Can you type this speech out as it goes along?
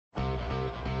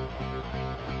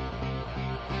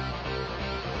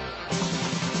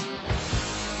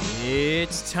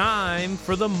It's time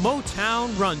for the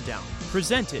Motown Rundown,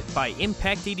 presented by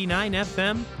Impact 89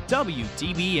 FM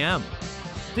WDBM.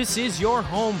 This is your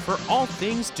home for all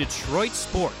things Detroit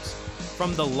sports,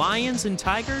 from the Lions and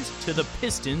Tigers to the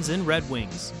Pistons and Red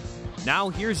Wings. Now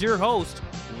here's your host,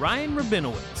 Ryan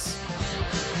Rabinowitz.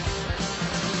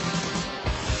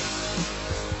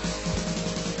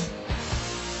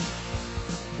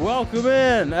 Welcome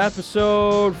in,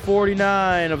 episode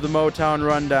 49 of the Motown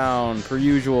Rundown. Per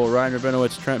usual, Ryan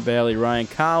Rabinowitz, Trent Bailey, Ryan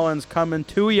Collins coming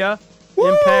to you.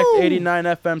 Impact 89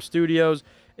 FM studios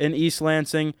in East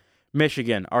Lansing,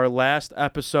 Michigan. Our last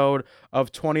episode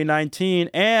of 2019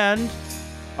 and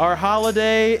our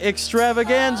holiday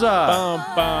extravaganza.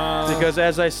 Because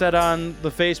as I said on the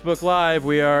Facebook Live,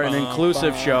 we are an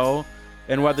inclusive show.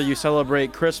 And whether you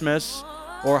celebrate Christmas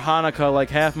or Hanukkah like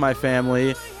half my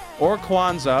family, or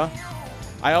Kwanzaa.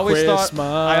 I always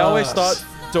thought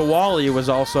Diwali was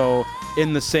also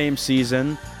in the same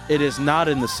season. It is not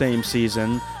in the same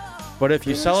season. But if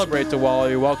you celebrate Diwali,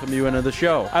 we welcome you into the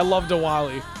show. I love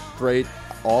Diwali. Great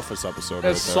Office episode.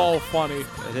 It's so funny.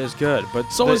 It is good.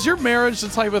 But so is your marriage the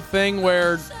type of thing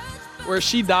where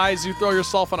she dies, you throw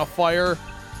yourself on a fire?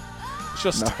 It's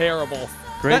just terrible.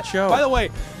 Great show. By the way,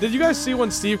 did you guys see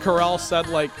when Steve Carell said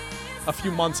a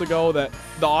few months ago that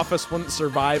The Office wouldn't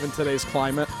survive in today's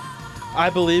climate?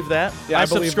 I believe that. Yeah, I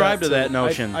believe subscribe that to that too.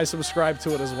 notion. I subscribe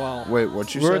to it as well. Wait,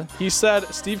 what'd you say? He said,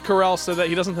 Steve Carell said that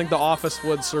he doesn't think The Office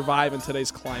would survive in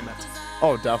today's climate.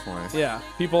 Oh, definitely. Yeah,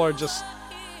 people are just,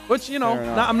 which,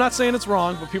 I'm not saying it's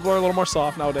wrong, but people are a little more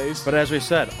soft nowadays. But as we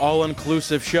said,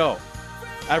 all-inclusive show.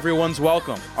 Everyone's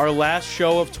welcome. Our last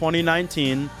show of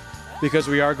 2019, because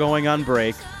we are going on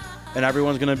break, and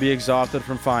everyone's going to be exhausted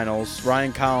from finals.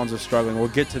 Ryan Collins is struggling. We'll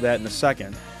get to that in a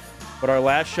second. But our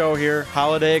last show here,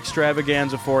 holiday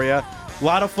extravaganza for you. A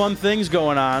lot of fun things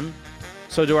going on.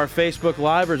 So to our Facebook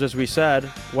Livers, as we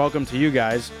said, welcome to you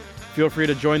guys. Feel free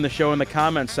to join the show in the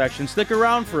comments section. Stick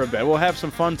around for a bit. We'll have some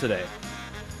fun today,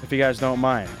 if you guys don't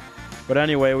mind. But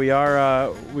anyway, we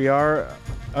are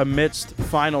amidst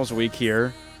finals week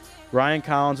here. Ryan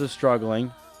Collins is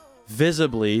struggling,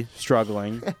 visibly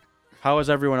struggling. How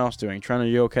is everyone else doing? Trent, are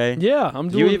you okay? Yeah, I'm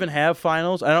doing. Do you even have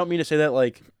finals? I don't mean to say that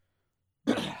like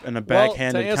in a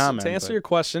backhanded comment. To answer your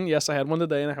question, yes, I had one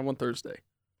today and I had one Thursday.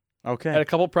 Okay. I had a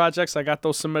couple projects. I got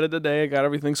those submitted today. I got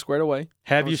everything squared away.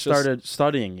 Have you started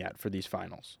studying yet for these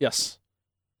finals? Yes.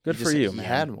 Good for you, man. You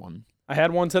had one. I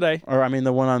had one today. Or, I mean,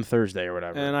 the one on Thursday or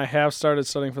whatever. And I have started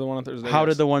studying for the one on Thursday. How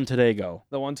did the one today go?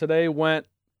 The one today went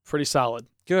pretty solid.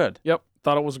 Good. Yep.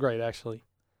 Thought it was great, actually.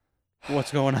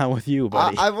 What's going on with you,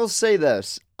 buddy? I will say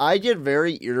this. I get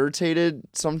very irritated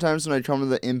sometimes when I come to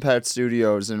the Impact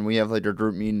Studios and we have our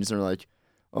group meetings and they're like,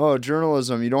 oh,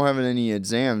 journalism, you don't have any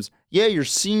exams. Yeah, your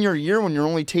senior year when you're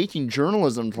only taking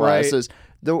journalism classes.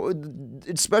 Right.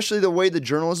 Especially the way the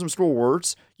journalism school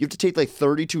works, you have to take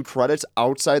 32 credits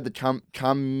outside the God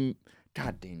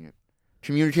dang it.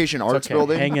 Communication Arts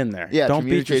building. Hang in there. Yeah, don't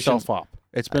beat yourself up.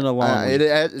 It's been a long week.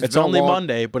 It's only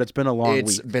Monday, but it's been a long week.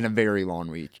 It's been a very long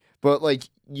week. But,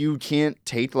 you can't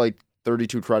take,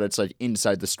 32 credits,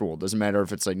 inside the school. It doesn't matter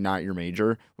if it's, not your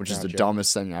major, which is the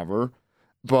dumbest thing ever.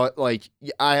 But,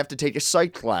 I have to take a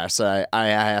psych class. I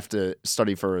have to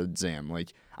study for an exam.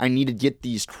 I need to get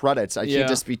these credits. I can't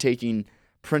just be taking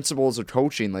principles of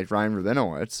coaching like Ryan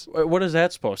Rabinowitz. What is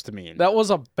that supposed to mean? That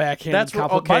was a backhanded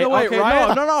compliment. By the way, okay,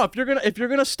 Ryan, no. If you're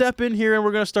gonna step in here and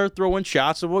we're gonna start throwing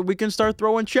shots, we can start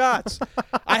throwing shots.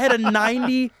 I had a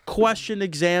 90-question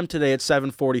exam today at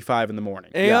 7:45 in the morning.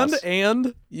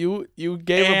 And you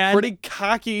gave a pretty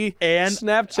cocky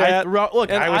Snapchat.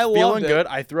 I was feeling good.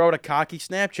 I throw out a cocky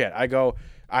Snapchat. I go,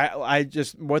 I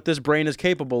just what this brain is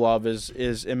capable of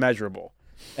is immeasurable.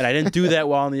 And I didn't do that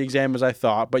well on the exam as I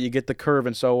thought, but you get the curve,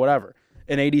 and so whatever.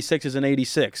 An 86 is an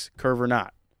 86, curve or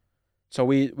not. So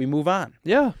we move on.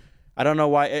 Yeah. I don't know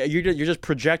why. You're just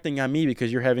projecting on me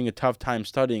because you're having a tough time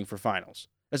studying for finals.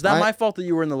 It's not my fault that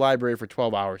you were in the library for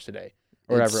 12 hours today,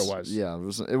 or whatever it was. Yeah,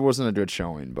 it wasn't a good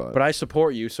showing, but I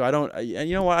support you, so I don't. And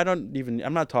you know what?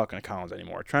 I'm not talking to Collins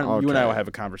anymore. You and I will have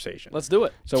a a conversation. Let's do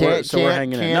it. So we're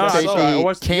hanging in. Can't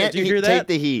take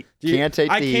the heat. Can't take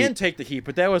the heat. I can take the heat,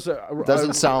 but that was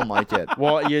doesn't sound like it.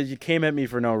 Well, you came at me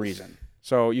for no reason.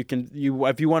 So if you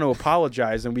want to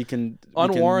apologize, then we can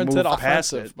unwarranted move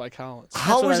offensive by Collins.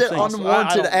 How is it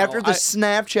unwarranted after the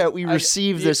Snapchat we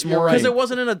received this morning? Because it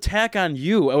wasn't an attack on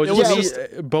you. It was just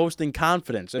me boasting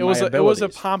confidence in my abilities. It was a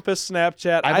pompous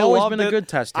Snapchat. I've always been a good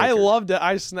test taker. I loved it.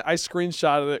 I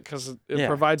screenshotted it because it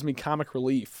provides me comic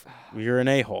relief. You're an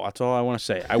a-hole. That's all I want to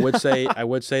say. I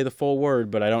would say the full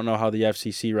word, but I don't know how the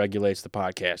FCC regulates the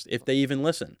podcast, if they even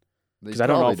listen. Because I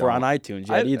don't know if we're on iTunes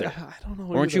yet either. I don't know.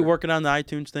 Weren't you either. working on the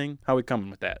iTunes thing? How we coming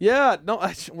with that? Yeah, no,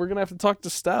 we're going to have to talk to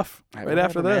Steph right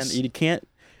after Whatever, this. Man. You can't.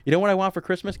 You know what I want for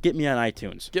Christmas? Get me on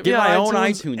iTunes. Get me my own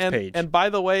iTunes iTunes page. And by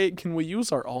the way, can we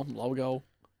use our own logo?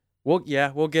 We'll get.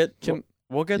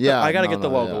 Yeah, I gotta no, get the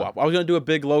no, logo yeah. up. I was gonna do a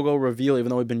big logo reveal, even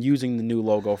though we've been using the new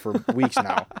logo for weeks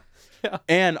now. Yeah.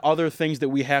 And other things that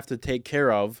we have to take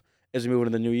care of as we move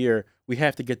into the new year. We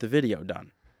have to get the video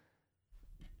done.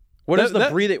 What is the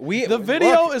breathing? The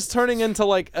video is turning into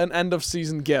like an end of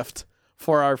season gift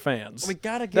for our fans. We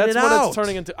gotta get That's it what out. it's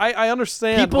turning into. I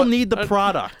understand. People but need the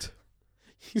product.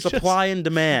 Supply and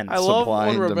demand. I love Supply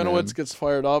when and Rabinowitz demand. gets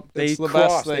fired up. They It's the cross.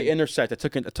 best thing. They intersect. I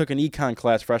took an econ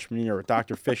class freshman year with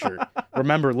Dr. Fisher.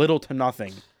 Remember, little to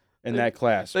nothing in that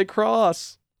class. They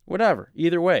cross. Whatever.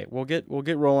 Either way, we'll get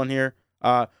rolling here.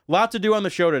 Lot to do on the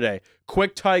show today.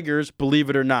 Quick Tigers, believe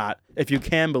it or not, if you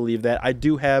can believe that, I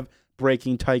do have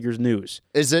breaking Tigers news.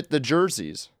 Is it the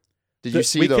jerseys? Did you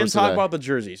see we those can talk today? about the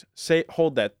jerseys.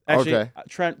 Hold that. Actually, Okay.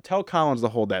 Trent, tell Collins to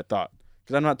hold that thought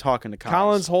because I'm not talking to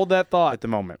Collins, hold that thought. at the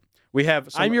moment. We have.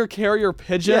 I'm your carrier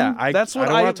pigeon. Yeah, that's what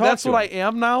I don't wanna talk That's to what him. I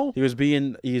am now. He was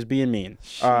being mean.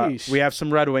 Sheesh. We have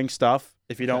some Red Wing stuff,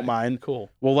 if you don't Okay, mind. Cool.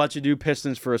 We'll let you do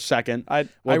Pistons for a second. I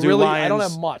We'll do really Lions. I don't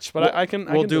have much, but I can.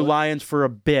 We'll do it. Lions for a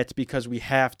bit because we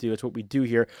have to. It's what we do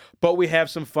here. But we have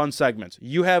some fun segments.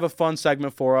 You have a fun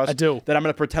segment for us. I do. That I'm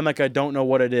going to pretend like I don't know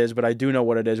what it is, but I do know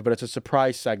what it is. But it's a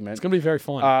surprise segment. It's gonna be very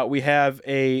fun. We have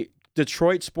a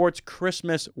Detroit sports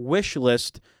Christmas wish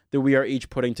list that we are each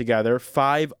putting together.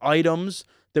 5 items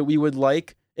that we would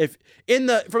like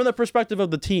from the perspective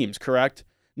of the teams. Correct.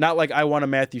 Not like I want a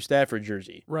Matthew Stafford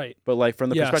jersey, right. but like from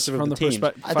the Yes, perspective from of the teams.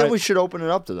 I think we should open it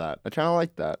up to that. I kind of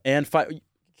like that. And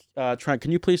Trent,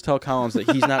 can you please tell Collins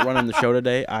that he's not running the show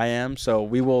today? I am. So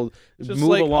we will Just move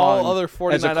like along all other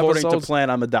 49 as according episodes. to plan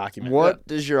on the document. What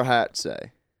does your hat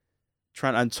say?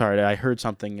 Trent, I'm sorry. I heard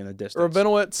something in the distance.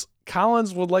 Rabinowitz,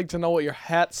 Collins would like to know what your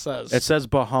hat says. It says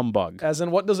Bahumbug. As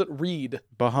in, what does it read?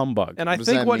 Bahumbug. And I does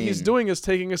think that what he's mean? doing is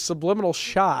taking a subliminal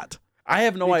shot. I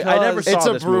have no idea. I never Because saw It's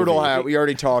a this brutal movie. hat. We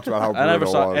already talked about how brutal I never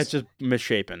saw it it. was. It's just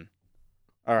misshapen.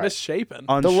 All right. Misshapen.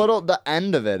 The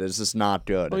end of it is just not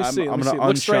good. Let me I'm- see. I'm let me gonna see.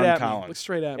 Look straight unshun at Collins. me. Look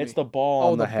straight at me. It's the ball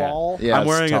oh, on the hat. ball. Yeah, I'm it's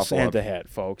wearing a tough Santa look. hat,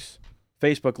 folks.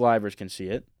 Facebook Livers can see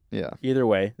it. Yeah. Either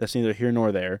way, that's neither here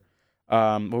nor there. What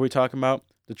are we talking about?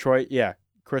 Detroit, yeah.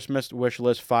 Christmas wish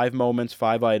list, 5 moments,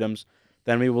 5 items.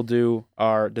 Then we will do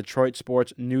our Detroit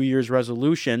sports New Year's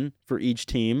resolution for each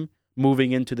team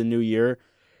moving into the new year.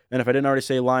 And if I didn't already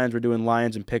say Lions, we're doing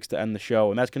Lions and picks to end the show.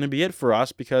 And that's going to be it for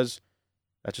us because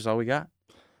that's just all we got.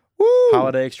 Woo!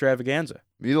 Holiday extravaganza.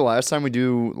 Be the last time we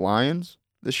do Lions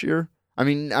this year? I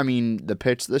mean the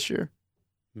picks this year?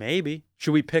 Maybe.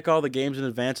 Should we pick all the games in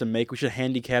advance and we should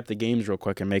handicap the games real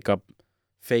quick and make up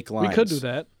fake lines? We could do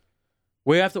that.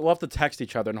 We'll have to text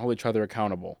each other and hold each other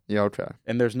accountable. Yeah, okay.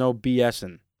 And there's no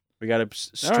BSing. We got to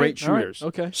straight All right. shooters.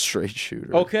 Okay. Straight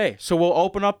shooter. Okay, so we'll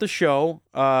open up the show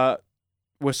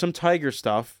with some Tiger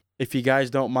stuff, if you guys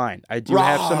don't mind. I do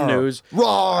have some Roar! news.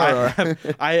 Roar!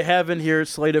 I have in here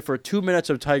slated for 2 minutes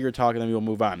of Tiger talk, and then we'll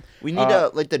move on. We need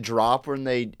the drop when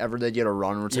they get a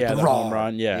run where it's Yeah, like the roar. home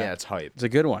run, yeah. Yeah, it's hype. It's a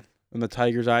good one. And the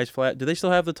Tiger's eyes flat. Do they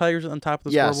still have the Tigers on top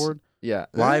of the Yes. scoreboard? Yeah.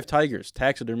 Live Tigers,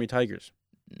 taxidermy Tigers.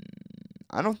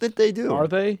 I don't think they do. Are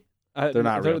they? They're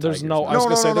not real There's Tigers, no. no. I was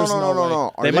gonna say there's no way.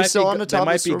 no. Are they still on the top They of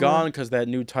might the be scoreboard? gone because that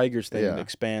new Tigers thing Yeah.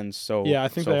 expands so Yeah, I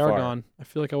think so they are far. gone. I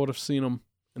feel like I would have seen them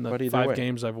in But the either 5 way,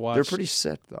 games I've watched. They're pretty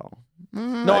sick though.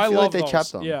 No, I feel love like they those.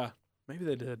 kept them. Yeah, maybe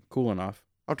they did. Cool enough.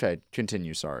 Okay,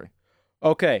 continue. Sorry.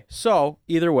 Okay, so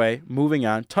either way, moving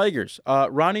on. Tigers.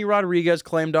 Ronnie Rodriguez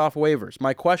claimed off waivers.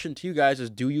 My question to you guys is,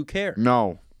 do you care?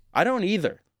 No. I don't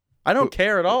either. I don't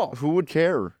care at all. Who would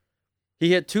care?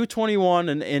 He hit 221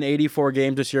 in 84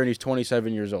 games this year, and he's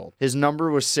 27 years old. His number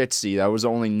was 60. That was the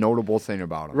only notable thing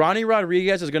about him. Ronnie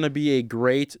Rodriguez is going to be a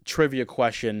great trivia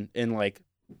question in like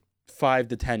 5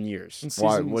 to 10 years. In Why?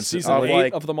 season, What's- season of 8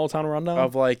 like- of the Motown Rundown.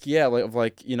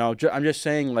 I'm just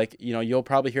saying, like, you'll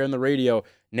probably hear on the radio,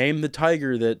 name the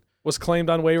Tiger that was claimed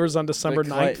on waivers on December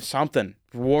 9th. something.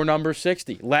 Wore number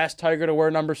 60. Last Tiger to wear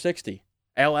number 60.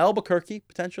 Al Albuquerque,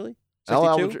 potentially?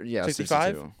 62? Yeah,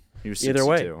 65? 62. He was Either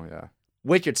 62, way. yeah.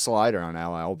 Wicked slider on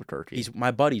Al Albuquerque. He's my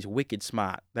buddy's wicked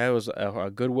smart. That was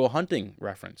a Good Will Hunting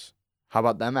reference. How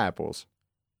about them apples?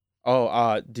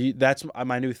 Oh, that's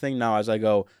my new thing now as I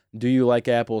go, do you like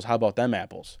apples? How about them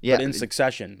apples? Yeah. But in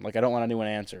succession. Like, I don't want anyone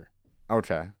to answer.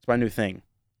 Okay. It's my new thing.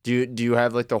 Do you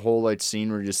have like the whole like scene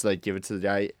where you just like give it to the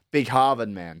guy? Big Harvard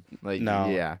man. Like No.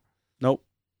 Yeah. Nope.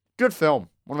 Good film.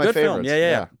 One of my Good favorites. film.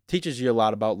 Yeah. Teaches you a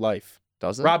lot about life.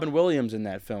 Does it? Robin Williams in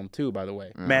that film, too, by the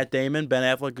way. Yeah. Matt Damon, Ben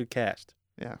Affleck, good cast.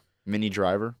 Yeah. Mini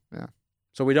Driver. Yeah.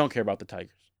 So we don't care about the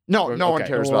Tigers. No one Okay.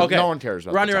 cares about. Okay. No one cares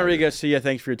about. Ronnie the Tigers. Rodriguez, see ya.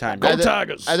 Thanks for your time. Go Other-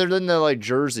 Tigers. Other than the like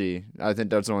jersey, I think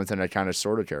that's the only thing I kind of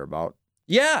sort of care about.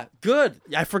 Yeah, good.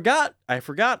 I forgot. I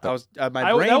was my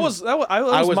brain. That was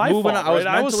my moving. fault, I was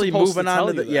right? mentally supposed moving to on tell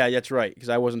to you the. that. Yeah, that's right. Because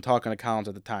I wasn't talking to Collins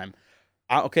at the time.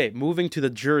 Okay, moving to the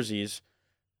jerseys.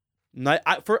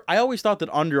 I always thought that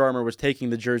Under Armour was taking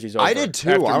the jerseys over. I did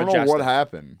too. after I don't know what Majestic.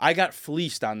 happened. I got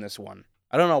fleeced on this one.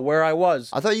 I don't know where I was.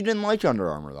 I thought you didn't like Under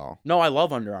Armour though. No, I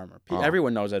love Under Armour. Oh.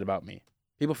 Everyone knows that about me.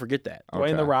 People forget that. Dwayne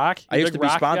The Okay. Rock. I You used to big be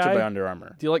rock sponsored guy? by Under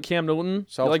Armour. Do you like Cam Newton?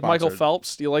 Do you like Michael Self-sponsored.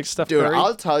 Phelps? Do you like Steph Dude, Curry?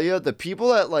 I'll tell you, the people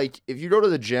that like, if you go to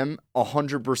the gym,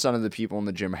 100% of the people in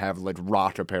the gym have like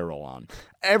rock apparel on.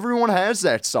 Everyone has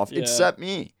that stuff Yeah. except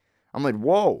me. I'm like,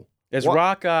 whoa. Is What?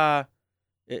 Rock?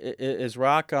 Is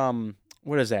Rock?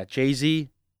 What is that? Jay-Z,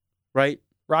 right?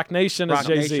 Rock Nation is Rock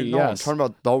Jay-Z, Nation, No, I'm yes. talking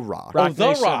about The Rock. Oh, The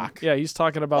Nation. Rock. Yeah, he's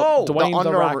talking about Oh, the Dwayne The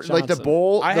Under Rock Armour, Johnson. like the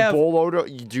bowl, I the have- bowl logo.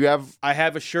 Do you have? I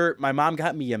have a shirt. My mom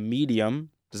got me a medium.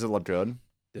 Does it look good?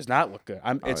 Does not look good.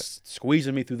 It's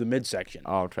squeezing me through the midsection.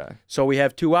 Oh, okay. So we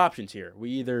have two options here.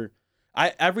 We either,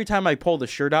 every time I pull the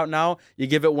shirt out now, you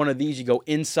give it one of these. You go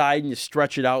inside and you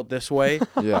stretch it out this way,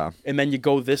 Yeah. and then you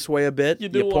go this way a bit. You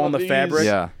do pull one on of the these. fabric,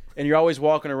 Yeah. and you're always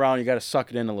walking around. You got to suck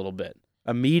it in a little bit.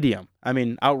 A medium. I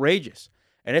mean, outrageous.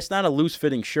 And it's not a loose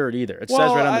fitting shirt either. It says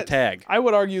Well, right on the tag. I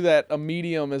would argue that a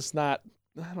medium is not.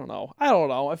 I don't know.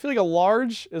 I feel like a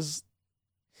large is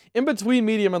in between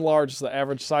medium and large is the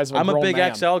average size of a I'm a grown big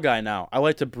man. XL guy now. I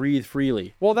like to breathe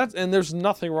freely. Well, and there's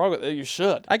nothing wrong with it. You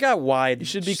should. I got wide. You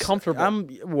should be comfortable. I'm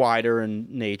wider in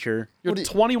nature. You're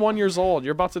 21 years old.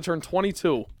 You're about to turn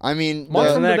 22. I mean, Month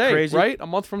Isn't from that today, crazy? right? A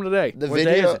month from today. the What day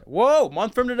video. is it? Whoa,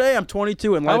 month from today, I'm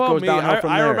 22, and How life about goes me? downhill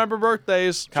from I there. remember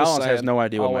birthdays. Just Collins has saying. no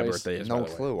idea what my Always. birthday is. No by the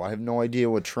way. clue. I have no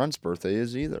idea what Trent's birthday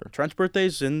is either. Trent's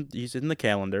birthday's he's in the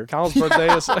calendar. Collins'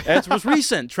 birthday is. It was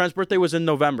recent. Trent's birthday was in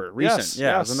November. Recent. Yes,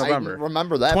 yeah, it was in yes. November. I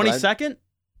remember that. but I- 22nd?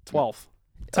 12th.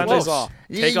 10 Close. days off.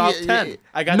 Take off 10.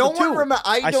 I got no the 2. one remember.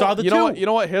 I saw the You 2. know what? You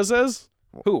know what his is?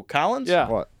 Who? Collins? Yeah.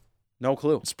 What? No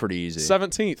clue. It's pretty easy.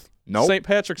 17th. Nope. St.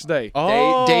 Patrick's Day.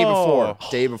 Oh. Day before.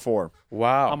 Day before.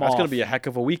 Wow. I'm That's going off. to be a heck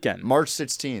of a weekend. March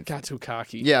 16th. Got too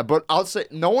cocky. Yeah, but I'll say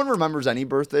no one remembers any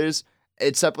birthdays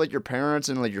except like your parents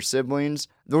and like your siblings.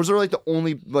 Those are like the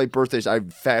only like birthdays I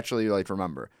factually like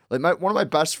remember. Like one of my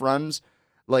best friends,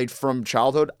 like from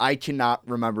childhood, I cannot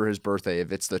remember his birthday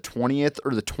if it's the 20th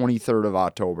or the 23rd of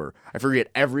October. I forget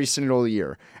every single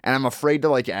year, and I'm afraid to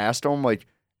like ask him like,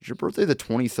 is your birthday the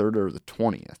 23rd or the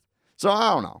 20th? So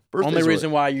I don't know. Birthdays Only are- reason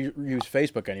why you use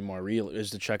Facebook anymore is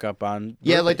to check up on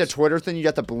Yeah, like the birthdays. Twitter thing. You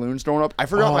got the balloons going up. I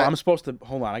forgot. Oh, my, I'm supposed to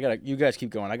hold on. You guys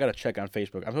keep going. I gotta check on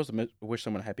Facebook. I'm supposed to wish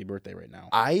someone a happy birthday right now.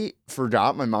 I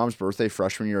forgot my mom's birthday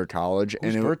freshman year of college,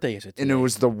 Whose and birthday is it? and it today?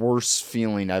 was the worst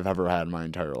feeling I've ever had in my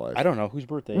entire life. I don't know whose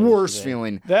birthday. is Worst today.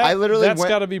 feeling. That, I literally that's went.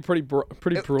 got to be pretty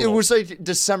brutal. It was like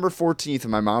December 14th, and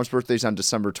my mom's birthday's on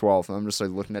December 12th. And I'm just like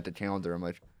looking at the calendar. I'm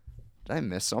like, did I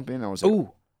miss something? And I was like,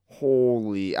 Ooh,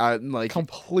 holy! I'm like,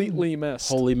 completely missed.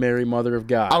 Holy Mary, Mother of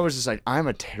God. I was just like, I'm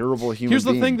a terrible human. Here's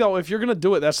the being. thing, though. If you're gonna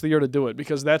do it, that's the year to do it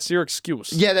because that's your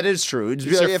excuse. Yeah, that is true. It's,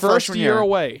 It's like your a first freshman year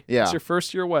away. Yeah. It's your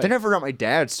first year away. Then I forgot my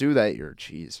dad's too that year.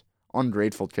 Jeez,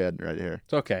 ungrateful kid right here.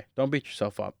 It's okay. Don't beat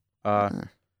yourself up.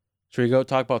 Should we go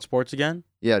talk about sports again?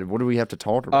 Yeah, what do we have to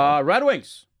talk about? Red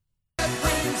Wings.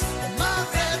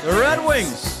 The Red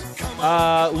Wings.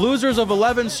 Losers of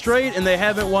 11 straight, and they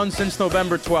haven't won since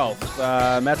November 12th.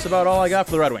 That's about all I got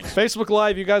for the Red Wings. Facebook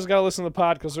Live, you guys got to listen to the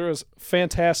pod because there is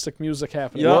fantastic music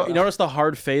happening. You notice the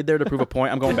hard fade there to prove a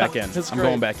point? I'm going back in. It's I'm great.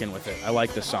 going back in with it. I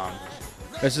like this song.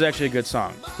 This is actually a good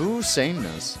song. Who's saying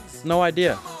this? No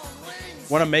idea.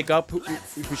 Want to make up? We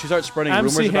should start spreading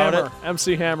MC rumors about Hammer. it.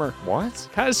 MC Hammer. What?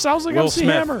 Kind of sounds like Will MC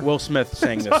Smith. Hammer. Will Smith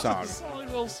sang this song. Sounds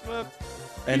like Will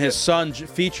Smith. And his son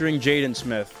featuring Jaden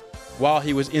Smith while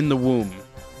he was in the womb.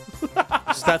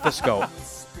 Stethoscope.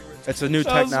 It's a new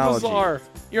Sounds technology. bizarre.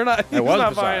 You're not. He's was not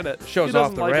bizarre. buying it. Shows he doesn't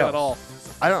off the like it rails. at all.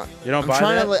 I don't. You don't I'm buy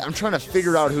trying that? to. Like, I'm trying to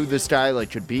figure out who this guy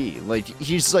like could be. Like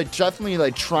he's like definitely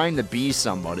like trying to be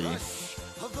somebody.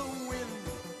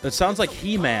 It sounds like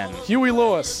He-Man. Huey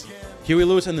Lewis. Huey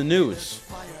Lewis in the news.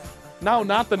 No,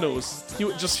 not the news.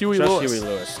 Just Huey Just Lewis. Huey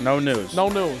Lewis. No news. No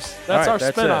news. That's All right, our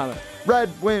that's spin it. on it. Red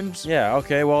wins. Yeah,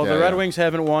 okay. Well, Yeah, the Red yeah. Wings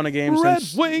haven't won a game Red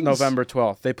since Wings! November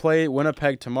 12th. They play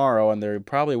Winnipeg tomorrow, and they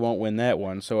probably won't win that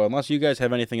one. So unless you guys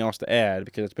have anything else to add,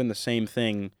 because it's been the same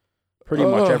thing pretty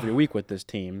much Ugh. every week with this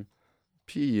team.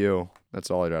 PU. That's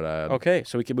all I gotta add. Okay,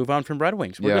 so we can move on from Red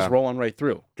Wings. We're Yeah. just rolling right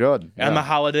through. Good. And the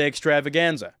holiday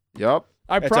extravaganza. Yep.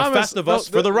 I It's promise. a Festivus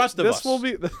for the rest of us. This will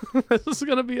be. This is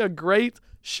going to be a great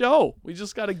show. We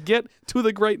just got to get to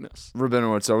the greatness.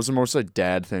 Rabinowitz, that was the most like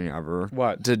dad thing ever.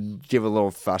 What? To give a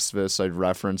little Festivus, like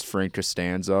reference Frank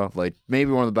Costanza, like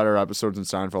maybe one of the better episodes in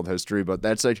Seinfeld history, but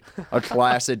that's like a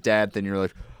classic dad thing. You're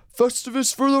like,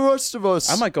 Festivus for the rest of us.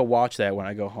 I might go watch that when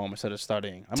I go home instead of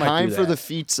studying. I might Time do for that. the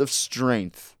feats of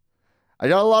strength. I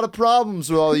got a lot of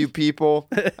problems with all you people.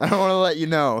 I don't want to let you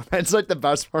know. That's like the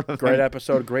best part of Great it.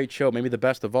 episode, great show, maybe the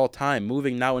best of all time.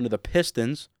 Moving now into the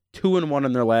Pistons, 2-1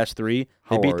 in their last 3. They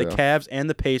How beat are the ya? Cavs and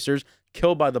the Pacers,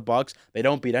 killed by the Bucks. They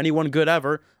don't beat anyone good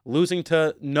ever, losing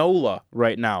to NOLA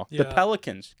right now. The Yeah.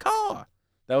 Pelicans. Caw.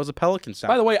 That was a Pelican sound.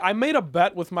 By the way, I made a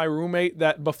bet with my roommate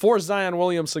that before Zion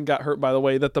Williamson got hurt, by the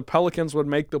way, that the Pelicans would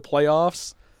make the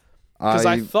playoffs. 'Cause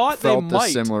I thought they felt the might.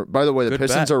 similar. By the way, the Good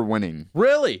Pistons bet. are winning.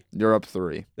 Really? You're up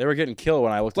 3. They were getting killed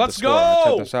when I looked Let's at the score. I go!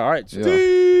 checked this out. All right. Yeah.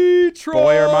 Detroit.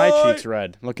 Boy, are my cheeks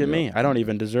red. Look at me. I don't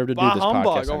even deserve to do Bah this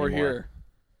humbug podcast over anymore. here.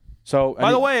 So,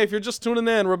 By the way, if you're just tuning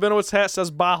in, Rabinowitz hat says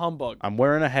Bah humbug. I'm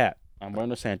wearing a hat. I'm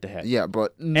wearing a Santa hat. Yeah,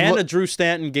 but And a Drew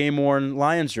Stanton game-worn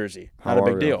Lions jersey. Not How a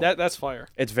big are deal. ya? That's fire.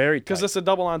 It's very Because tight. it's a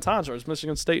double entendre. It's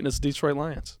Michigan State and it's Detroit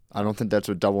Lions. I don't think that's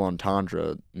what double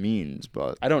entendre means,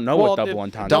 but I don't know Well, what double it-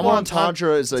 entendre double is.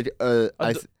 entendre is like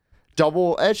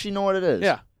double. Actually, you know what it is?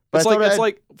 Yeah. But It's I like thought it's it-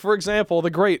 like, for example, the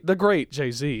great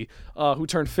Jay-Z, who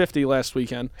turned 50 last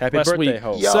weekend. Happy last birthday, week,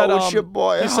 Ho. Yo, said, it's your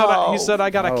boy he said Ho. he said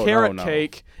I got a Oh, carrot no.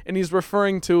 cake, and he's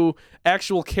referring to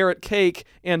actual carrot cake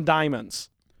and diamonds.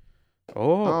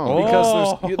 Oh.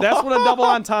 Because that's what a double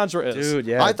entendre is. Dude,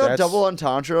 yeah. I thought that's- double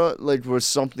entendre like was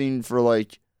something for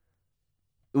like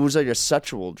it was like a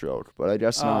sexual joke, but I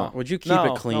guess not. Would you keep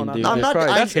No, it clean, no, no, dude? no. I'm There's not-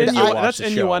 probably I'm- kids that I- watch that's the show.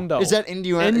 innuendo. Is that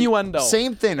innuendo? Innuendo.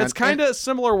 Same thing. It's kind of a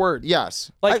similar word.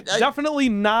 yes. Like I- definitely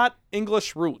not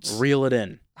English roots. Reel it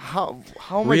in. how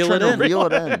am Reel I it trying in. to reel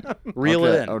it in? Reel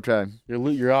okay, it in. Okay.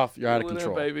 You're off. You're out of Reel it in,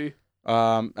 control. baby.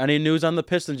 Any news on the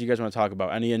Pistons you guys want to talk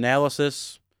about? Any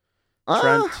analysis? Ah,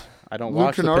 Trent? I don't Luke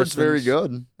watch the Kennard's Pistons. very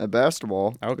good at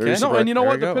basketball. Okay. Very No, No, smart. and you know There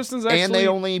what? you The go. Pistons actually And they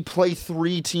only play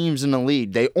 3 teams in the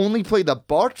league. They only play the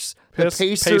Bucks, the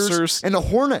Pacers, Pacers. and the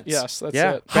Hornets. Yes, that's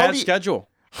Yeah. it. How Bad do you- schedule.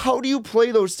 How do you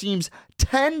play those teams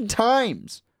 10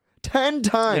 times? 10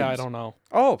 times. Yeah, I don't know.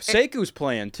 Oh, Seku's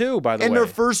playing too, by the In way. their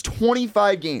first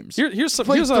 25 games. Here's some.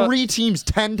 Play Here's a, 3 teams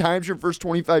 10 times your first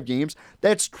 25 games.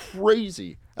 That's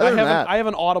crazy. I Other than have, that, I have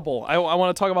an audible. I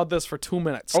want to talk about this for 2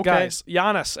 minutes. Okay. Guys,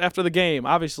 Giannis, after the game,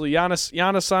 obviously, Giannis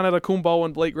Antetokounmpo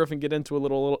and Blake Griffin get into it a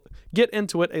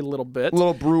little bit.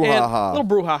 Little brouhaha. Little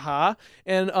brouhaha.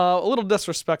 And a little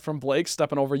disrespect from Blake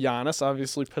stepping over Giannis.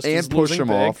 Obviously, Pistons And push losing him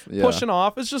big. off, yeah. Pushing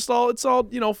off. It's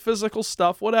all physical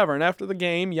stuff, whatever. And after the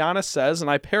game, Giannis says,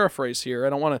 and I paraphrase here, I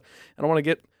don't want to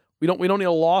get. We don't need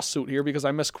a lawsuit here because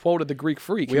I misquoted the Greek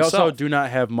freak. we himself. also do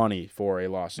not have money for a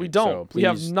lawsuit. We don't. So We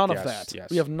have please- none of yes, that. Yes.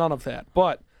 We have none of that.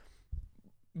 But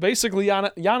basically,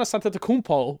 Giannis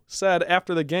Antetokounmpo said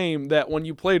after the game that when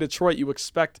you play Detroit, you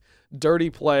expect dirty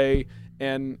play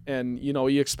and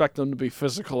you expect them to be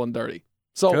physical and dirty.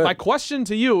 So Good. my question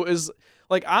to you is,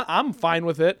 like, I'm fine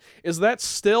with it. Is that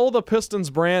still the Pistons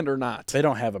brand or not? They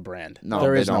don't have a brand. No,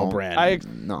 there they is no don't. brand.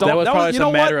 No. That was probably you some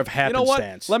know matter what? of You know what?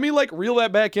 happenstance. Let me reel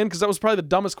that back in because that was probably the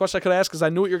dumbest question I could ask because I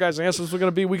knew what your guys' answers were going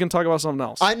to be. We can talk about something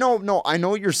else. I know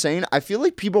what you're saying. I feel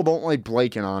like people don't like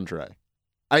Blake and Andre.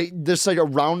 This like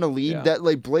around the league Yeah. that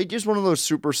like Blake is one of those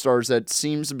superstars that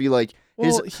seems to be like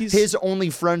Well, his only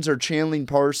friends are Chandler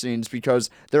Parsons because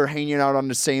they're hanging out on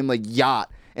the same like yacht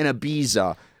in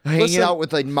Ibiza, hanging Listen, out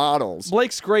with like models.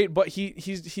 Blake's great, but he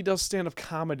does stand up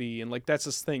comedy and like that's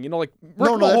his thing. Like Rick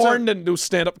No, that's Mahorn didn't do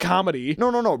stand up comedy.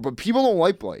 No, but people don't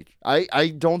like Blake. I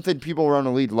don't think people around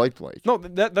the league like Blake. No,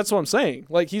 that's what I'm saying.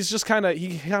 Like he's just kind of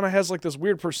has like this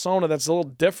weird persona that's a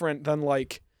little different than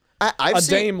like I've a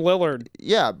seen, Dame Lillard.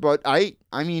 Yeah, but I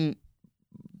mean,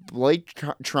 Blake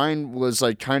was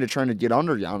like kind of trying to get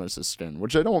under Giannis' skin,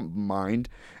 which I don't mind.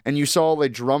 And you saw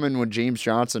like Drummond with James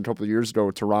Johnson a couple of years ago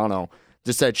with Toronto,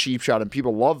 just that cheap shot, and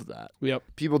people loved that. Yep.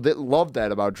 People did love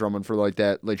that about Drummond for like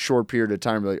that like short period of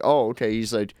time. Like, oh, okay,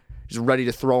 he's ready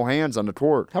to throw hands on the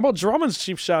court. How about Drummond's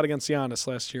cheap shot against Giannis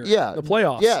last year? Yeah, the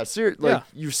playoffs. Yeah, seriously, like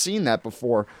Yeah. you've seen that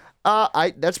before.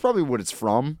 That's probably what it's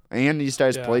from. And these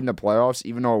guys Yeah. played in the playoffs,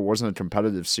 even though it wasn't a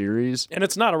competitive series. And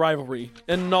it's not a rivalry.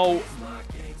 And no,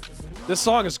 this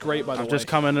song is great by the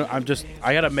way.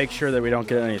 I gotta make sure that we don't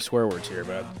get any swear words here,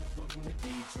 but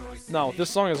No, this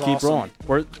song is keep awesome.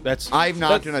 rolling. I'm not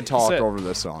That- going to that's talk it. over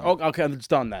this song. Oh, okay, it's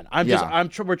done then. Yeah.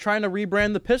 We're trying to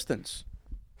rebrand the Pistons.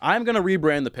 I'm gonna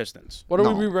rebrand the Pistons. What are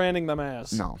No. we rebranding them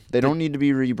as? No, they don't need to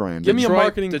be rebranded. Give me a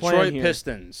marketing Detroit plan here.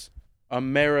 Pistons.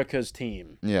 America's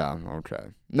team. Yeah, okay.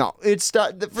 No, it's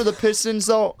not, for the Pistons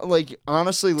though. Like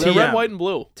honestly, They're TM. red, white, and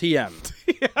blue. TM.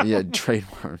 yeah,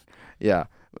 trademark. Yeah,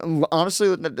 honestly,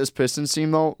 looking at this Pistons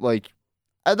team though, like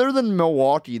other than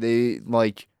Milwaukee,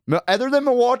 other than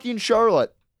Milwaukee and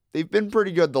Charlotte, they've been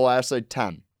pretty good the last like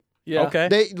 10. Yeah. Okay.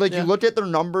 You look at their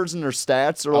numbers and their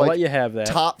stats, they're I'll like let you have that.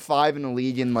 top 5 in the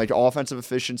league in like offensive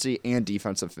efficiency and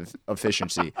defensive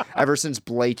efficiency ever since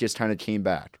Blake just kind of came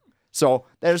back. So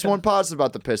there's one positive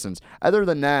about the Pistons. Other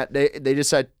than that, they just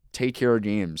said take care of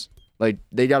games. Like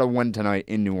they got to win tonight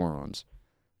in New Orleans.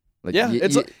 Like, Yeah,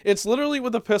 it's literally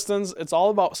with the Pistons. It's all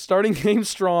about starting games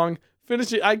strong,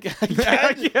 finishing. I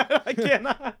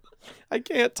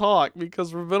can't talk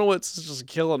because Rabinowitz is just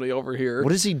killing me over here.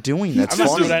 what is he doing? That's I'm not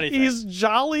funny. doing anything. He's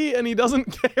jolly and he doesn't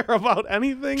care about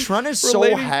anything. Trent is so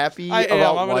relating- happy I am.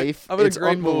 about I'm in a- life. I'm in a It's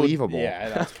great mood. unbelievable. Yeah,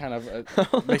 that's kind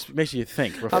of makes you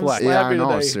think, reflect. slapped Yeah, I happy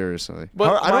know. today. Seriously,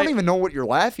 But I don't my- even know what you're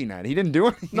laughing at. He didn't do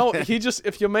anything. No, he just,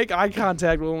 if you make eye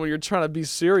contact with him when you're trying to be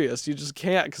serious, you just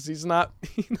can't because he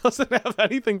doesn't have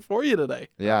anything for you today.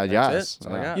 Yeah, That's yes. it. That's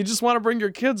all I Yeah. got. You just want to bring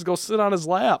your kids, go sit on his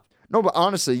lap. No, but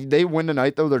honestly, they win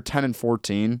tonight though. They're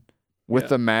 10-14 with Yeah.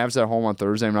 the Mavs at home on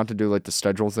Thursday. I'm not to do like the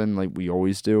schedule thing like we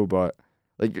always do, but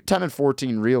like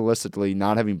 10-14 realistically,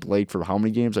 not having Blake for how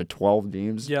many games? Like 12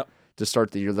 games Yep. to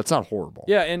start the year. That's not horrible.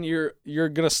 Yeah, and you're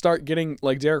gonna start getting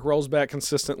like Derrick Rose back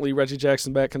consistently, Reggie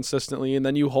Jackson back consistently, and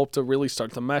then you hope to really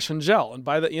start to mesh and gel. And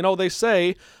by the,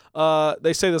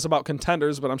 they say this about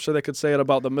contenders, but I'm sure they could say it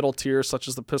about the middle tier, such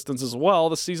as the Pistons as well.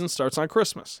 The season starts on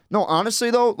Christmas. No,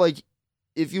 honestly though, like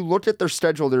if you look at their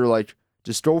schedule, they're like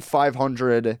just go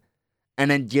 500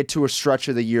 and then get to a stretch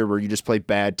of the year where you just play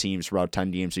bad teams for about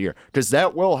 10 games a year. Because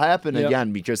that will happen Yep.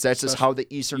 again because that's just how the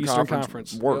Eastern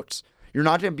Conference Yep. works. You're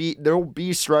not going to be – there will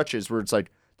be stretches where it's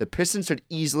like the Pistons could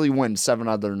easily win 7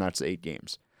 out of their next 8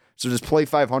 games. So just play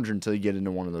 500 until you get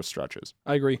into one of those stretches.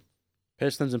 I agree.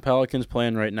 Pistons and Pelicans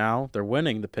playing right now. They're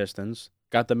winning, the Pistons.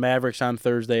 Got the Mavericks on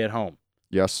Thursday at home.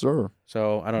 Yes, sir.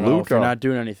 So I don't know if Luka. you're not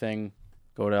doing anything,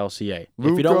 go to LCA.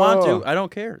 If you don't want Luka. to, I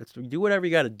don't care. Do whatever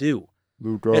you got to do.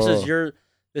 Luka.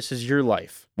 This is your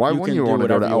life. Why You wouldn't can you do want to go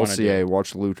to whatever you wanna do. LCA,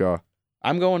 watch Luka?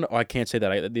 I'm going. Oh, I can't say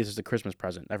that. This is the Christmas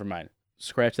present. Never mind.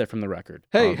 Scratch that from the record.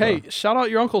 Hey, Okay. shout out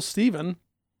your Uncle Steven.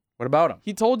 What about him?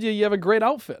 He told you have a great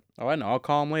outfit. Oh, I know. I'll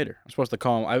call him later. I'm supposed to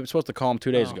call him. I was supposed to call him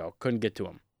 2 days Oh. ago. Couldn't get to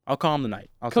him. I'll call him tonight.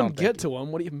 I'll tell him Couldn't get to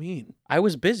him. What do you mean? I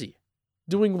was busy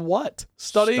Doing what?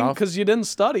 Studying? Stuff. Because you didn't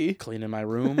study. cleaning my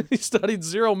room. He studied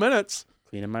 0 minutes.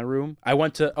 Cleaning my room. I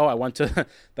went to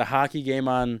the hockey game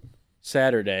on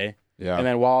Saturday, Yeah. and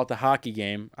then while at the hockey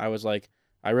game, I was like,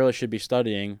 I really should be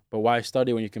studying, but why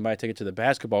study when you can buy a ticket to the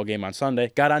basketball game on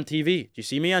Sunday? Got on TV. Did you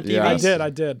see me on TV? Yes. I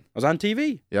did. I was on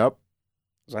TV. Yep.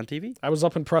 I was on TV. I was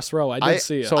up in press row. I did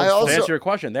see it. So I to also- answer your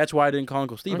question, that's why I didn't call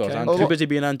Uncle Steve. I was Okay. too busy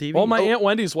being on TV. Well, my Aunt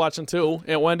Wendy's watching too.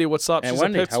 Aunt Wendy, what's up? Aunt She's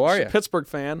Wendy, how are she's a ya? Pittsburgh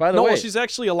fan. By the no, way- she's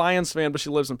actually a Lions fan, but she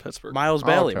lives in Pittsburgh. Miles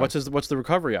Bailey. okay. What's the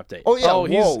recovery update? Oh, yeah. Oh,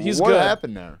 Whoa, he's what good.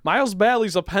 happened there? Miles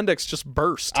Bailey's appendix just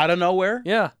burst. Out of nowhere?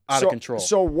 Yeah. Out of control.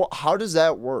 So how does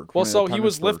that work? Well, when so an he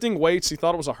was appendix bursts? lifting weights. He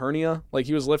thought it was a hernia. Like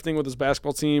he was lifting with his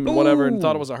basketball team and whatever, and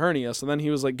thought it was a hernia. So then he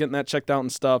was like getting that checked out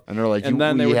and stuff. And they're like, and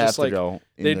then they we were have just to like, go.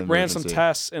 in they the ran some emergency.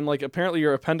 tests, and like apparently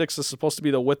your appendix is supposed to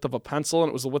be the width of a pencil, and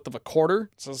it was the width of a quarter.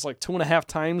 So it's like 2.5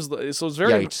 times. So it's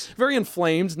very, Yikes. very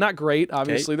inflamed. Not great,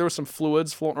 obviously. There were some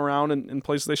fluids floating around in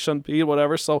places they shouldn't be,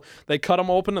 whatever. So they cut him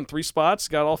open in 3 spots,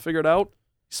 got it all figured out.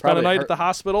 He spent Probably a night hurt- at the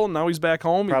hospital, and now he's back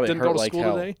home. He Probably didn't hurt go to like school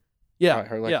hell. today. Yeah, Probably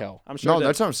hurt like yeah, hell. I'm sure. No, he did.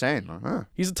 that's what I'm saying. Huh.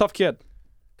 He's a tough kid.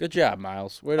 Good job,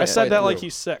 Miles. Way to I said fight that like through.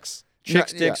 he's 6.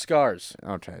 Chicks Yeah, dig yeah. scars.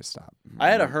 Okay, stop. I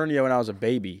had a hernia when I was a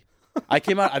baby. I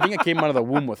came out. I think I came out of the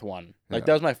womb with one. Like Yeah.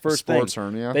 that was my first thing. Sports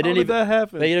hernia. They How didn't did even. that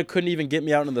happen? They couldn't even get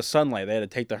me out into the sunlight. They had to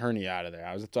take the hernia out of there.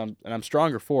 And I'm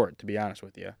stronger for it, to be honest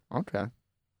with you. Okay.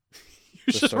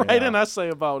 You Just should so you write know. an essay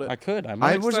about it. I could. I I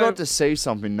might. was time- about to say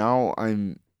something. Now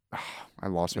I'm. I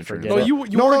lost my train of forget No, thought. it.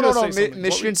 you no, were no, gonna no, say no. something. What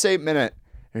Michigan State minute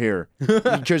here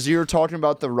because you were talking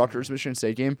about the Rutgers Michigan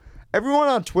State game. Everyone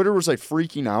on Twitter was like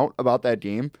freaking out about that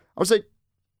game. I was like,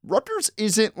 Rutgers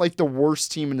isn't like the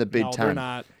worst team in the Big No, Ten. they're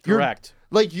not. You're- Correct.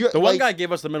 Like you, The one like, guy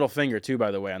gave us the middle finger too,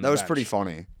 by the way. On that the was bench. pretty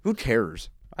funny. Who cares?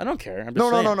 I don't care. I'm just No,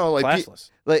 no, saying. no, no, like, classless.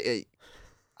 Like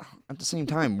at the same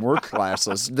time, we're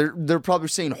classless. They're probably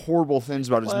saying horrible things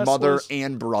about his mother Classless.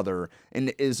 and brother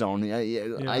in his own.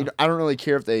 I don't really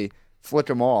care if they flick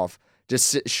him off.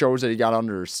 Just shows that he got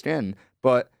under his skin.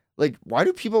 But like, why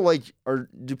do people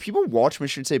do people watch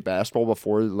Michigan State basketball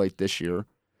before like this year?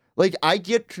 Like, I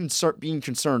get being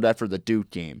concerned after the Duke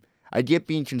game. I get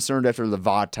being concerned after the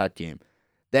Va Tech game.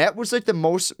 That was like the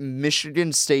most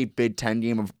Michigan State Big Ten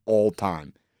game of all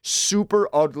time. super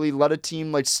ugly, let a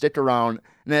team like stick around,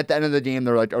 and at the end of the game,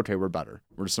 they're like, okay, we're better.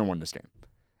 We're just going to win this game.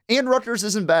 And Rutgers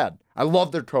isn't bad. I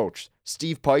love their coach.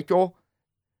 Steve Peichel,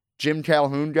 Jim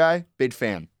Calhoun guy, big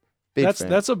fan.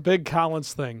 That's a big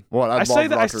Collins thing. What I say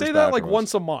that like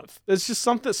once a month. It's just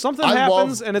something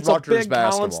happens and it's Rutgers a big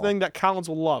Collins basketball. thing that Collins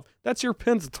will love. That's your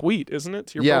pinned tweet, isn't it?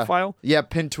 To your profile. Yeah,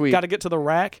 pin tweet. Got to get to the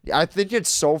rack. I think it's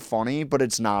so funny, but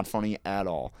it's not funny at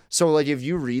all. So like if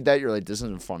you read that, you're like, this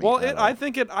isn't funny. Well, at all. I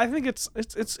think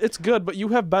it's good, but you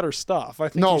have better stuff. I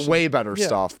think No, you should- way better yeah.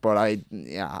 stuff. But I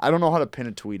don't know how to pin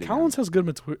a tweet. Collins again.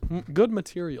 has good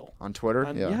material. On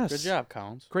Twitter. Yeah. Yes. Good job,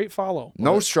 Collins. Great follow.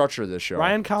 No structure this show.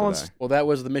 Ryan Collins. today. Well, that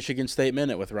was the Michigan State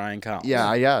Minute with Ryan Collins. Yeah,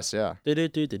 I guess. Yeah.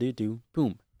 Do.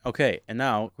 Boom. Okay, and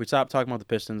now we stop talking about the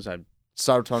Pistons.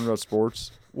 Start talking about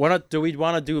sports. Do we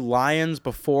want to do Lions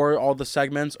before all the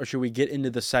segments, or should we get into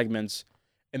the segments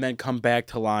and then come back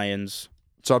to Lions?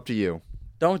 It's up to you.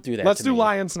 Don't do that. Let's to do me.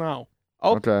 Lions now.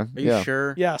 Oh, Okay. Are you Yeah.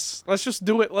 sure? Yes, let's just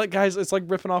do it. Like guys, it's like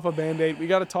ripping off a Band-Aid. We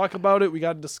got to talk about it. We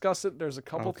got to discuss it. There's a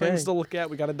couple Okay. things to look at.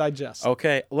 We got to digest.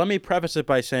 Okay, let me preface it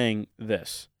by saying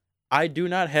this.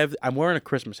 I'm wearing a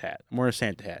Christmas hat. I'm wearing a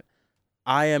Santa hat.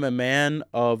 I am a man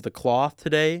of the cloth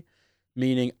today,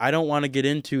 meaning I don't want to get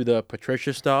into the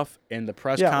Patricia stuff and the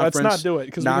press Yeah, let's conference. not do it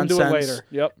because we can do it nonsense. later.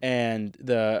 Yep. And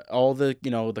the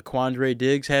Quandre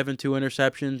Diggs having 2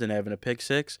 interceptions and having a pick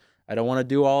 6. I don't want to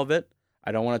do all of it.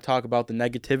 I don't want to talk about the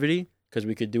negativity because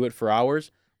we could do it for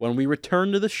hours. When we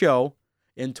return to the show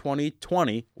in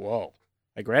 2020,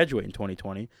 I graduate in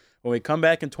 2020. When we come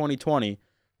back in 2020,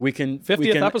 we can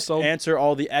 50th episode. answer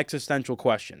all the existential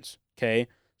questions. Okay,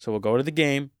 so we'll go to the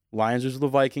game. Lions lose to the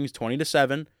Vikings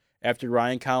 20-7. After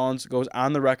Ryan Collins goes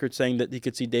on the record saying that he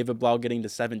could see David Blau getting to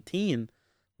 17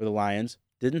 for the Lions.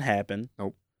 Didn't happen.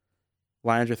 Nope.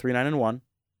 Lions are 3-9-1.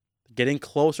 Getting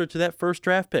closer to that first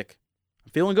draft pick.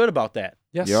 I'm feeling good about that.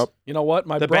 Yes. Yep. You know what?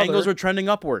 My The brother, Bengals are trending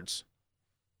upwards.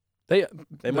 they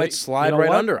might slide you know right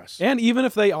what? under us. And even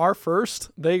if they are first,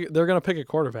 they're going to pick a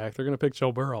quarterback. They're going to pick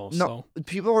Joe Burrow. No,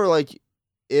 people are like,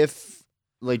 if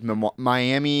like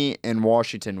Miami and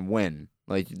Washington win,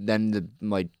 like then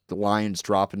the Lions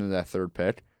drop into that third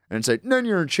pick, and it's like then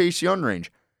you're in Chase Young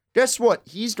range. Guess what?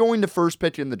 He's going to first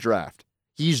pick in the draft.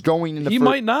 He's going in the. He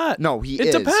might not. No, he It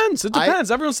is. depends. It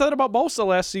depends. Everyone said that about Bosa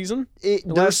last season.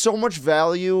 There's so much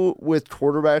value with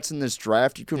quarterbacks in this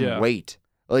draft. You can Yeah. wait.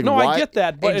 Like No, why? I get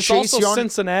that, but and it's Chase also Young,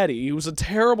 Cincinnati. It was a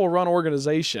terrible run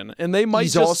organization, and they might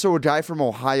He's just. also a guy from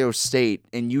Ohio State,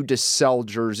 and you just sell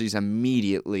jerseys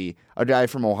immediately. A guy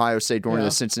from Ohio State going to Yeah.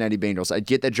 the Cincinnati Bengals. I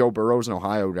get that Joe Burrow's an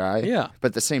Ohio guy, Yeah. but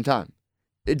at the same time,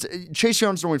 Chase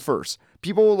Young's going first.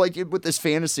 People like it with this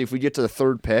fantasy. If we get to the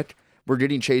third pick, we're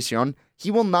getting Chase Young.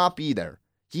 He will not be there.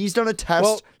 He's done a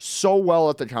test so well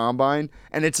at the combine,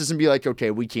 and it's just gonna be like, okay,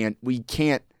 we can't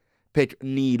pick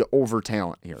need over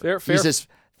talent here. Fair, He's just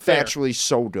fair. factually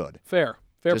so good. Fair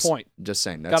Just- point. Just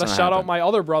saying. That's Got to not shout out happening. my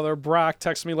other brother, Brock,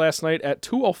 texted me last night at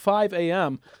 2:05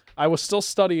 a.m. I was still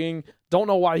studying. Don't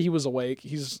know why he was awake.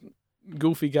 He's a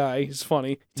goofy guy. He's funny.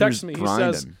 He was Texts me.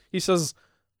 grinding. He says,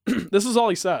 this is all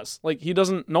he says. Like, he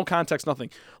doesn't, no context, nothing.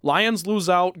 Lions lose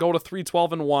out, go to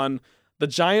 3-12-1. The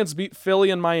Giants beat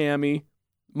Philly and Miami.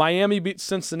 Miami beats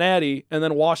Cincinnati, and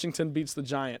then Washington beats the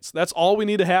Giants. That's all we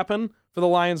need to happen for the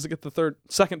Lions to get the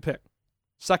second pick.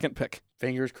 Second pick.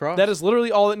 Fingers crossed. That is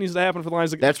literally all that needs to happen for the Lions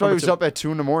to get That's why he number was 2. up at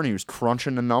 2 a.m. He was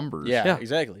crunching the numbers. Yeah, Yeah.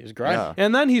 exactly. He was grinding. Yeah.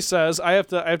 And then he says, I have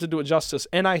to do it justice.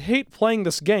 And I hate playing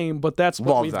this game, but that's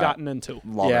what Love we've that. gotten into.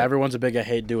 Love Yeah, it. everyone's a big I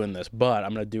hate doing this, but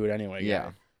I'm going to do it anyway. Yeah.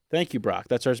 guy. Thank you, Brock.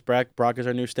 That's our Brock is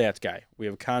our new stats guy. We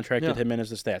have contracted Yeah. him in as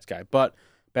the stats guy. But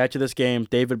back to this game,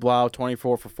 David Blau,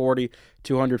 24 for 40,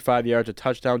 205 yards, a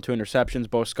touchdown, 2 interceptions.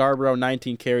 Bo Scarborough,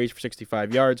 19 carries for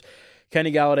 65 yards.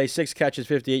 Kenny Galladay, 6 catches,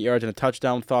 58 yards, and a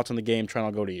touchdown. Thoughts on the game? Trent,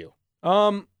 I'll go to you.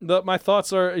 My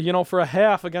thoughts are, for a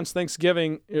half against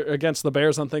the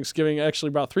Bears on Thanksgiving, actually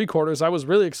about 3 quarters, I was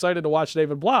really excited to watch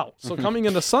David Blau. So coming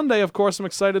into Sunday, of course, I'm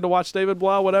excited to watch David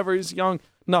Blau, whatever. He's young.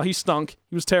 No, he stunk.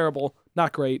 He was terrible.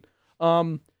 Not great.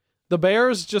 The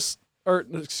Bears the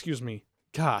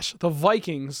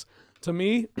Vikings, to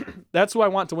me, that's who I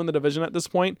want to win the division at this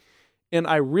point. And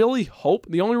I really hope,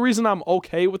 the only reason I'm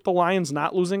okay with the Lions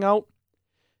not losing out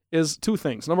is 2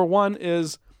 things. Number one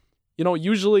is,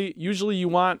 usually you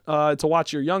want to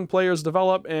watch your young players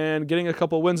develop, and getting a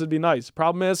couple wins would be nice.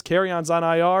 Problem is, Carrion's on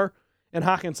IR and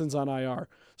Hawkinson's on IR.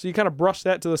 So you kind of brush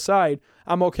that to the side.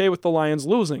 I'm okay with the Lions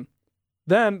losing.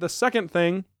 Then the second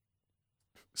thing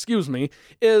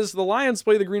is the Lions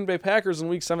play the Green Bay Packers in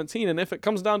Week 17, and if it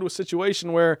comes down to a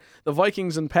situation where the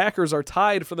Vikings and Packers are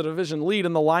tied for the division lead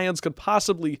and the Lions could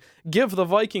possibly give the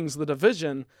Vikings the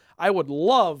division, I would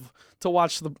love to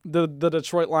watch the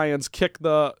Detroit Lions kick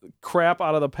the crap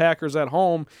out of the Packers at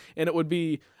home, and it would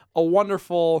be a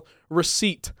wonderful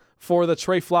receipt for the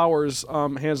Trey Flowers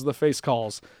hands of the face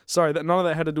calls. Sorry, none of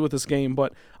that had to do with this game,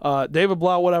 but David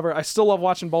Blau, whatever. I still love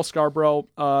watching Bo Scarborough,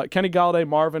 Kenny Galladay,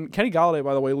 Marvin. Kenny Galladay,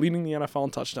 by the way, leading the NFL in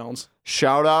touchdowns.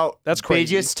 Shout out. That's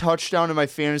crazy. Biggest touchdown in my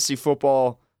fantasy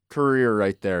football career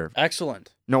right there.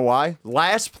 Excellent. Know why?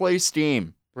 Last place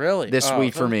game Really? this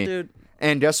week for me. Dude.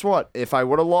 And guess what? If I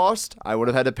would have lost, I would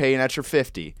have had to pay an extra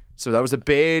 $50. So that was a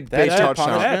big That's touchdown.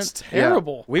 punishment. That's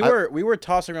terrible. We were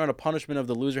tossing around a punishment of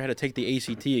the loser had to take the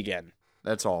ACT again.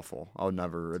 That's awful. I would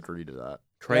never agree to that.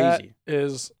 Crazy. That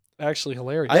is actually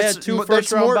hilarious. I had two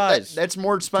first-round buys. That's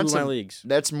more Two of my expensive. leagues.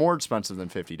 That's more expensive than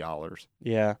 $50.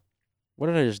 Yeah. What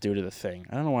did I just do to the thing?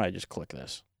 I don't know why I just clicked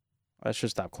this. I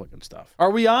should stop clicking stuff. Are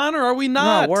we on or are we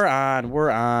not? No, we're on. We're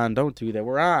on. Don't do that.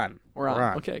 We're on. We're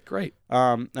on. Okay, great.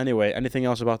 Anyway, anything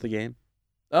else about the game?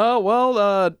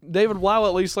 David Blau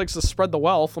at least likes to spread the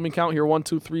wealth. Let me count here. 1,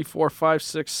 2, 3, 4, 5,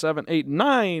 6, 7, 8,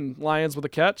 9 Lions with a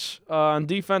catch. On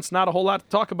defense, not a whole lot to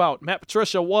talk about. Matt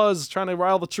Patricia was trying to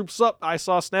rile the troops up. I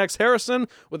saw Snacks Harrison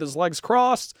with his legs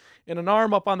crossed and an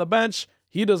arm up on the bench.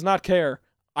 He does not care.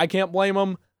 I can't blame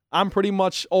him. I'm pretty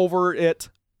much over it.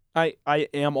 I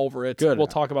am over it. Good. We'll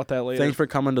talk about that later. Thanks for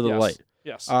coming to the Yes. light.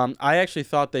 Yes. I actually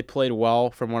thought they played well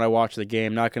from when I watched the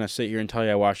game. Not going to sit here and tell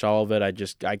you I watched all of it.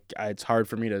 It's hard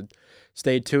for me to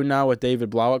stay tuned now with David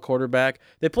Blau at quarterback.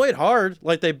 They played hard.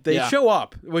 Like they show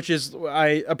up, which is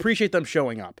I appreciate them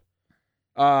showing up.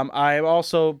 I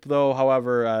also, though,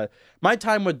 however, my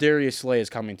time with Darius Slay is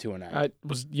coming to an end.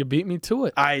 You beat me to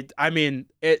it. I mean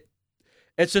it.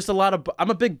 It's just a lot of. I'm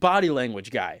a big body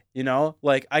language guy, you know.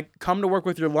 Like I come to work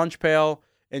with your lunch pail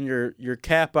and your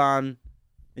cap on,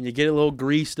 and you get a little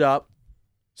greased up,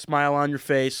 smile on your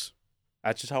face.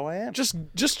 That's just how I am.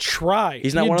 Just try.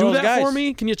 He's Can not you one do of those that guys. for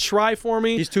me? Can you try for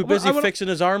me? He's too busy fixing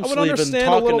his arm I would sleeve and understand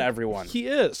talking to everyone. He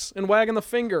is, and wagging the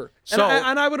finger. So-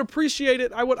 and I would appreciate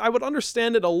it. I would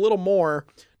understand it a little more.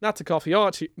 Not to cut you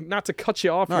off. No,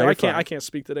 here. you're I can't. fine. I can't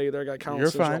speak today. There, I got Collins You're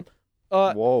syndrome.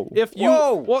 fine. Whoa. If you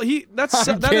Whoa. that's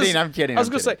I'm that kidding. is- I'm kidding. I was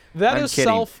I'm gonna say kidding. that I'm is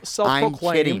kidding.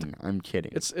 self-proclaimed. I'm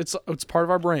kidding. It's part of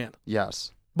our brand.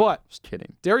 Yes. But Just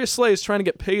kidding. Darius Slay is trying to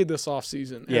get paid this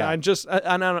offseason. Yeah. And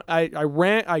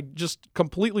I just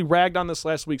completely ragged on this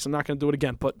last week, so I'm not going to do it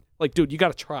again. But, like, dude, you got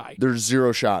to try. There's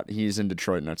zero shot he's in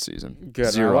Detroit next season.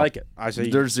 Good. Zero. I like it. I say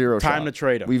There's zero time shot. to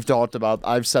trade him. We've talked about.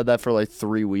 I've said that for like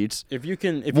 3 weeks. If you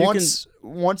can,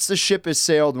 Once the ship has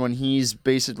sailed, when he's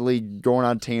basically going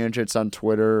on tangents on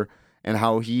Twitter and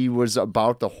how he was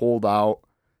about to hold out,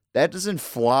 that doesn't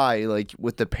fly like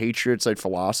with the Patriots like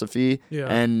philosophy. Yeah.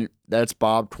 And that's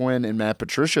Bob Quinn and Matt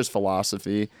Patricia's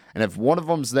philosophy. And if one of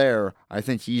them's there, I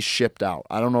think he's shipped out.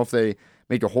 I don't know if they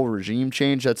make a whole regime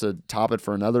change. That's a topic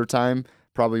for another time.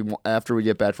 Probably after we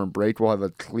get back from break, we'll have a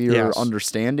clearer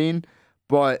understanding.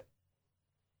 But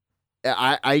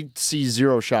I see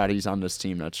zero shot he's on this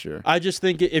team next year. I just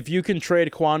think if you can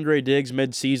trade Quandre Diggs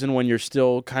mid-season when you're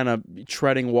still kind of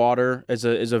treading water as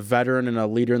a veteran and a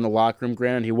leader in the locker room,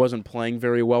 granted he wasn't playing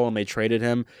very well when they traded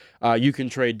him, you can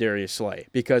trade Darius Slay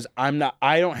because I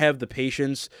don't have the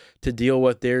patience to deal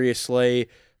with Darius Slay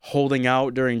holding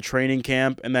out during training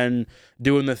camp and then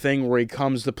doing the thing where he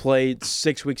comes to play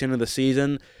 6 weeks into the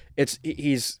season.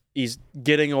 He's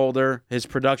getting older. His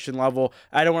production level,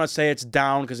 I don't want to say it's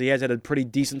down because he has had a pretty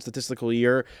decent statistical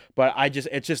year, but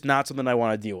it's just not something I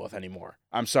want to deal with anymore.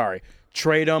 I'm sorry.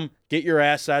 Trade him. Get your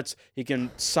assets. He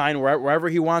can sign wherever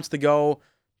he wants to go.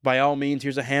 By all means,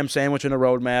 here's a ham sandwich and a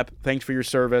roadmap. Thanks for your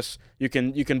service. You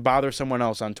can bother someone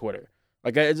else on Twitter.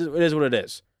 Like it is what it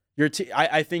is.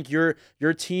 I think your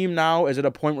team now is at a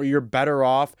point where you're better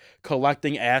off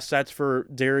collecting assets for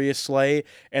Darius Slay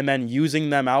and then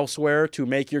using them elsewhere to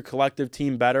make your collective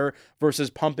team better versus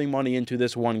pumping money into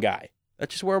this one guy.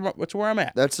 That's just where I'm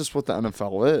at. That's just what the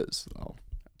NFL is, though.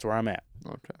 That's where I'm at.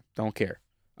 Okay. Don't care.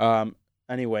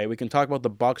 Anyway, we can talk about the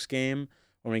Bucks game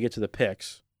when we get to the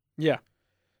picks. Yeah.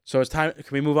 So it's time. Can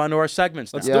we move on to our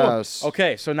segments now? Let's do it. Yes.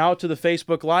 Okay, so now to the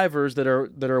Facebook Livers that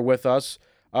are with us,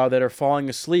 that are falling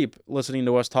asleep listening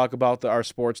to us talk about our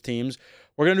sports teams.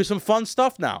 We're gonna do some fun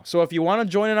stuff now. So if you want to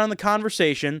join in on the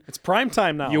conversation, It's prime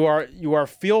time now. you are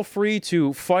feel free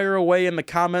to fire away in the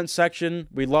comment section.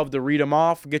 We'd love to read them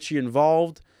off, get you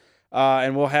involved,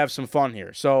 and we'll have some fun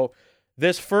here. So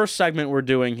this first segment we're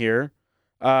doing here,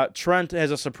 Trent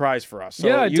has a surprise for us. So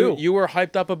Yeah, I do. You were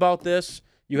hyped up about this.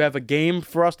 You have a game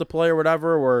for us to play or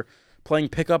whatever. We're playing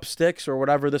pickup sticks or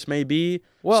whatever this may be.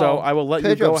 Well, so I will let you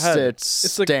Pick go up ahead.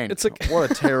 stitch It's a- what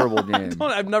a terrible game.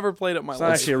 I've never played it in my It's not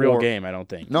life. actually a real hor- game, I don't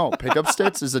think. No, pick up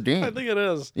sticks is a game. I think it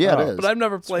is. Yeah, Oh, it is. But I've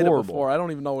never played it horrible. before. I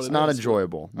don't even know what It's it not is.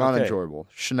 enjoyable. Not Okay. enjoyable.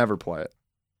 Should never play it.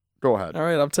 Go ahead. All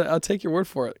right, I'll take your word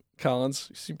for it, Collins.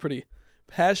 You seem pretty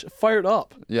fired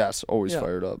up. Yes, always Yeah.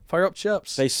 fired up. Fire up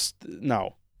chips.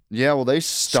 No. Yeah, well, they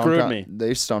stumped Screwed on, me.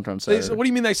 They stumped on They- Saturday. what do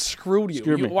you mean they screwed you?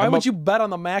 Screwed me. Why I'm would up- you bet on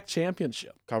the MAC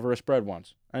championship? Cover a spread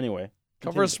once. Anyway.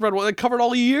 Cover a spread. Well, they covered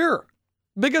all year.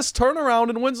 Biggest turnaround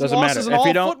in wins and Doesn't losses matter.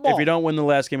 in all If football. you don't win the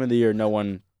last game of the year, no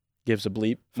one gives a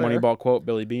bleep. Fair. Moneyball quote,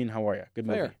 Billy Bean, how are you? Good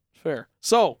movie. Fair.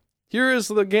 So here is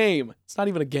the game. It's not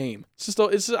even a game.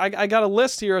 I got a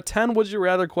list here of 10 would you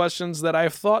rather questions that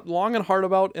I've thought long and hard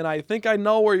about, and I think I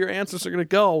know where your answers are going to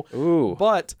go. Ooh.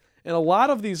 But in a lot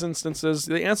of these instances,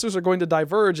 the answers are going to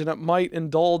diverge, and it might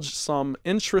indulge some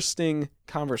interesting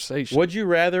conversation. Would you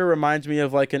rather reminds me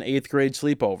of like an 8th grade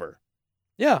sleepover.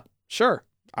 Yeah, sure.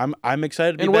 I'm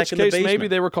excited to be In back which in the case, basement. maybe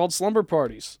they were called slumber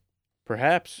parties.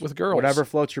 Perhaps. with girls. Whatever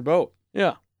floats your boat.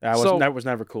 Yeah. That So- was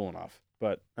never cool enough.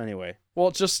 But anyway.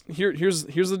 Well, just here's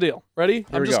the deal. Ready?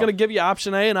 I'm we just go. gonna give you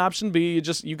option A and option B.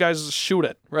 You guys shoot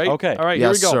it, right? Okay. All right.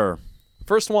 yes, here we go. sir.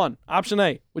 First one, option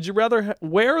A. Would you rather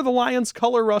wear the Lions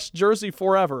color rush jersey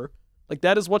forever? Like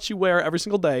that is what you wear every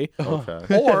single day.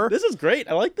 Okay. Or This is great.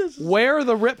 I like this. wear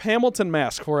the Rip Hamilton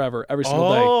mask forever every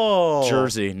single day. Oh.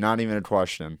 Jersey, not even a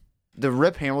question. The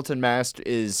Rip Hamilton mask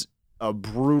is a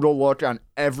brutal look on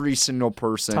every single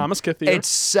person. Thomas Kithier.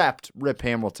 Except Rip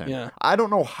Hamilton. Yeah. I don't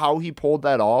know how he pulled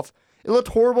that off. It looked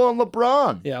horrible on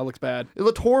LeBron. Yeah, it looks bad. It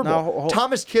looked horrible. No,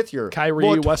 Thomas Kithier Kyrie,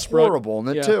 looked Westbrook. horrible in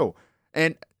it Yeah. too.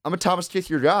 And I'm a Thomas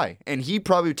Kithier guy, and he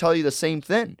probably would tell you the same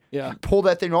thing. Yeah. You pull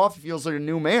that thing off, he feels like a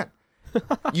new man.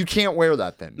 You can't wear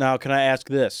that thing. Now, can I ask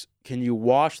this? Can you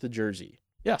wash the jersey?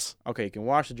 Yes. Okay, you can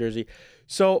wash the jersey.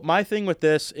 So my thing with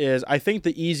this is I think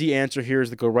the easy answer here is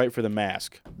to go right for the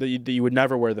mask. That you would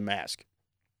never wear the mask.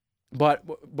 But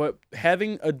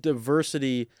having a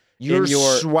diversity You're in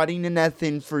your sweating in that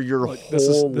thing for your whole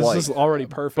This life. is already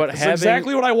perfect. But This is having-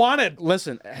 exactly what I wanted.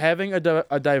 listen, having a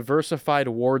diversified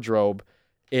wardrobe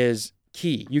is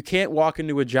key. You can't walk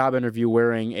into a job interview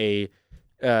wearing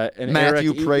an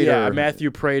Matthew Eric, Prater. yeah, a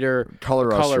Matthew Prater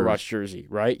Color rush jersey,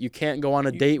 right? You can't go on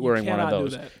a date you wearing one of cannot do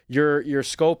those. that. Your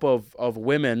scope of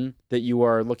women that you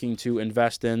are looking to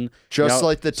invest in, Just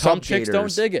like the some Tub chicks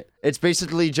Gators. don't dig it. It's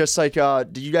basically just like,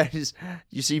 did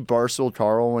you see Barstool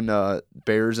Carl when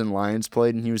Bears and Lions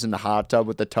played and he was in the hot tub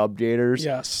with the Tub Gators?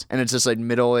 Yes. And it's just like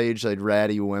middle-aged, like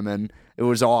ratty women. It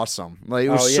was awesome. Like it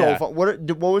was Oh, so yeah. fun.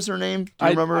 What was her name? Do you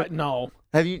remember? No.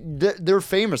 Have you? They're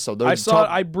famous though. They're I saw. Tub,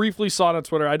 I briefly saw it on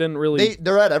Twitter. I didn't really.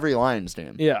 they're at every Lions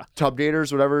game. Yeah. Tub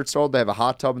Gators, whatever it's called. They have a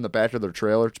hot tub in the back of their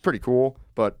trailer. It's pretty cool,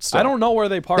 but still. I don't know where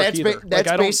they park That's either. that's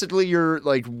I don't- basically your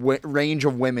like range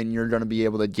of women you're gonna be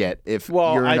able to get if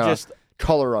Well, you're in I a just-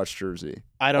 color rush jersey.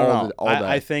 I don't all know. the- all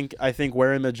day. I think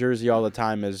wearing the jersey all the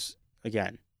time is,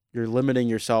 again, you're limiting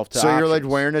yourself to So you're like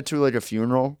options. wearing it to like a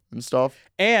funeral and stuff.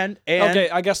 and Okay,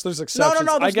 I guess there's exceptions.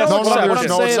 no, I there's guess no what I'm exceptions.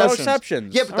 no saying is- exceptions.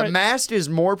 exceptions. Yeah, but All the right. mask is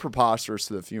more preposterous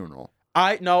to the funeral.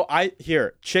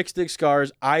 Here, chicks dig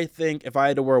scars. I think if I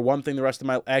had to wear one thing the rest of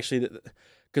my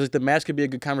because the mask could be a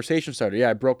good conversation starter. Yeah,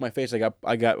 I broke my face. I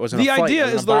was in The a fight. idea I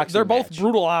was in is a they're boxing both match.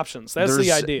 brutal options. That's the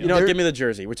There's- idea. You know, what, They're- give me the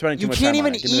jersey. We're spending too You much can't time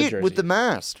on even it. Give me the eat jersey. with the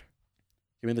mask.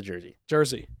 Give me the jersey.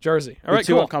 Jersey. All You're right,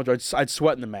 too cool. uncomfortable. I'd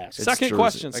sweat in the mask. Second Jersey.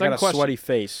 question. I Second got a question. sweaty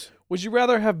face. Would you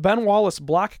rather have Ben Wallace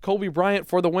block Kobe Bryant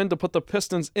for the win to put the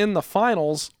Pistons in the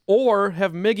finals, or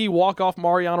have Miggy walk off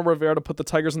Mariano Rivera to put the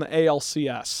Tigers in the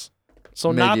ALCS?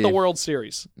 So not Miggy. the World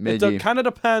Series. It Miggy. kind of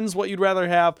depends what you'd rather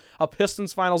have, a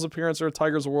Pistons finals appearance or a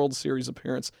Tigers World Series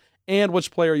appearance, and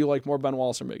which player you like more, Ben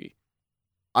Wallace or Miggy.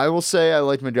 I will say I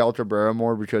like Miguel Cabrera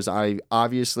more because I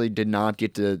obviously did not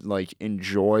get to like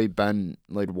enjoy Ben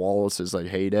like Wallace's like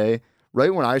heyday.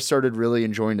 Right when I started really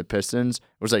enjoying the Pistons, it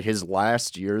was like his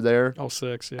last year there,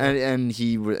 06, yeah.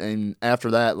 and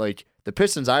after that like the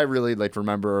Pistons I really like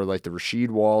remember are like the Rasheed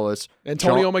Wallace,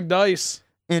 Antonio McDice.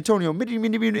 Antonio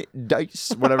Mitty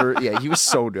Dice, whatever. Yeah, he was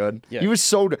so good. Yeah. He was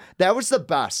so good. That was the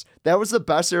best. That was the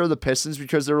best era of the Pistons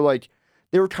because they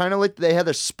were kind of like they had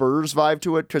a Spurs vibe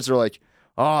to it because they're like,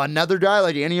 oh, another guy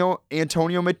like Antonio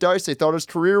McDice. They thought his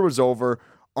career was over.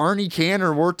 Arnie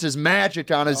Canner worked his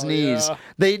magic on his knees.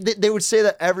 yeah. They would say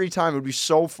that every time. It would be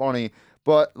so funny.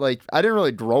 But like I didn't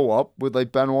really grow up with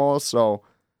like Ben Wallace, so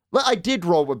I did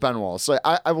grow up with Ben Wallace. Like,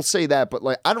 I will say that, but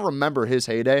like I don't remember his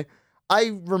heyday.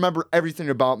 I remember everything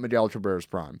about Miguel Cabrera's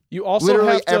prime. You also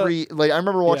Literally have to, every I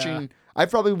remember watching. I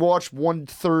probably watched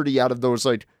 130 out of those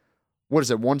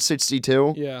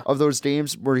 162 Yeah. of those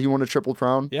games where he won a triple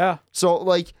crown. Yeah. So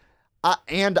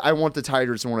And I want the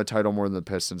Tigers to win a title more than the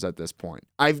Pistons at this point.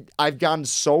 I've gotten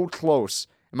so close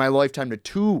in my lifetime to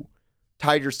 2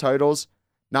 Tigers titles,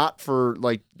 not for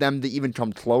like them to even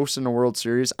come close in the World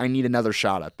Series. I need another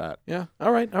shot at that. Yeah.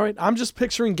 All right. I'm just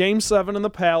picturing Game 7 in the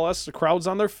Palace, the crowd's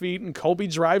on their feet, and Kobe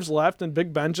drives left, and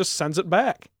Big Ben just sends it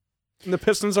back. And the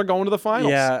Pistons are going to the finals.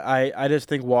 Yeah, I just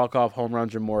think walk-off home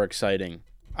runs are more exciting.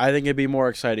 I think it'd be more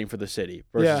exciting for the city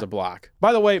versus a block.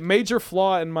 By the way, major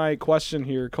flaw in my question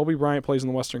here. Kobe Bryant plays in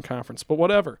the Western Conference, but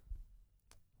whatever.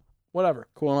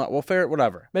 Cool. Well, fair.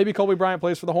 Whatever. Maybe Kobe Bryant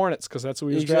plays for the Hornets because that's who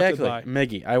he was drafted by.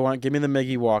 Miggy. Give me the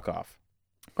Miggy walk-off.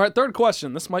 All right, third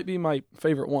question. This might be my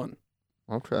favorite one.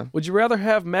 Okay. Would you rather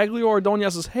have Maglio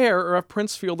Ordonez's hair or have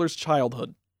Prince Fielder's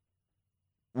childhood?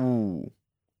 Ooh.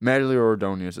 Maglio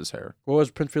Ordonez's hair. What was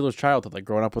Prince Fielder's childhood? Like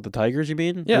growing up with the Tigers, you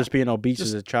mean? Yeah. Or just being obese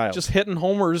as a child? Just hitting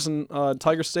homers in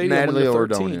Tiger Stadium when Maglio you're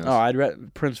 13. Ordonez. Oh, I'd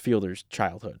read Prince Fielder's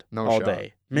childhood all shot.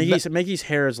 day. Miggy's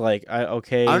hair is like,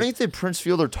 okay. I don't even think Prince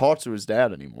Fielder talks to his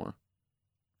dad anymore.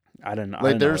 I don't know.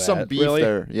 Like, there's some beef Really?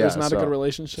 there. Yeah, There's not a good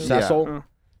relationship? Yeah. Cecil?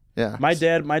 Yeah. My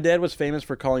dad was famous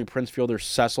for calling Prince Fielder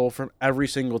Cecil from every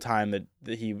single time that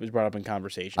he was brought up in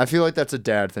conversation. I feel like that's a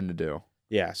dad thing to do.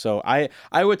 Yeah, so I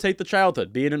would take the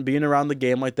childhood. Being around the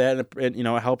game like that, and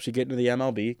it helps you get into the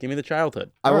MLB. Give me the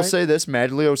childhood. I will say this: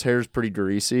 Maglio's hair is pretty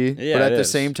greasy, Yeah, but at it the is.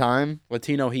 same time,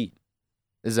 Latino Heat.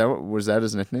 was that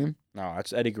his nickname? No,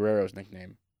 that's Eddie Guerrero's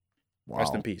nickname. Wow.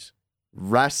 Rest in peace.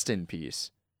 Rest in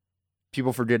peace.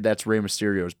 People forget that's Rey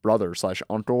Mysterio's brother /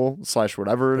 uncle /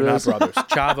 whatever it They're is. not brothers.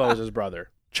 Chavo is his brother.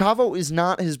 Chavo is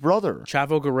not his brother.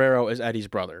 Chavo Guerrero is Eddie's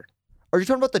brother. Are you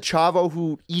talking about the Chavo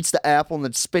who eats the apple and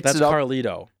then spits That's it up?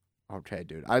 Carlito. Okay,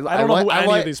 dude. I don't know who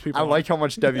any of these people I are. like how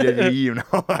much WWE you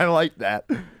know. I like that.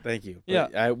 Thank you.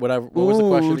 Yeah. But what was the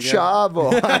question again?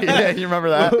 Chavo. Yeah, you remember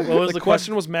that? What was The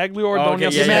question was Maglio Oh, okay,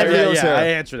 Ordonez's yeah, hair. Maglio's hair. I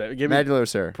answered it. Give me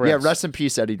Maglio's hair. Prince. Yeah, rest in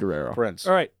peace, Eddie Guerrero. Prince.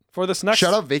 All right, for this next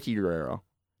Shut up, Vicky Guerrero.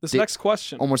 next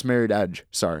question. Almost married Edge.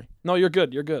 Sorry. No, you're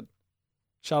good. You're good.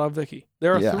 Shout out Vicky.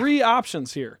 There are Yeah. 3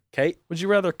 options here. Okay. Would you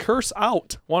rather curse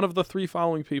out one of the 3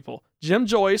 following people? Jim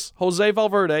Joyce, Jose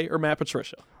Valverde, or Matt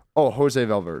Patricia? Oh, Jose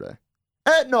Valverde.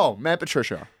 No, Matt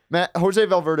Patricia. Jose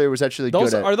Valverde was actually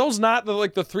Those good at. are those not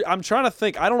the 3? I'm trying to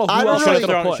think. I don't know who I don't else really I could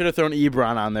have put. Should have thrown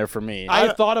Ebron on there for me.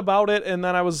 I thought about it and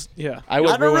then I was I would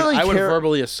I don't really I would care-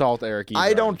 verbally assault Eric Ebron.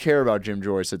 I don't care about Jim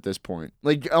Joyce at this point.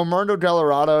 Like Armando De La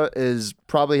Rada is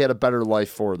probably had a better life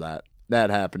for that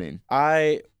happening.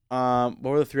 What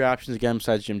were the 3 options again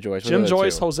besides Jim Joyce? What Jim are the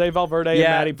Joyce, 2? Jose Valverde, and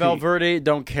Yeah, Matty P. Valverde,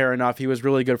 don't care enough. He was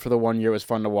really good for the 1 year. It was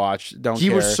fun to watch. He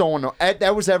care. was so annoying.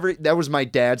 That was my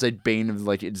dad's bane of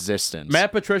like existence.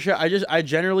 Matt Patricia, I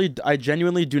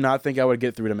genuinely do not think I would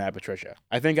get through to Matt Patricia.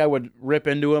 I think I would rip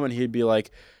into him and he'd be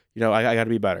like, I got to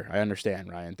be better. I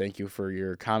understand, Ryan. Thank you for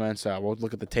your comments. We'll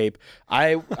look at the tape.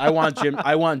 I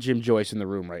want Jim Joyce in the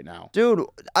room right now. Dude,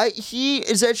 he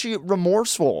is actually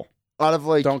remorseful. Out of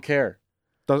like, Don't care.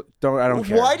 I don't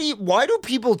care. Why do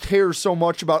people care so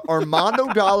much about Armando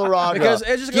De La Rada Because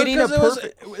it's just getting a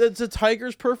perfect? it's a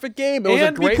Tiger's perfect game. It was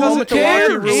And a great because moment it to watch. He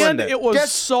cared, ruined and it. it was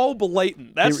That's- so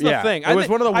blatant. That's the Yeah, thing. it was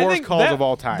one of the I worst think calls that- of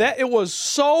all time. That it was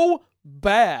so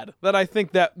bad that I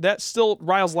think that still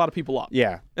riles a lot of people up.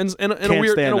 Yeah. in a Can't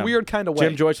weird stand him. weird kind of way.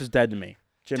 Jim Joyce is dead to me.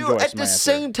 Jim Dude, Joyce at is my the answer.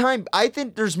 same time, I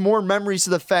think there's more memories to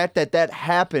the fact that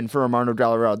happened for Armando De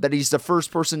La Rada. That he's the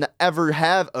first person to ever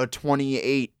have a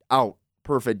 28 out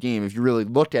perfect game. If you really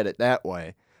look at it that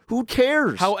way, who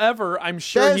cares? However, I'm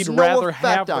sure That he'd has no rather effect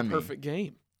have the on me. perfect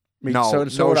game. no, so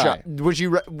no would shot. I.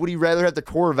 Would he rather have the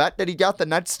Corvette that he got the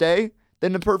next day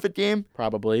than the perfect game?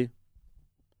 Probably.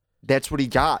 That's what he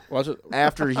got Was it?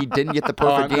 after he didn't get the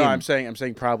Oh, perfect game. no, I'm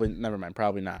saying probably. Never mind.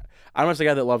 Probably not. I'm just the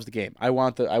guy that loves the game. I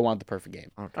want the perfect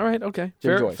game. All right, okay, Jim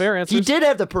fair, Joyce. fair answer. He did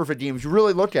have the perfect game if you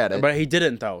really look at it. But he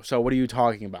didn't though. So what are you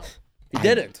talking about? He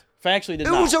didn't. Factually did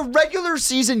It not. was a regular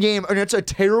season game, and it's a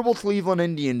terrible Cleveland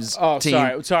Indians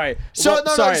team. Sorry. So, Well,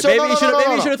 no, no, sorry. so Maybe no, he no, should no,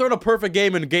 have no, no. thrown a perfect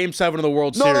game in Game 7 of the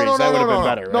World No, Series. no, no, That no, would have no, been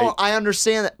better, no, right? I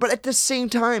understand that, but at the same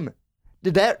time,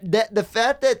 the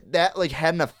fact that like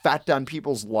had an effect on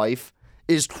people's life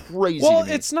is crazy. well, to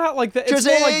me. it's not like that. It's Just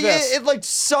more like this. it like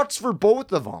sucks for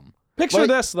both of them. Picture like-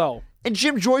 this though. And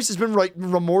Jim Joyce has been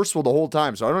remorseful the whole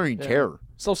time, so I don't even care.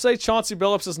 So say Chauncey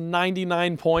Billups has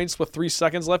 99 points with 3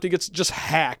 seconds left. He gets just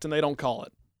hacked, and they don't call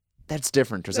it. That's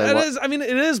different because It is. I mean,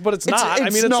 it is, but it's not. I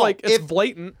it's mean, it's no, like it's if-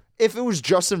 blatant. If it was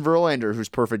Justin Verlander whose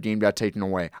perfect game got taken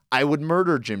away, I would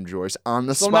murder Jim Joyce on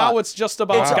the So spot. now it's just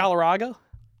about It's- Galarraga.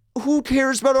 Who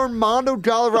cares about Armando De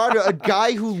La Rada, a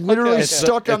guy who literally Okay.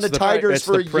 stuck on the Tigers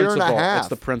for a year and a half? It's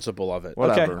the principle of it.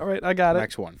 Whatever. Okay, all right, I got it.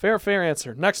 Next one. Fair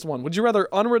answer. Next one. Would you rather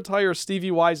unretire Stevie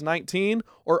Y's 19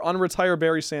 or unretire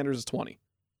Barry Sanders' 20?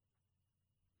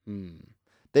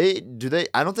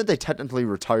 I don't think they technically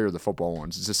retire the football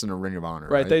ones. It's just in a Ring of Honor.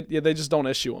 Right. They just don't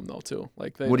issue them though too.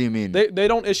 Like what do you mean? They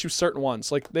don't issue certain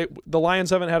ones. Like the Lions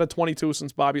haven't had a 22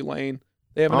 since Bobby Lane.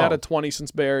 They haven't had a 20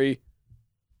 since Barry.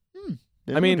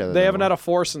 I mean, they haven't had a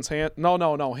 4 since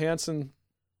Hanson.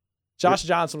 Josh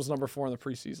Johnson was number 4 in the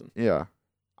preseason. Yeah.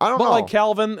 I don't but know. Like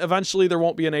Calvin, eventually there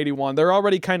won't be an 81. They're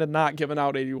already kind of not giving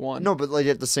out 81. No, but like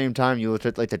at the same time, you look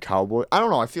at like the Cowboys. I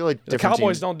don't know. I feel like the different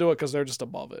Cowboys teams, don't do it because they're just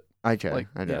above it. Okay, Like,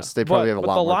 I guess yeah. they probably have a but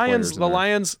lot the more Lions, players. the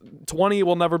Lions 20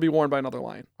 will never be worn by another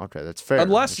Lion. Okay, that's fair.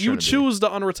 Unless It you shouldn't be. choose to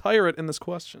unretire it in this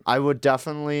question. I would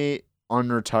definitely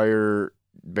unretire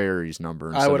Barry's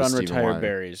number. I would instead of Stephen unretire Wyatt.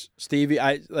 Barry's. Stevie,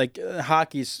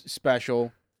 hockey's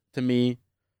special to me,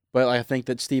 but I think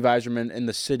that Steve Yzerman and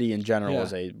the city in general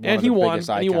is one and of he the won, biggest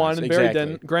and he icons. won, and Barry Exactly.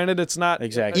 didn't. Granted, it's not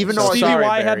Exactly. Even though Stevie Sorry,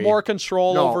 Y had Barry. more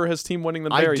control No, over his team winning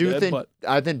than I Barry do did. think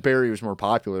but Barry was more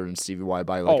popular than Stevie Y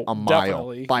by like a mile.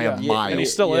 definitely. By Yeah. a mile. And he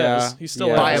still Yeah. is. He still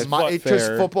Yeah. by is. a mile. but- Because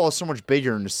fair. football is so much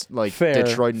bigger in like Fair,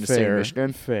 Detroit and the state of fair,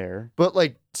 Michigan. Fair. But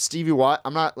like Stevie Watt,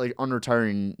 I'm not like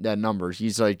unretiring that number.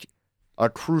 He's like a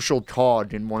crucial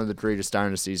cog in one of the greatest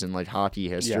dynasties in like hockey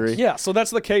history. Yeah, so that's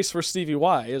the case for Stevie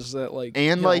Y. Is that like And,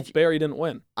 you know, like- Barry didn't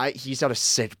win. He's got a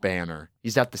sick banner.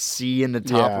 He's got the C in the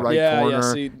top Yeah. right Yeah, corner. yeah,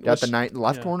 see, got the which-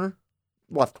 left yeah. corner.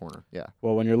 Left corner. Yeah,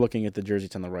 Well, when you're looking at the jersey,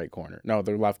 it's on the right corner. No,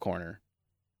 the left corner.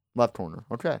 left corner.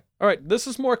 Okay. All right, this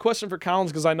is more a question for Collins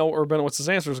because I know what Urbanowicz's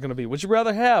answer is going to be. Would you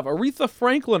rather have Aretha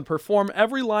Franklin perform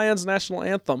every Lions national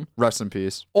anthem Rest in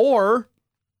peace. or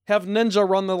have Ninja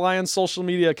run the Lions social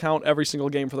media account every single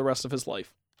game for the rest of his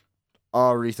life?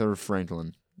 Aretha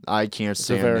Franklin. I can't a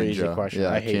stand very Ninja. easy question.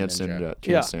 Yeah, I hate can't Ninja. stand Ninja. Can't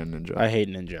Yeah. stand Ninja. I hate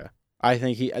Ninja. I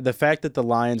think the fact that the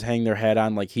Lions hang their hat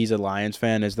on like he's a Lions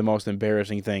fan is the most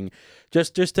embarrassing thing.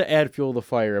 Just to add fuel to the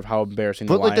fire of how embarrassing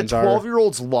but the like the Lions are.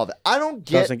 12-year-olds love it. I don't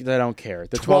get They don't care.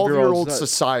 The 12-year-old 12-year-olds.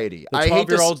 society. The I hate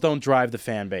this. 12-year-olds don't drive the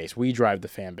fan base. We drive the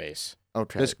fan base.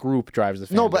 Okay. This group drives the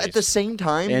fan No, base. but at the same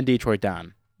time, and Detroit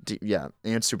Don. yeah,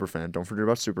 and Superfan. Don't forget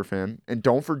about Superfan. And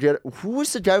don't forget, who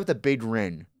was the guy with the big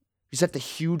ring? He's got the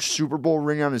huge Super Bowl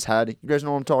ring on his head. You guys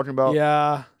know what I'm talking about?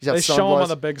 Yeah, He's got they show him on sunglasses.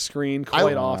 the big screen quite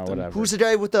don't know, often. whatever. Who's the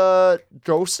guy with the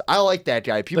ghost? I like that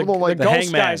guy. People don't like the the ghost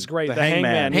Hangman. guy's great. The The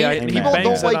Hangman. Hangman. Yeah, Hangman. he People bangs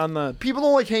don't it like- on the. People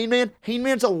don't like Hangman.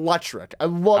 Hangman's electric. I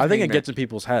love I think Hangman. it gets in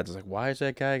people's heads. It's like, why is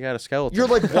that guy got a skeleton? You're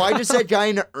like, why does that guy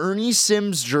in an Ernie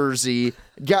Sims jersey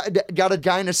got a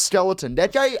guy in a skeleton?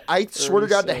 That guy, I swear to Ernie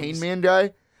God, the Sims. Hangman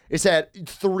guy has had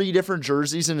 3 different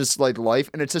jerseys in his like life,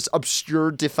 and it's just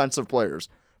obscure defensive players.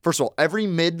 First of all, every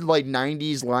mid like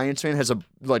 '90s Lions fan has a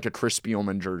Chris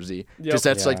Spielman jersey, Yep. because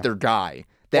that's Yeah. like their guy.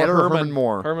 That or Herman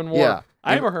Moore. Herman Moore. Yeah.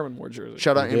 I have a Herman Moore jersey.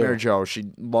 Shout out You do. Mary Jo. She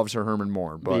loves her Herman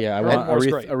Moore. But yeah, I Herman want Moore's Aretha,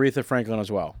 great. Aretha Franklin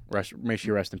as well. May she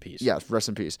rest in peace. yes, rest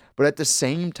in peace. But at the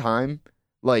same time,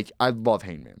 like I love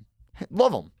Hangman,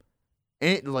 love him,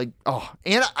 and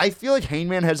and I feel like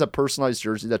Hangman has a personalized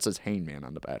jersey that says Hangman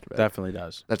on the back of it. Definitely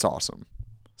does. That's awesome.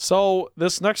 So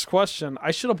this next question,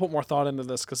 I should have put more thought into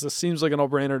this because this seems like a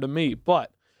no-brainer to me.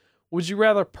 But would you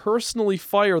rather personally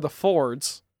fire the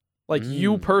Fords, like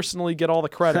you personally get all the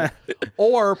credit,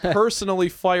 or personally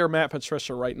fire Matt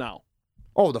Patricia right now?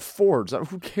 Oh, the Fords.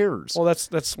 Who cares? Well, that's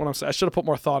what I'm saying. I should have put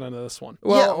more thought into this one.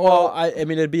 Well, I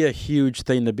mean, it'd be a huge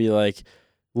thing to be like,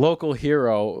 local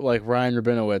hero like Ryan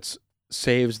Rabinowitz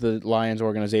saves the Lions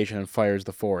organization and fires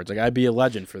the Fords. Like, I'd be a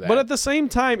legend for that. But at the same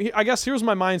time, I guess here's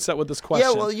my mindset with this question.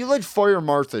 Yeah, well, you like fire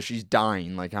Martha. She's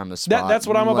dying, like on the spot. That's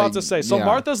what I'm about to say. So yeah.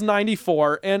 Martha's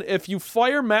 94, and if you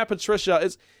fire Matt Patricia,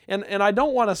 and I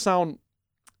don't want to sound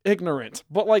ignorant,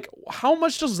 but like, how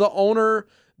much does the owner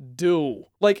do?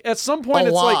 Like, at some point, A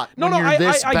it's lot, like, no, when you're I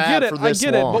this get bad it, for I this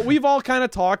get it. long. But we've all kind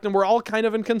of talked, and we're all kind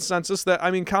of in consensus that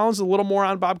Colin's a little more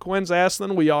on Bob Quinn's ass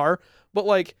than we are, but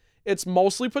like. It's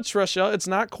mostly Patricia. It's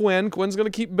not Quinn. Quinn's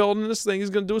going to keep building this thing.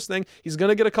 He's going to do his thing. He's going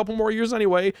to get a couple more years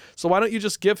anyway. So why don't you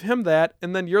just give him that,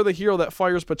 and then you're the hero that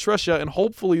fires Patricia, and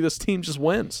hopefully this team just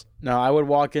wins. no, I would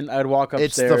walk in. I'd walk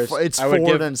It's upstairs. it's I would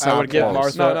Ford give, and I would give South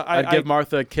Martha. No, no, I'd give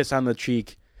Martha a kiss on the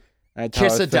cheek. I'd tell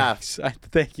Kiss her of death.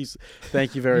 thanks.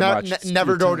 Thank you very much.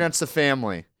 Never go against the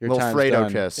family. Your Little time's Fredo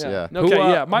done. kiss. Yeah. Okay,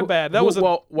 yeah, my bad. That was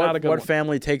not a good what one.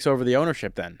 family takes over the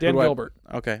ownership then? Dan Who do I- Gilbert.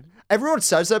 Okay. Everyone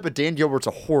says that, but Dan Gilbert's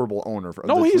a horrible owner of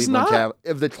No, the he's Cleveland not.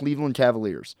 of the Cleveland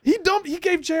Cavaliers. He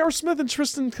gave J.R. Smith and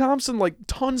Tristan Thompson like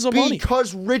tons of money.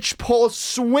 Because Rich Paul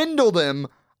swindled him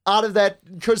out of that.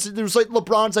 Because there's like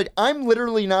LeBron's like, I'm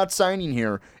literally not signing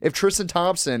here if Tristan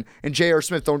Thompson and J.R.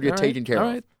 Smith don't get taken care All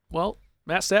of. right. Well,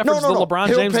 Matt Stafford's the LeBron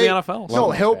He'll James pay- of the NFL. No,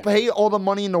 Well, he'll okay. pay all the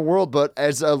money in the world, but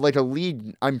as a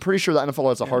league, I'm pretty sure the NFL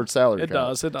has a hard salary It cap.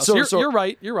 does. It does. So You're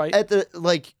right. You're right. At the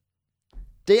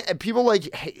People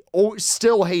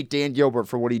still hate Dan Gilbert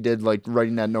for what he did, like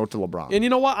writing that note to LeBron. And you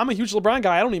know what? I'm a huge LeBron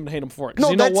guy. I don't even hate him for it. No,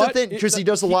 you know that's what? the thing, because he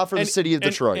does a lot for the city of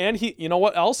Detroit. And he, you know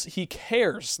what else? He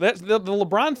cares. That the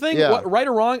LeBron thing, Yeah. right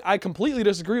or wrong, I completely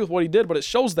disagree with what he did, but it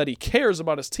shows that he cares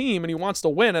about his team and he wants to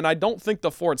win. And I don't think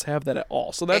the Forts have that at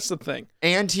all. So that's the thing.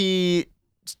 And he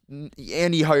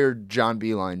hired John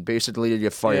Beeline basically to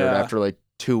get fired Yeah. after like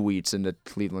 2 weeks in the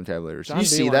Cleveland Cavaliers. John You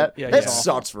see Beeline, that? yeah, That he's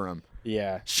sucks for him.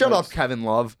 Yeah. Shut up, Kevin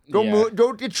Love. Go Yeah.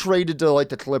 go get traded to like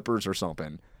the Clippers or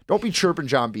something. Don't be chirping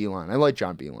John Beeline. I like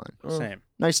John Beeline. Same.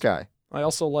 Nice guy. I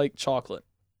also like chocolate.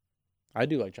 I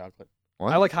do like chocolate.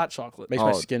 What? I like hot chocolate. Makes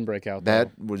my Oh, skin break out.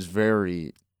 That was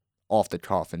very off the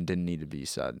cuff and didn't need to be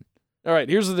said. All right,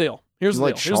 here's the deal. Here's You the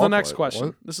like deal. Here's the next chocolate.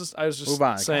 question. What? I was just Move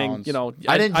on, saying, Collins. you know,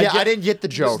 I didn't get the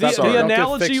joke. The Sorry.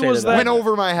 analogy was that Went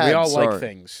over my head. We all Sorry. like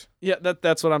things. Yeah,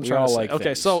 that's what I'm We trying all to say. like Okay,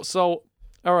 things. so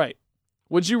all right.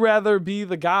 Would you rather be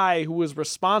the guy who was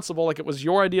responsible, like it was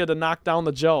your idea to knock down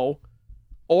the Joe,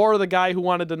 or the guy who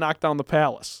wanted to knock down the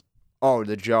Palace? Oh,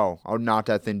 the Joe. I'll knock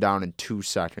that thing down in 2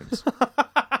 seconds.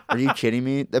 Are you kidding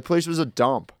me? That place was a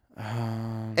dump.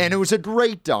 And it was a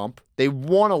great dump. They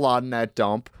won a lot in that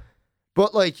dump.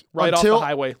 But like Right until off the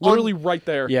highway, literally right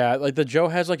there. Yeah, like the Joe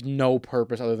has like no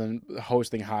purpose other than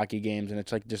hosting hockey games, and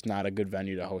it's like just not a good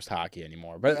venue to host hockey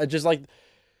anymore. But just like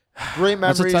great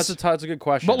memories. that's a good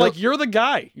question. But like you're the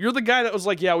guy. You're the guy that was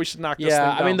like, yeah, we should knock this thing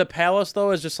yeah, down. I mean the Palace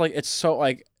though is just like it's so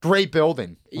like great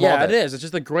building. yeah, Love it is. It's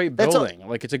just a great That's a- building.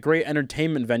 Like it's a great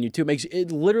entertainment venue too.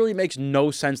 It literally makes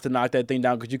no sense to knock that thing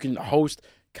down because you can host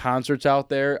concerts out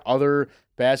there, other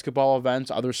basketball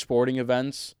events, other sporting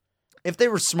events. If they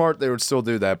were smart, they would still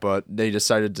do that, but they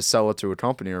decided to sell it to a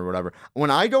company or whatever.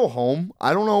 When I go home,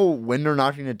 I don't know when they're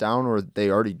knocking it down or they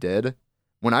already did.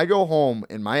 When I go home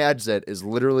and my exit is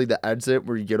literally the exit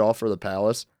where you get off for the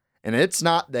Palace, and it's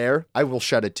not there, I will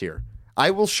shed a tear. I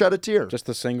will shed a tear. Just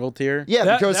a single tier. Yeah,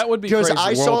 That- because that would be because crazy. I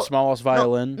World's saw smallest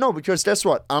violin. No, because guess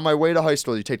what? On my way to high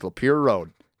school, you take Lapeer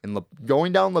Road, and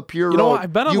going down Lapeer Road. You know what?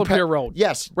 I've been on you Lapeer Road.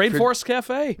 Yes, Rainforest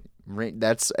Cafe.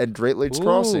 That's at Great Lakes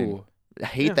Crossing. Ooh. I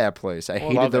hate that place. I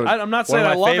hated love it. those. I'm not One saying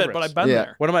of I my love it, favorites. but I've been Yeah.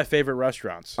 there. One of my favorite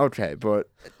restaurants. Okay, but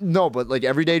like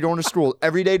every day going to school,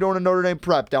 every day going to Notre Dame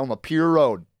Prep down Lapeer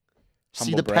Road. See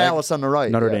Humble the brag. Palace on the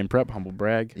right. Notre yeah. Dame Prep, humble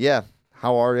brag. Yeah.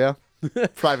 How are you?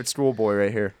 Private school boy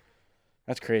right here.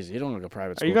 That's crazy. You don't look a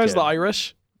private Are school you guys kid. the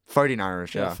Irish? Fighting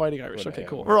Irish, yeah. Fighting Irish. What Okay, a-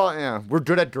 cool. We're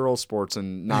good at girls sports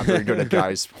and not very good at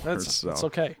guys sports. That's so.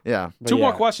 okay. Yeah. But Two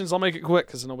more yeah. questions. I'll make it quick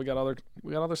because I know we got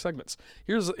other segments.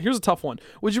 Here's a tough one.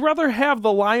 Would you rather have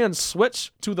the Lions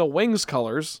switch to the Wings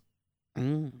colors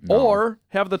Mm. No. or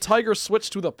have the Tigers switch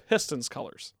to the Pistons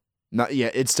colors? No, yeah,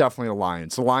 it's definitely the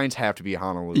Lions. The Lions have to be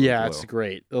Honolulu. Yeah, blue. it's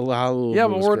great. The Honolulu Yeah,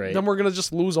 but Blue's great. then we're gonna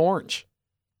just lose orange.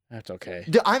 That's okay.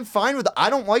 I'm fine with it. I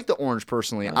don't like the orange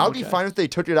personally. Oh, I would be okay. fine if they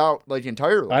took it out like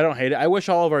entirely. I don't hate it. I wish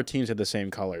all of our teams had the same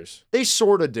colors. They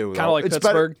sort of do. Kinda though. like It's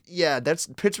Pittsburgh? Better. Yeah,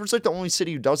 Pittsburgh's like the only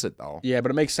city who does it though. Yeah,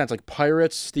 but it makes sense. Like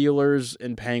Pirates, Steelers,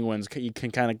 and Penguins, you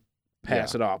can kind of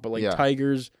pass Yeah. it off. But like Yeah.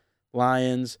 Tigers,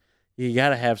 Lions, you got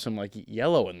to have some like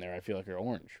yellow in there. I feel like or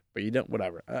orange, but you don't.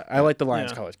 Whatever. I like the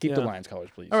Lions Yeah, colors. Keep the yeah. Lions colors,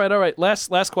 please. All right.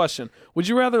 Last question. Would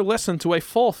you rather listen to a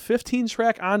full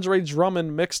 15-track Andre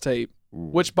Drummond mixtape,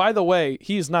 which by the way,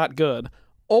 he's not good,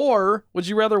 or would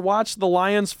you rather watch the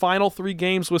Lions' final 3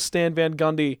 games with Stan Van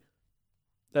Gundy?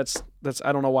 That's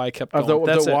I don't know why I kept going.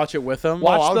 That's it. Watch it with them.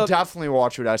 Watch I'll the- definitely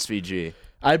watch with SVG.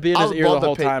 I'd be in I his would ear the love to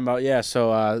whole pay- time. About yeah.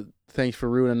 So thanks for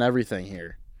ruining everything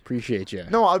here. Appreciate you.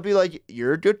 No, I'd be like,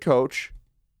 you're a good coach,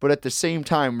 but at the same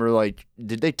time, we're like,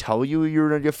 did they tell you were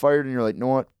gonna get fired? And you're like, know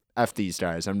what? F these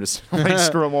guys. I'm just like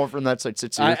screw them over, and that's like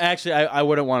sits here. I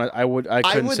wouldn't want to. I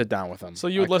couldn't would- sit down with them. So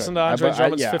you would I listen to couldn't. Andre But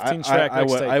Drummond's yeah, 15-track I would.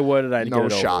 mixtape. I would, and I'd No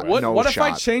get it shot. over with. What, No what if I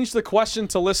shot. changed the question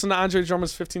to listen to Andre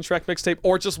Drummond's 15-track mixtape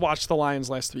or just watch the Lions'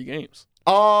 last 3 games?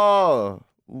 Oh,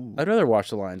 I'd rather watch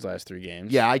the Lions' last 3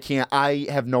 games. yeah. I can't. I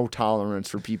have no tolerance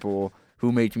for people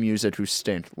who make music who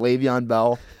stink. Le'Veon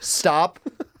Bell, stop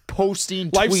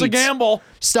posting tweets. Life's a gamble.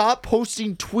 Stop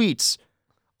posting tweets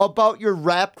about your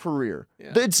rap career.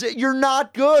 You're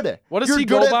not good. What does You're he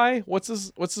good go at- by? What's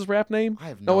his rap name? I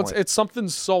have no it's idea. it's something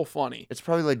so funny. It's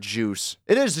probably like Juice.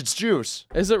 It is. It's Juice.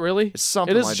 Is it really? It's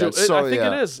something It is like Ju- that. So, I think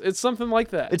yeah. it is. It's something like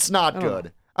that. It's not I don't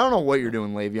good. I don't know what you're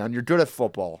doing, Le'Veon. You're good at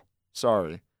football.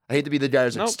 Sorry. I hate to be the guy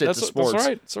who's like No, stick to that's sports. all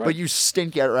right. It's all right. But you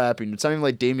stink at rapping. It's not even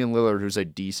like Damian Lillard, who's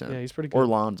like decent. Yeah, he's pretty good. Or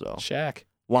Lonzo. Shaq.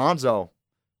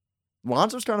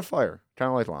 Lonzo's kind of fire. Kind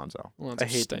of like Lonzo. Lonzo I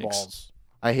hate stinks. the balls.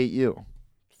 I hate you.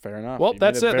 Fair enough. Well, You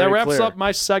that's made it. That very wraps clear. up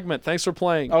my segment. Thanks for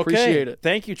playing. Okay. Appreciate it.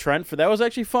 Thank you, Trent. That was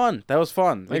actually fun. That was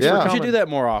fun. Thanks for We should coming. do that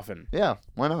more often. Yeah,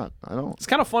 why not? I don't. It's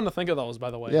kind of fun to think of those, by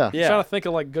the way. Yeah. I'm Yeah. trying to think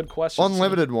of like good questions.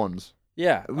 Unlimited ones.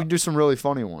 Yeah. We can do some really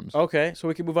funny ones. Okay, so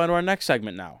we can move on to our next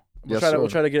segment now. We'll, Yes, try, to, sir. we'll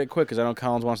try to get it quick because I know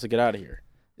Collins wants to get out of here.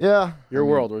 Yeah. Your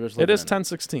world. We're just It living is in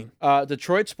 10:16.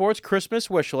 Detroit Sports Christmas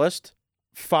wish list.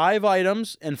 5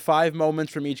 items and 5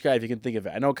 moments from each guy if you can think of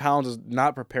it. I know Collins is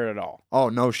not prepared at all. Oh,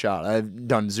 no shot. I've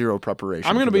done zero preparation.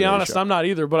 I'm going to for be today's honest. show. I'm not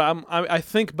either, but I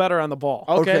think better on the ball.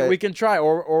 Okay, Okay. we can try,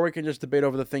 or we can just debate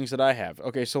over the things that I have.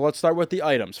 Okay, so let's start with the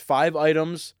items. 5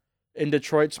 items in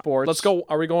Detroit sports. Let's go.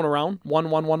 Are we going around? One.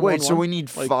 Wait, so we need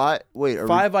Like, 5. Wait, are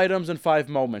 5 items and 5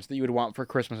 moments that you would want for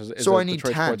Christmas as So a I need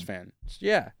Detroit 10. sports fan.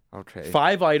 Yeah. Okay.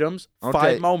 5 items, 5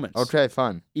 Okay. moments. Okay,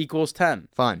 fine. Equals 10.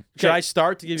 Fine. Should Okay. I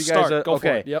start to give you Start. guys a Go for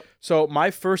okay? it. Yep. So my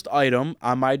first item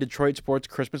on my Detroit sports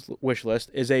Christmas wish list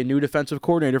is a new defensive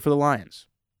coordinator for the Lions.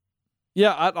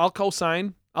 Yeah, I'll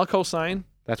co-sign.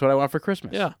 That's what I want for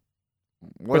Christmas. Yeah.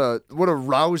 What a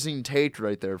rousing take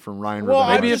right there from Ryan. Well,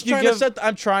 Ravenna. I'm Maybe just if you trying give- to set.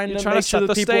 I'm trying You're to trying make to sure set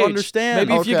that the people stage. understand.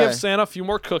 Maybe if you Okay. give Santa a few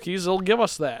more cookies, he'll give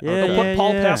us that. Yeah, He'll put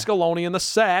Paul yeah. Pasqualoni in the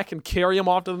sack and carry him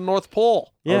off to the North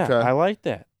Pole. Yeah, Okay. I like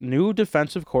that. New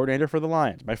defensive coordinator for the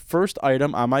Lions. My first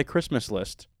item on my Christmas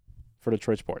list for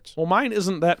Detroit sports. Well, mine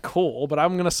isn't that cool, but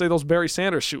I'm going to say those Barry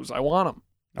Sanders shoes. I want them.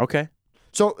 Okay.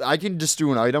 So I can just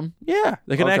do an item. Yeah,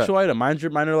 like an Okay. actual item. Mine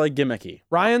are like gimmicky.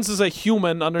 Ryan's is a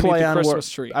human underneath Play the on Christmas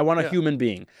word. tree. I want a Yeah. human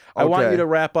being. I want Okay. you to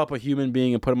wrap up a human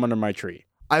being and put him under my tree.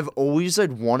 I've always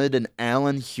wanted an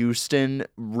Allen Houston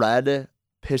red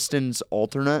Pistons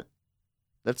alternate.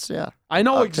 That's I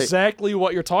know I'll take- exactly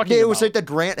what you're talking Yeah, about. it was like the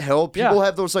Grant Hill. People Yeah.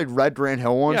 have those like red Grant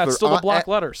Hill ones. yeah, it's but still the block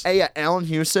letters. Hey, yeah, Allen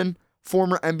Houston,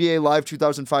 former NBA Live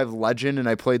 2005 legend, and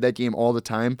I played that game all the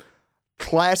time.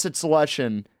 Classic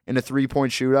selection in a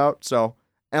 3-point shootout. So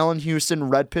Allen Houston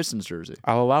red Pistons jersey.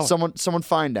 I'll allow it. Someone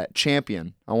find that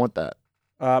champion. I want that.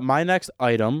 My next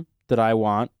item that I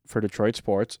want for Detroit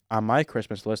sports on my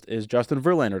Christmas list is Justin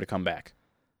Verlander to come back.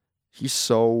 He's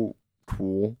so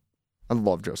cool. I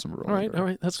love Justin Verlander. All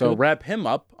right, that's So good. wrap him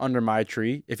up under my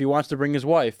tree. If he wants to bring his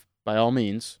wife, by all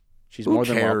means, she's Who more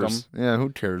cares? than welcome. Yeah, who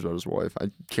cares about his wife?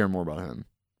 I care more about him.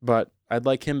 But I'd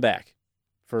like him back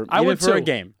for I even would for a too.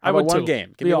 game. I How about would one too. game.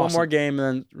 Give Be me one awesome. more game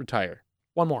and then retire.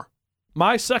 One more.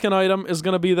 My second item is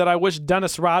going to be that I wish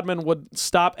Dennis Rodman would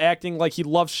stop acting like he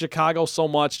loves Chicago so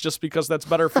much just because that's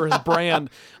better for his brand.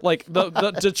 Like, the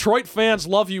Detroit fans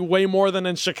love you way more than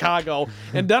in Chicago.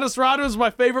 And Dennis Rodman is my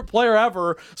favorite player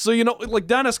ever. So, you know, like,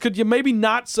 Dennis, could you maybe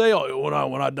not say, oh,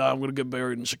 when I die, I'm going to get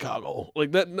buried in Chicago?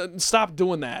 Like, stop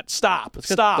doing that. Stop.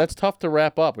 That's tough to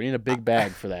wrap up. We need a big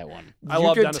bag for that one. I you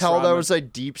love could Dennis tell that Rodman. was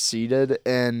like deep seated,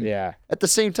 and Yeah. at the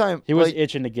same time, He was like,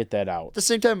 itching to get that out. at the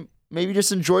same time, maybe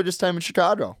just enjoy this time in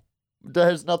Chicago. That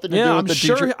has nothing to do Yeah, with I'm the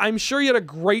sure. Detroit. I'm sure he had a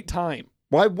great time.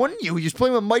 Why wouldn't you? He was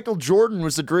playing with Michael Jordan,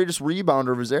 was the greatest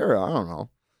rebounder of his era. I don't know.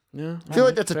 Yeah, I feel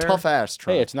like that's a tough ass.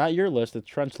 Trent. Hey, it's not your list. It's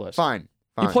Trent's list. Fine.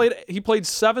 He played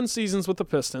 7 seasons with the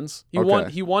Pistons. He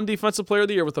Okay. won Defensive Player of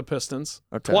the Year with the Pistons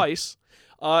twice.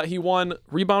 He won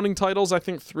rebounding titles, I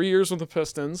think, 3 years with the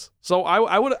Pistons. So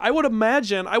I would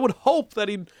imagine, I would hope that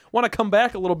he'd want to come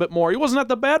back a little bit more. He wasn't at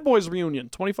the Bad Boys reunion.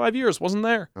 25 years, wasn't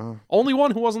there. Oh. Only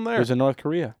one who wasn't He there. was in North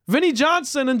Korea. Vinnie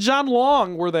Johnson and John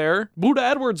Long were there. Buda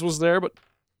Edwards was there, but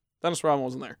Dennis Rodman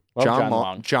wasn't there. Love John John Long.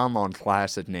 Long. John Long,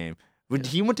 classic name.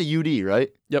 He went to UD,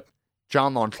 right? Yep.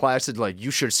 John Long, classic. Like, you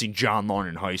should have seen John Long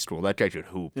in high school. That guy could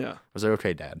hoop. Yeah. I was like,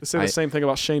 okay, Dad. They say the same thing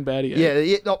about Shane Battier.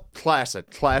 Yeah, no, classic.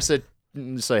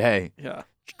 Say, hey, Yeah.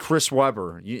 Chris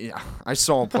Webber. I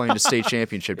saw him playing the state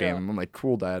championship game. I'm like,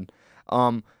 cool, Dad.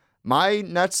 My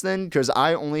Nets then, because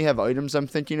I only have items I'm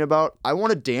thinking about. I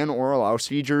want a Dan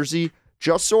Orlowski jersey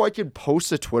just so I could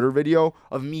post a Twitter video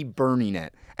of me burning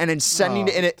it and then sending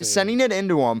it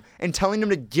into him and telling him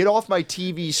to get off my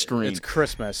TV screen. It's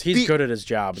Christmas. He's good at his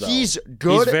job, though. He's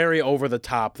good. He's very over the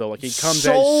top, though. Like, he comes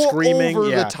So out screaming. over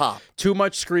the yeah. top. Too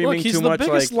much screaming, Look, he's too the much,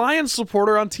 biggest like... Lions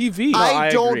supporter on TV. I I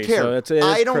don't agree. care. So it is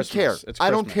I don't Christmas. care. It's I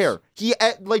don't Christmas. care. He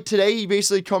like today he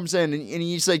basically comes in and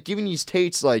he's like giving these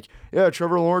takes like, yeah,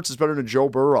 Trevor Lawrence is better than Joe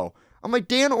Burrow. I'm like,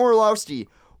 Dan Orlowski,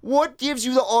 what gives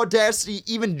you the audacity to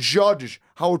even judge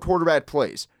how a quarterback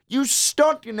plays? You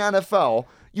stunk in NFL.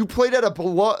 You played at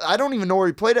I don't even know where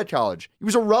he played at college. He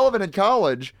was irrelevant in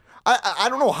college. I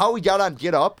don't know how he got on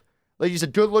Get Up. Like, he's a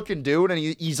good-looking dude, and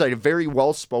he's like very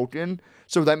well-spoken,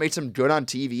 so that makes him good on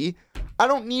TV. I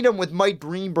don't need him with Mike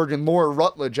Greenberg and Laura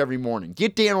Rutledge every morning.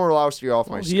 Get Dan Orlowski off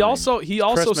my screen. He also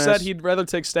Christmas. said he'd rather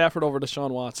take Stafford over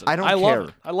Deshaun Watson. I don't love care.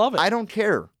 it. I love it. I don't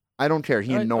care. He All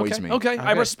right, annoys okay. me. Okay,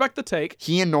 I respect the take.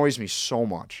 He annoys me so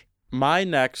much. My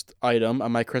next item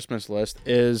on my Christmas list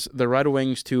is the Red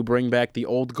Wings to bring back the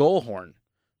old goal horn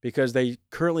because they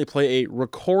currently play a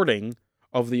recording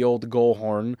of the old goal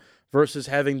horn versus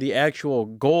having the actual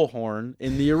goal horn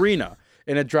in the arena,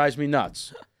 and it drives me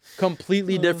nuts.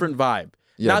 Completely different vibe.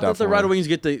 Yeah, Not that the Red definitely. Wings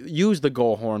get to use the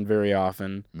goal horn very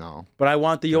often, No. but I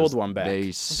want the old one back.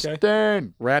 They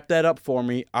stand. Wrap that up for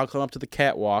me. I'll come up to the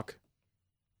catwalk,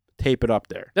 tape it up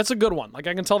there. That's a good one. Like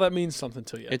I can tell that means something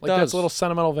to you. It like that's does. a little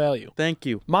sentimental value. Thank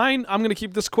you. Mine, I'm gonna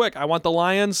keep this quick. I want the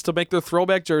Lions to make their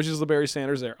throwback jerseys of the Barry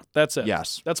Sanders era. That's it.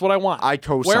 Yes. That's what I want. I wear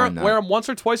co-sign that. wear them once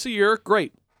or twice a year.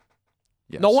 Great.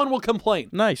 Yes. No one will complain.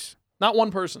 Nice. Not one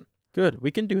person. Good.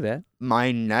 We can do that.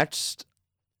 My next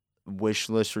wish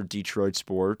list for Detroit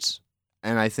sports,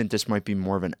 and I think this might be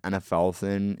more of an NFL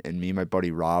thing, and me and my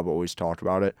buddy Rob always talked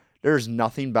about it. There's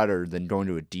nothing better than going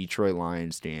to a Detroit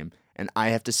Lions game, and I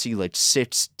have to see like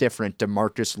 6 different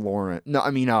DeMarcus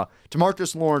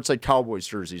Lawrence like Cowboys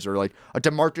jerseys, or like a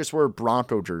DeMarcus Ware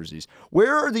Bronco jerseys.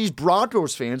 Where are these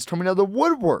Broncos fans coming out of the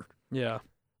woodwork? Yeah.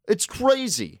 It's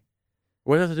crazy.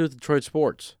 What does that have to do with Detroit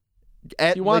sports?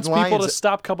 At, He wants like, people to Lions-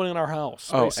 stop coming in our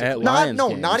house. Oh, basically. at Not Lions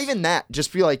not games. even that.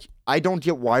 Just be like, I don't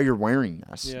get why you're wearing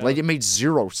this. Yeah. Like it made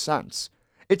 0 sense.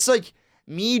 It's like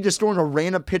me just going to a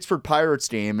random Pittsburgh Pirates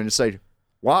game and it's like,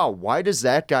 wow, why does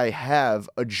that guy have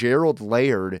a Gerald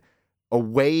Laird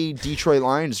away Detroit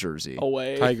Lions jersey?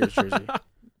 Away. Tigers jersey.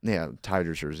 Yeah,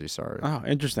 Tigers jersey, sorry. Oh,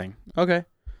 interesting. Okay.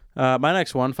 My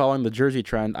next one, following the jersey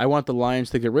trend, I want the Lions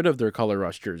to get rid of their color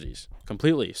rush jerseys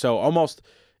completely. So almost.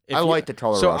 I like the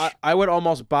color so rush. I would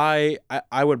almost buy.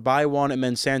 I would buy one, and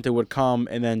then Santa would come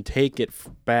and then take it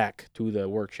back to the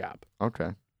workshop. Okay.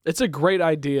 It's a great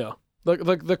idea.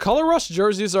 The color rush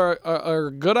jerseys are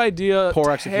a good idea.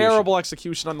 Poor execution. Terrible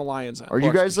execution on the Lions' end. Are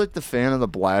you guys like the fan of the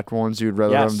black ones? You'd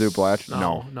rather have them do Yes. black?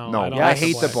 No, I don't I like the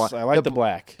hate the blacks. black. I like the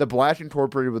black. The black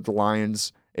incorporated with the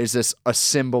Lions is this a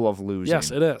symbol of losing.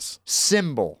 Yes, it is.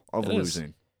 Symbol of It is.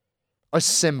 losing. A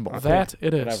symbol. That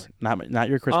it is. Whatever. Not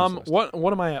your Christmas list.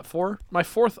 What am I at 4? My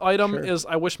 4th item Sure. is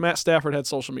I wish Matt Stafford had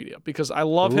social media because I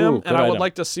love Ooh, him good and I would item.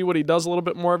 like to see what he does a little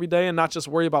bit more every day and not just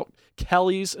worry about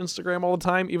Kelly's Instagram all the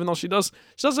time, even though she does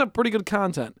have pretty good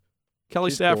content. Kelly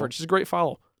She's Stafford, cool. she's a great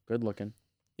follow. Good looking.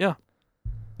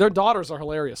 Their daughters are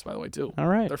hilarious, by the way, too. All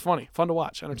right. They're funny, fun to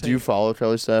watch, Do entertaining. you follow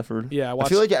Kelly Stafford? Yeah, I I watch.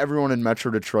 feel like everyone in Metro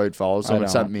Detroit follows I him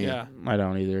except don't. me. yeah. I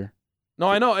don't either. No,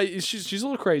 I know. She's a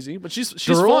little crazy, but she's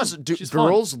Girls, fun. do- She's fun.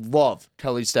 girls love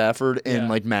Kelly Stafford and Yeah.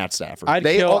 like Matt Stafford. I'd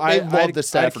they kill. they I'd, love I'd, the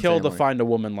Stafford I'd kill to family. find a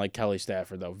woman like Kelly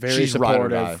Stafford though. Very She's ride or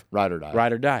supportive. die. Ride or die.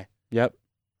 Ride or die. Yep.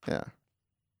 Yeah.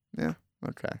 Yeah.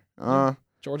 Okay.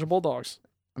 Georgia Bulldogs.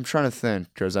 I'm trying to think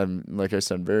because I'm, like I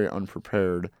said, very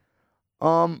unprepared.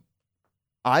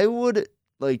 I would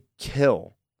like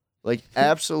kill, like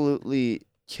absolutely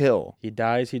kill. He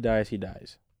dies. He dies. He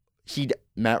dies.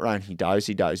 Matt Ryan. He dies.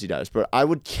 But I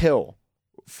would kill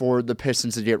for the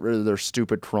Pistons to get rid of their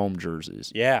stupid chrome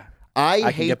jerseys. Yeah. I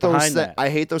can hate get those. behind that. I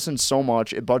hate those things so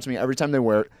much. It bugs me every time they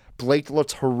wear it. Blake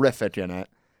looks horrific in it.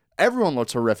 Everyone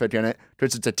looks horrific in it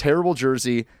because it's a terrible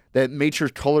jersey that makes your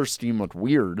color scheme look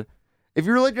weird. If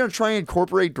you're like gonna try and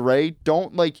incorporate gray,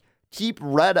 don't like keep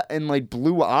red and like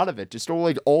blue out of it. Just go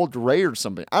like all gray or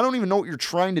something. I don't even know what you're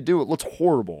trying to do. It looks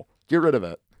horrible. Get rid of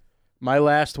it. My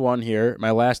last one here, my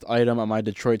last item on my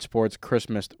Detroit sports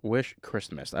Christmas wish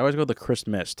Christmas. I always go with the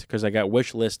Christmas because I got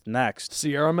wish list next.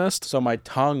 Sierra Mist. So my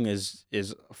tongue is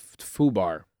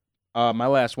foobar. My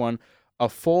last one, a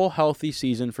full healthy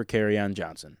season for Kerryon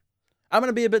Johnson. I'm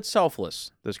gonna be a bit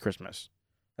selfless this Christmas.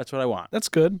 That's what I want. That's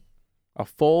good. A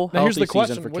full Now here's healthy the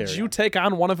question: season for would Kerryon. you take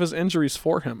on one of his injuries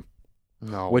for him?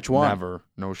 No. Which one? Never.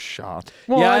 No shot.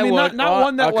 Well, yeah, I mean, would. not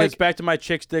one that it's like. back to my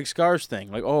chicks dig scars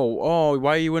thing. Like,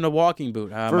 why are you in a walking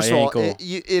boot? First my of ankle. all,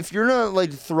 if you're gonna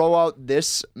like throw out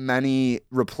this many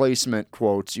replacement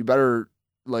quotes, you better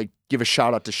like give a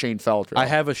shout out to Shane Felker. I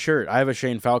have a shirt. I have a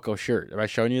Shane Falco shirt. Have I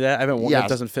shown you that? I haven't. Yes. It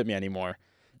doesn't fit me anymore.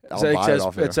 I'll So buy it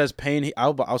off here. it says pain.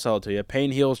 I'll sell it to you.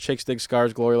 Pain heals, chicks dig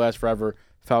scars, glory lasts forever.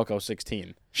 Falco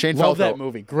 16. Shane Love Felker. that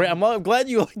movie. Great. I'm glad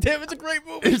you liked it. It's a great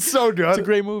movie. It's so good. It's a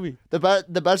great movie. The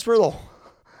best for the.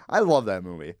 I love that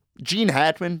movie. Gene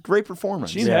Hackman, great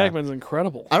performance. Gene Yeah. Hackman's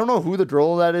incredible. I don't know who the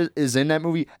girl that is in that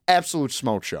movie. Absolute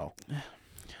smoke show.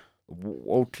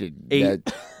 Okay.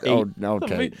 Eight. Oh,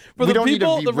 okay. For We the don't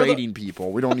people- need to be for the- rating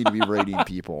people. We don't need to be rating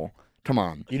people. Come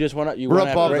on. You just want to. You We're want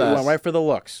above that. right for the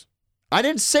looks. I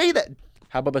didn't say that.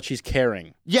 How about that she's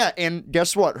caring? Yeah, and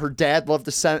guess what? Her dad loved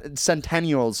the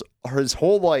Centennials his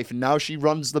whole life, and now she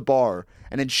runs the bar.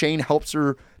 And then Shane helps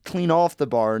her clean off the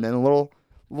bar, and then a little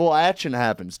action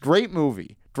happens. Great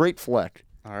movie. Great flick.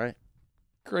 All right.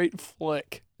 Great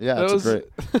flick. Yeah, It it's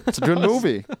it's a good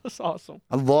movie. That's awesome.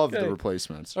 I love Okay. The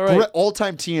Replacements. All right.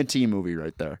 All-time TNT movie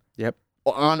right there. Yep.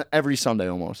 On every Sunday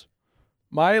almost.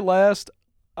 My last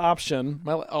option,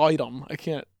 my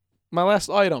last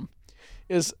item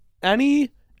is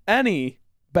any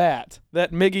bat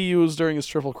that Miggy used during his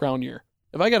Triple Crown year.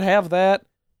 If I could have that,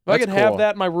 That's I could have cool.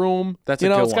 that in my room. That's you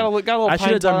a know, good it's got one. got a little I should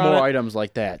pine have done tar on more it. items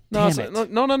like that. No, Damn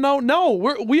it.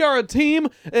 no. We are a team,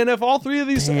 and if all three of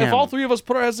these, if Damn. all three of us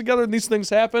put our heads together and these things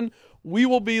happen, we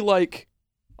will be like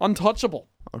untouchable.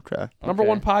 Okay. Number Okay.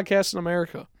 one podcast in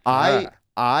America.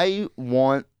 I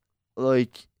want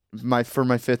like my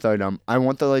fifth item. I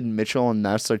want the like Mitchell and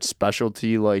Ness like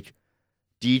specialty like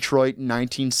Detroit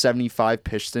 1975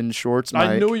 Piston shorts.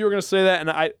 I knew you were gonna say that, and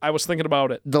I was thinking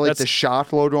about it. the That's-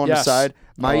 shock logo on the Yes. side.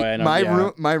 I know, yeah.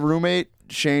 My roommate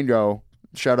Shango,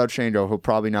 shout out Shango, who'll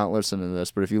probably not listen to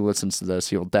this, but if he listens to this,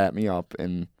 he'll dap me up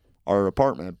in our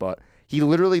apartment. But he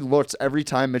literally looks every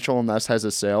time Mitchell and Ness has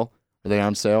a sale. Are they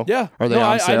on sale? Yeah. Are they no,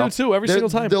 on I sale? do too. Every single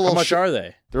time. They're, How much are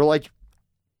they? they're like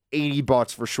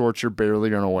 $80 for shorts you're barely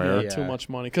gonna wear. Yeah. Too much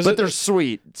money because But they're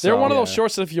sweet. they're so- one of those Yeah.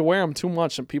 shorts that if you wear them too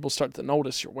much and people start to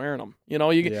notice you're wearing them. You know,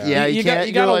 you Yeah. Yeah, you, can't.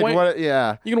 you gotta you're like, wear. what?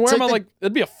 Yeah. You can wear It's them on like like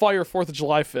it'd be a fire 4th of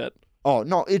July fit. Oh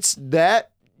no, it's that.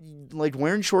 Like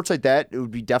wearing shorts like that, it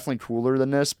would be definitely cooler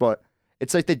than this. But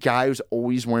it's like the guy who's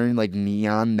always wearing like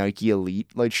neon Nike Elite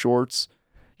like shorts.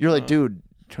 You're like, dude,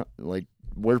 like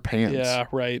wear pants. Yeah,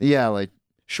 right. Yeah, like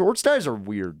shorts dyes are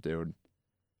weird, dude.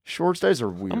 Shorts dyes are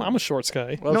weird. I'm a shorts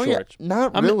guy. Love no, shorts. Yeah,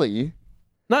 not I'm- really.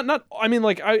 Not. I mean,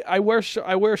 like I wear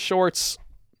shorts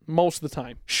most of the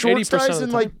time. Shorts 80% dyes of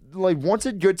and the time. like once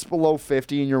it gets below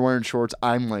 50 and you're wearing shorts,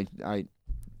 I'm like I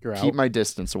You're keep out. my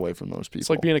distance away from those people. It's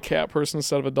like being a cat person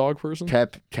instead of a dog person.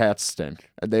 Cats stink.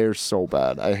 They are so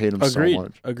bad. I hate them Agreed. so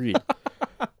much. Agreed.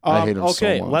 I hate 'em so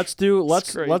okay, much.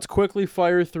 great. let's quickly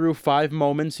fire through 5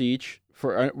 moments each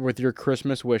for with your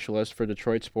Christmas wish list for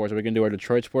Detroit sports. We can do our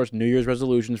Detroit sports New Year's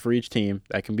resolutions for each team.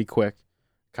 That can be quick.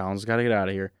 Colin's got to get out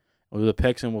of here. We'll do the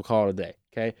picks and we'll call it a day.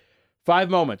 Okay, 5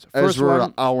 moments. As First we're one,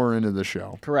 an hour into the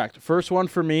show. correct. First one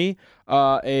for me,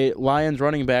 a Lions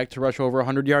running back to rush over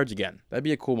 100 yards again. That'd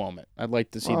be a cool moment. I'd like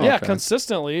to see Oh, that. Yeah, okay.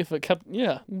 consistently. If it kept,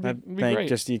 yeah, it'd I be think great.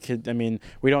 just you could. I mean,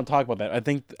 we don't talk about that.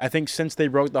 I think since they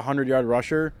broke the 100-yard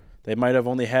rusher, they might have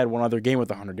only had one other game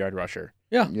with a 100-yard rusher.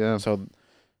 Yeah. So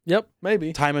Yep,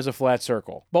 maybe. time is a flat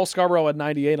circle. Bo Scarborough had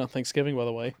 98 on Thanksgiving, by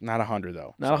the way. Not 100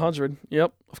 though. Not 100.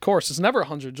 Yep, of course. It's never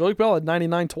 100. Joey Bell had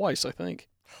 99 twice, I think.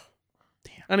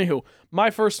 Damn. Anywho, my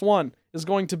first one is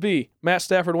going to be Matt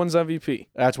Stafford wins MVP.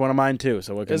 That's one of mine too.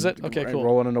 So we can Is it? Okay, cool.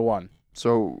 Roll it into one.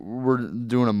 So we're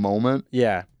doing a moment.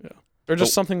 Yeah, Or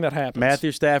just something that happens.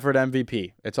 Matthew Stafford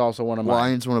MVP. It's also one of mine.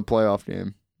 Lions win a playoff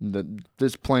game.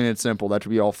 This plain and simple. That should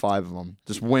be all 5 of them.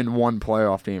 Just win one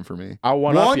playoff game for me. I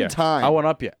want up One you. time. I want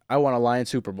up you. I want a Lions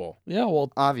Super Bowl. Yeah,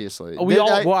 well, Obviously. we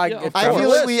all. I, well, I- yeah, if I of feel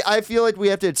course. like I feel like we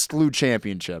have to exclude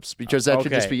championships because that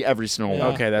should just Okay. be every single Yeah.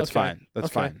 one. Okay, that's okay. fine. That's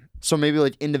Okay. fine. So maybe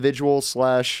like individual /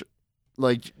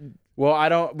 like Well, I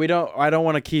don't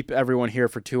want to keep everyone here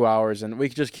for 2 hours, and we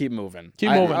can just keep moving.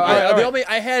 Keep moving. All right, all right.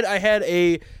 I had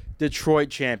a Detroit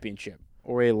championship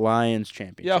or a Lions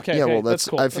championship. Yeah, okay. yeah. okay, Well, that's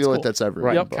cool. I feel cool. like that's everyone.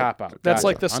 Right. Yep. but- Cop out. That's Gotcha.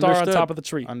 like the star Understood. on top of the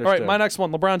tree. All right, Understood. my next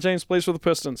one. LeBron James plays for the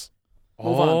Pistons.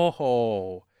 Move on.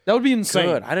 Oh, That would be insane.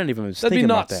 good. I didn't even That'd think be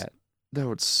about nuts. that. That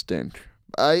would stink.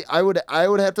 I would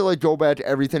have to like go back to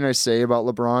everything I say about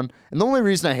LeBron. And the only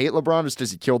reason I hate LeBron is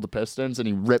because he killed the Pistons and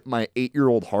he ripped my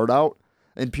 8-year-old heart out.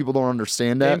 And people don't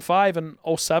understand that. Game 5 and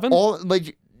 07? All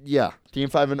like yeah, Game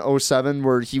 5 in 07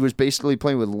 where he was basically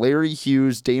playing with Larry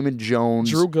Hughes, Damon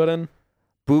Jones, Drew Gooden.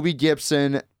 Boobie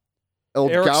Gibson, Eric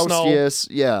Snow. Ilgauskas,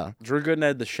 yeah, Drew Gooden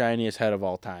had the shiniest head of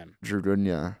all time. Drew Gooden,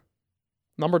 yeah.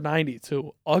 Number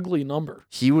 92. Ugly number.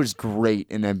 He was great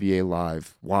in NBA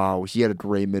Live. Wow, he had a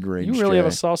great mid-range. You really have a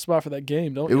Jay. soft spot for that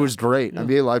game, don't It you? was great. Yeah.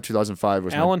 NBA Live 2005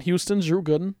 was my Allen Houston, Drew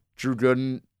Gooden. Drew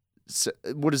Gooden.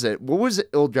 What is it? What was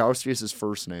Ilgauskas'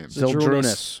 first name?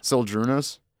 Zildrunas.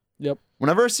 Sildrunas? Yep.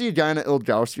 Whenever I see a guy in an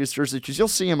Ilgauskas jersey, because you'll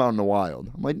see him out in the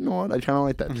wild, I'm like, you know what? I kind of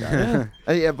like that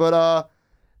guy. Yeah, but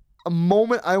a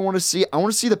moment I want to see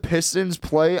the Pistons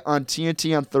play on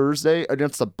TNT on Thursday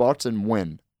against the Bucks and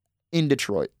win in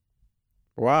Detroit.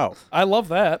 Wow. I love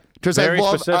that. Because Very I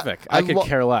love, specific. I could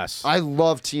care less. I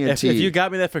love TNT. If you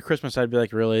got me that for Christmas, I'd be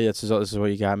like, really? This is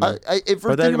what you got me? if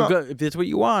we're But then, thinking about, if that's what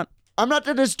you want. I'm not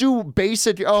gonna just do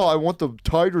basic. Oh, I want the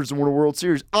Tigers to win a World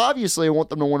Series. Obviously, I want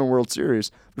them to win a World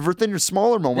Series. But for thinking of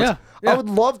smaller moments, Yeah. I would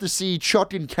love to see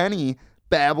Chuck and Kenny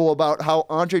babble about how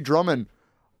Andre Drummond.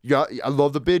 Yeah, I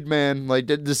love the big man. Like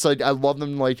this, like I love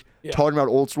them. Like talking about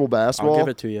old school basketball. give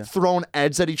it to you. Throwing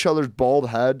Eds at each other's bald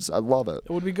heads. I love it. It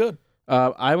would be good.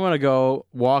 I want to go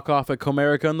walk off at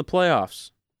Comerica in the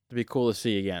playoffs. It'd be cool to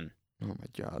see again. Oh my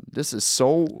God, this is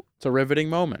so. It's a riveting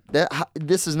moment.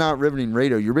 This is not riveting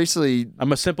radio. You're basically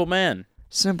I'm a simple man.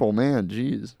 simple, man.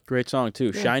 Jeez. Great song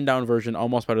too. Yeah. Shine Down version,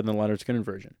 almost better than the Leonard Skinner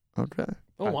version. Okay.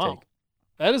 Oh, Hot wow. take.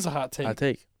 That is a hot take. Hot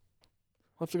take.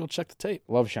 I'll have to go check the tape.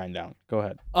 Love Shine Down. Go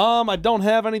ahead. I don't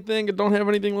have anything.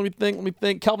 Let me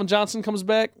think. Calvin Johnson comes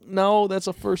back. No, that's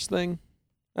a first thing.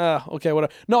 Okay,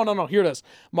 whatever. No. Here it is.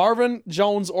 Marvin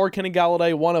Jones or Kenny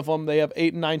Galladay, one of them. They have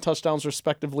 8 and 9 touchdowns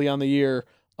respectively on the year.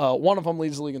 One of them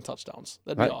leads the league in touchdowns.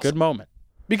 That'd be awesome. Good moment.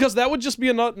 Because that would just be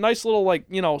a nice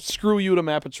little, screw you to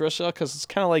Matt Patricia, because it's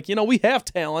kind of like, we have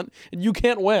talent and you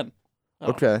can't win.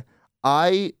 Okay.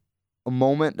 A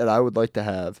moment that I would like to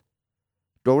have,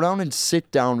 go down and sit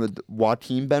down with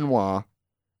Joaquin Benoit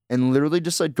and literally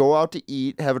just like go out to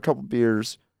eat, have a couple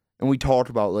beers, and we talk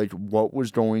about like what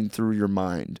was going through your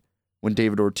mind when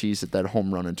David Ortiz hit that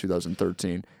home run in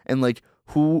 2013, and like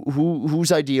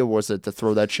whose idea was it to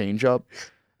throw that changeup,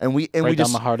 and we Right we down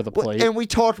just the heart of the plate. and we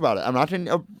talked about it. I'm not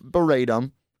gonna berate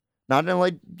him, not gonna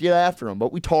like get after him,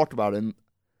 but we talked about it. And,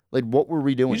 like, what were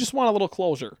we doing? You just want a little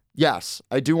closure. Yes,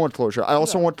 I do want closure. I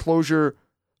also want closure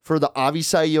for the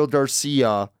Avisail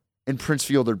Garcia and Prince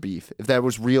Fielder beef, if that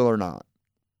was real or not.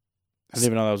 I didn't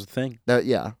even know that was a thing.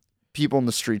 Yeah. People in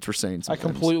the streets were saying some I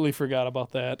completely forgot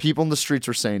about that. People in the streets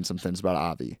were saying some things about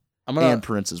Avi I'm gonna and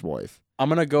Prince's wife. I'm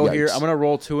gonna go here. Yikes. I'm gonna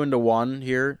roll 2 into 1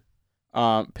 here.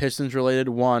 Pistons related.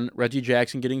 1, Reggie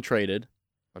Jackson getting traded.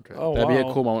 Okay. Oh, That'd be wow.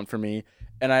 a cool moment for me.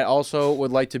 And I also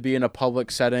would like to be in a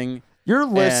public setting. Your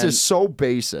list And- is so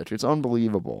basic. It's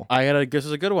unbelievable. This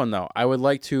is a good one though. I would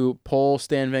like to pull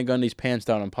Stan Van Gundy's pants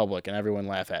down in public and everyone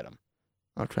laugh at him.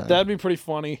 Okay. That'd be pretty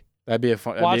funny. That'd be a good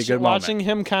moment. Watching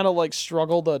him kind of like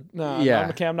struggle to. Nah, Yeah.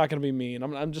 okay, I'm not gonna be mean.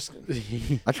 I'm just.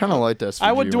 I kind of like this.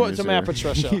 I would do it to Matt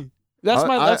Patricia.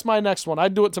 That's my next one.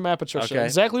 I'd do it to Matt Patricia. Okay.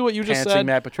 Exactly what you just Pantsing said.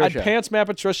 Matt Patricia. I'd pants Matt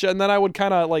Patricia, and then I would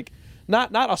kind of like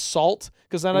not assault,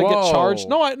 because then I'd get Whoa. charged.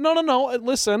 No.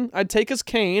 Listen, I'd take his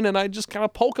cane and I'd just kind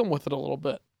of poke him with it a little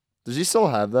bit. Does he still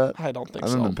have that? I don't think I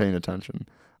haven't so. been paying attention.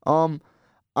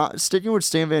 Sticking with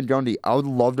Stan Van Gundy, I would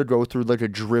love to go through like a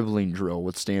dribbling drill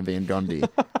with Stan Van Gundy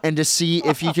and to see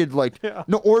if he could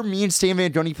or me and Stan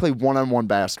Van Gundy play one-on-one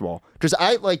basketball. Because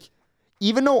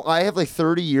even though I have like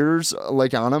 30 years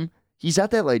like on him, he's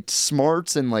got that like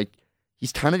smarts and like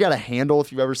he's kind of got a handle.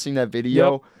 If you've ever seen that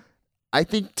video, Yep. I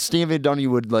think Stan Van Gundy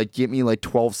would like get me like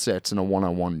 12 sets in a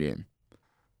one-on-one game.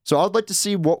 So I'd like to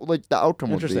see what like the outcome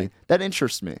would be. Interesting. That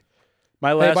interests me.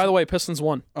 My last. Hey, by the way, Pistons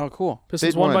won. oh, cool.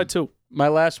 Pistons Big won by win. 2. My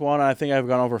last one. I think I've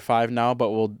gone over 5 now,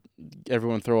 but we'll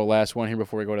everyone throw a last one here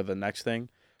before we go to the next thing.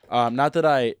 Not that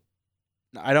I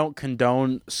don't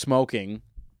condone smoking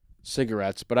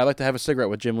cigarettes, but I like to have a cigarette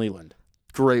with Jim Leland.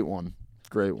 Great one.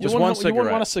 Great one. Just You one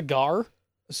wouldn't want a cigarette.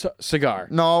 cigar? Cigar.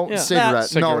 No, Yeah. cigarette.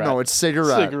 Cigarette. No, it's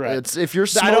cigarette. Cigarette. It's if you're I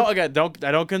smoking.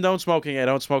 don't condone smoking. I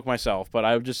don't smoke myself, but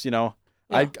I would just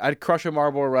I'd crush a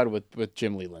Marlboro Red with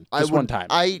Jim Leland just one time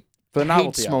I for the hate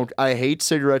novelty of it. smoke. I hate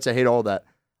cigarettes. I hate all that.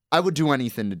 I would do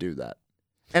anything to do that.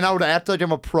 And I would act like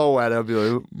I'm a pro at it. I'd be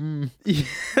like,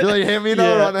 You're like, hand me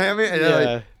another Yeah. one, hand me. And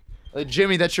you're like,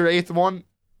 Jimmy, that's your 8th one?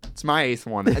 It's my 8th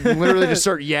one. I'd literally just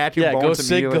start yakking Yeah, bones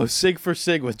go sig for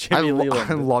sig with Jimmy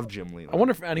Leland. I love Jim Leland. I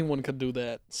wonder if anyone could do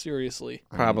that. Seriously.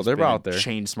 I mean, Probably. he's They're been out a there.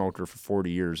 chain smoker for 40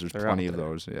 years. There's They're plenty out of there.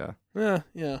 those, yeah.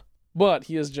 Yeah. But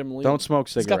he is Jim Leland. Don't smoke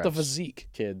He's cigarettes. got the physique.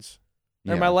 kids.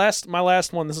 And my last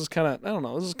one, this is kind of, I don't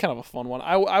know, this is kind of a fun one.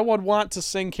 I would want to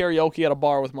sing karaoke at a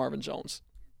bar with Marvin Jones.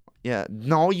 Yeah,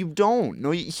 no, you don't.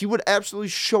 No, he would absolutely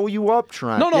show you up,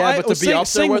 Trent. No, Yeah, I but to be sing, up there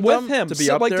sing with them? him. To be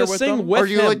up like there to with sing them? with Are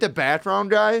you him. like the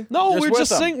background guy? No, Just we're with just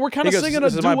them. sing. We're kind He of goes, singing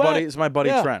this a is duet. my buddy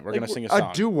Yeah, Trent. We're like, gonna sing a song.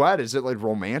 A duet? Is it like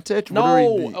romantic? What are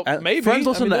No, we- maybe. Friends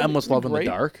listen to that'd Endless be Love in the great.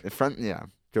 Dark. yeah.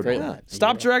 Good Great one. line.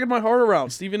 Stop dragging my heart around.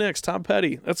 Stevie Nicks, Tom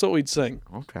Petty. That's what we'd sing.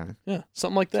 Okay. Yeah,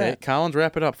 something like Okay, that. Collins,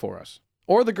 wrap it up for us.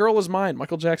 Or The Girl Is Mine,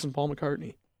 Michael Jackson, Paul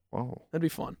McCartney. Whoa. That'd be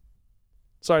fun.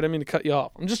 Sorry, I didn't mean to cut you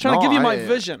off. I'm just trying to No, give you my I-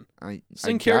 vision.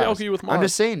 Sing karaoke with Marv. I'm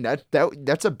just saying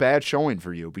that's a bad showing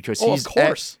for you because Oh, he's of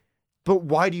course. but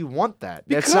why do you want that?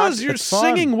 That's Because not, you're it's fun.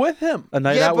 singing with him. A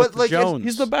night Yeah, out but, with like, it's- Jones.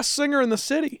 He's the best singer in the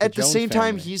city. at the Jones same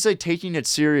time, family. he's like taking it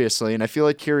seriously, and I feel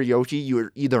like karaoke,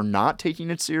 you're either not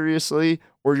taking it seriously,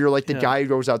 or you're like the Yeah. guy who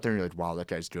goes out there and you're like, wow, that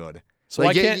guy's good. So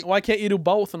Like, why can't you do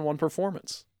both in one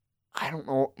performance? I don't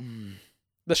know.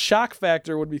 The shock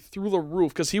factor would be through the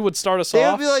roof because he would start us They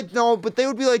off. would be like, no, but they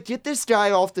would be like, get this guy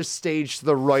off the stage to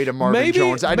the right of Marvin Maybe-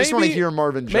 Jones. I just want to maybe- hear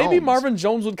Marvin Jones. Maybe Marvin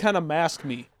Jones would kind of mask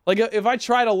me. Like if I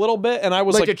tried a little bit and I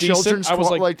was like a decent, children's I was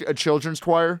like a children's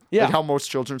choir. Yeah. Like how most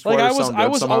children's like choirs I sound good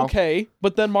was somehow. okay,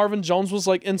 but then Marvin Jones was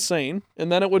like insane,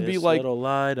 and then it would be This like little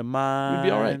light of mine. we'd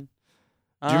be all right.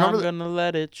 Do you remember I'm gonna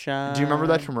let it shine. Do you remember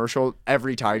that commercial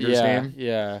every Tigers game?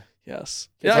 Yeah. yes,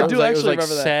 It yeah, I was do like, actually it was like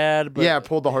remember that. sad, but Yeah,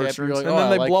 pulled the happy. heartstrings. You're like, And oh, then I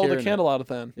they like blow the hearing candle out at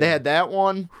the end. They had that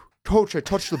one. Coach, I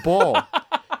touched the ball. it.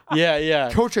 Yeah.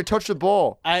 Coach, I touched the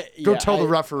ball. Go tell the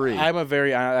referee. I'm a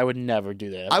very. I would never do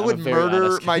that. I I'm a would very murder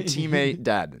honest my guy. teammate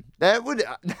dead. That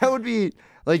would be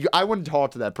like I wouldn't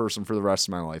talk to that person for the rest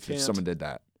of my life if Can't. someone did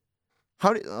that.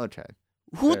 Okay.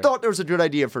 Who Fair. thought there was a good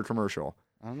idea for a commercial?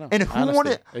 I don't know. And who Honestly,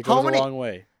 wanted- It how goes many- a long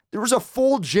way. There was a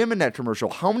full gym in that commercial.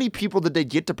 How many people did they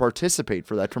get to participate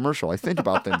for that commercial? I think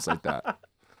about things like that.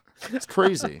 It's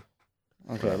crazy.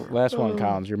 Okay, last one,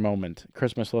 Collins. Your moment,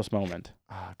 Christmas list moment.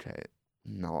 Okay.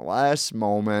 No, last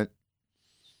moment.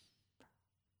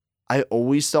 I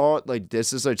always thought like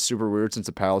this is like super weird since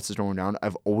the palace is going down.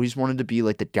 I've always wanted to be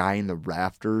like the guy in the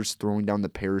rafters throwing down the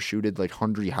parachuted like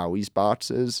Hungry Howie's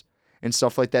boxes and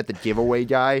stuff like that. The giveaway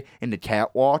guy in the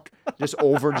catwalk,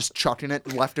 just chucking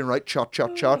it left and right,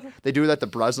 chuck. They do that to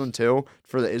Breslin too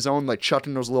for the Izzone, like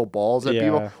chucking those little balls at Yeah.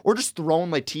 people, or just throwing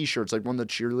like T-shirts, like one of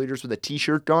the cheerleaders with a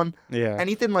T-shirt gun. Yeah.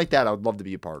 Anything like that, I would love to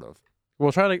be a part of.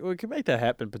 We'll try to. We can make that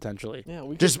happen potentially. Yeah,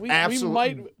 we Just could, we absolute-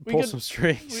 might we Pull could, some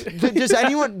strings. Does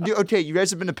anyone? Okay, you guys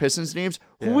have been to Pistons games.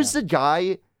 Who is the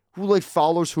guy who like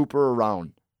follows Hooper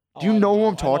around? Do you I know don't who I'm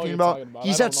I know talking you're about? talking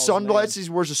He's I got don't know his sunglasses. name. He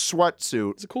wears a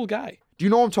sweatsuit. He's a cool guy. Do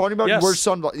you know what I'm talking about? Yes. He wears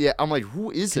sunglasses. Yeah, I'm like,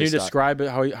 who is Can you this? guy? describe it?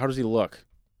 How does he look?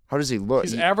 How does he look?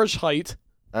 He's average height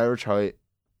average height.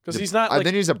 because he's not I like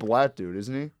think he's a black dude,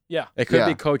 isn't he? yeah. It could Yeah.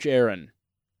 be Coach Aaron.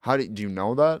 How do you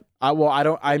know that? Well, I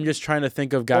don't. I'm just trying to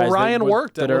think of guys Ryan that, would-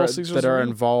 worked at that are Little Caesars that are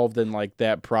Arena. involved in like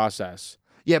that process.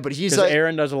 Yeah, but he's Because like,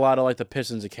 Aaron does a lot of like the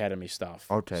Pistons Academy stuff.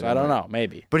 Okay, so then I don't right. know.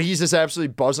 Maybe. but he's just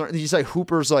absolutely buzzing. He's like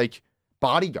Hooper's like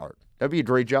bodyguard. That'd be a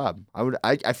great job.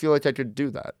 I feel like I could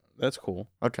do that. That's cool.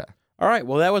 Okay. All right.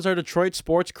 Well, that was our Detroit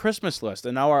sports Christmas list,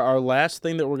 and now our last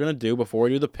thing that we're gonna do before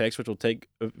we do the picks, which will take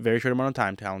a very short amount of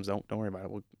time. Talons, don't worry about it.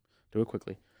 We'll do it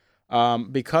quickly.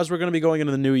 Because we're gonna be going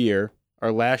into the new year.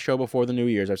 Our last show before the New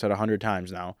Year's, I've said 100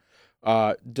 times now.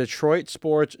 Detroit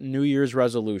sports New Year's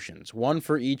resolutions, one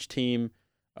for each team.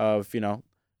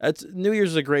 That's New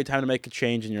Year's is a great time to make a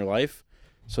change in your life.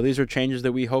 So these are changes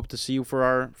that we hope to see for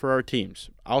our teams.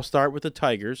 I'll start with the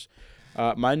Tigers.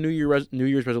 My New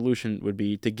Year's resolution would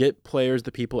be to get players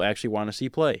that people actually want to see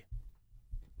play.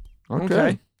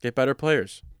 Okay. Get better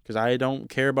players because I don't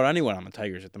care about anyone on the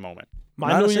Tigers at the moment. My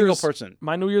Not New a single Year's person.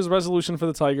 My New Year's resolution for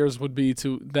the Tigers would be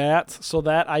so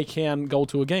that I can go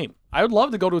to a game. I would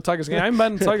love to go to a Tigers game. I haven't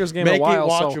been to a Tigers game in a Make while. it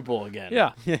So watchable again.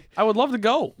 yeah, I would love to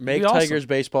go. Make It'd be awesome. Tigers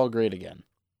baseball great again.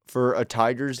 For a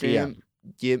Tigers game, TM.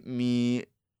 give me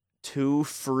 2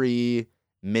 free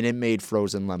Minute Maid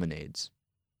frozen lemonades.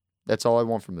 That's all I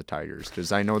want from the Tigers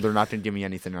because I know they're not going to give me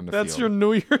anything on the That's field. your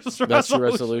New Year's resolution. That's your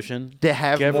resolution. They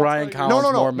have Give more, Ryan Collins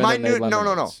no. more My Minute Maid no.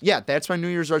 lemonades. Yeah, that's my New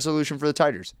Year's resolution for the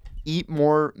Tigers. Eat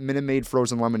more Minute Maid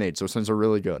frozen lemonades. Those things are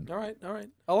really good. All right.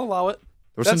 I'll allow it.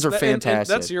 Those things are and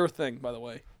fantastic. that's your thing, by the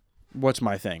way. What's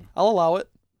my thing? I'll allow it.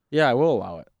 Yeah, I will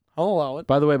allow it. I'll allow it.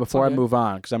 By the way, before okay. I move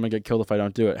on, because I'm gonna get killed if I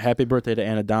don't do it. Happy birthday to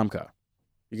Anna Domka.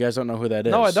 You guys don't know who that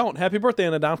is. No, I don't. Happy birthday,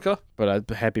 Anadamka. But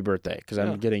happy birthday, because Yeah.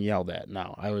 I'm getting yelled at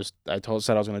now. Said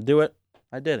I was gonna do it.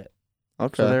 I did it.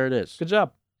 Okay. So there it is. Good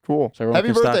job, Cool. So everyone Happy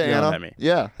can stop birthday, yelling Anna. at me.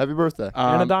 Yeah, happy birthday.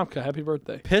 Anadamka. Happy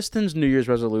birthday. Pistons New Year's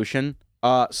resolution: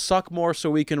 suck more so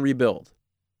we can rebuild.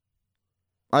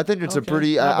 I think it's a Okay,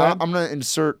 pretty. not bad. I'm going to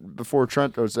insert before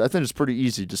Trent goes. I think it's pretty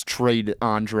easy. Just trade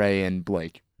Andre and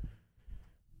Blake.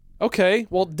 Okay,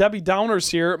 well, Debbie Downer's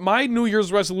here. My New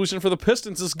Year's resolution for the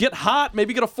Pistons is get hot,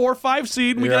 maybe get a 4 or 5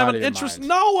 seed, and we You're can have out an of your interest. mind.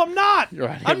 No, I'm not. You're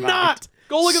out of your I'm mind. not.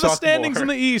 Go look at the Suck standings more. in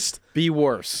the East. Be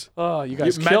worse. Oh, you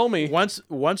guys You kill men- me.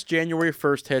 Once January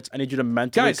 1st hits, I need you to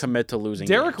mentally Guys, commit to losing.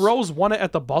 Derrick games. Rose won it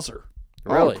at the buzzer.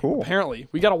 Really? Oh, cool. Apparently,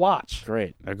 we got to watch.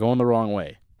 Great. They're going the wrong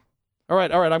way. All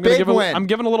right. I'm Big gonna win. I'm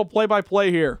giving a little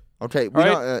play-by-play here. Okay. We All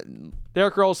right. don't,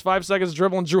 Derrick Rose, 5 seconds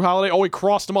dribbling Drew Holiday. Oh, he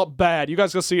crossed him up bad. You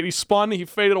guys gonna see it. He spun, he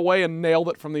faded away, and nailed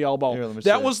it from the elbow. Here, let me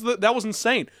that see was that was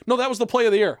insane. No, that was the play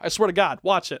of the year. I swear to God.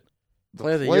 Watch it.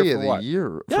 Play of the play year of for the what? year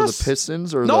for Yes. the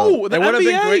Pistons or No, the It would have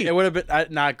been NBA. great. It would have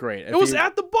been not great. It was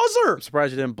at the buzzer I'm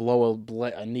surprised you didn't blow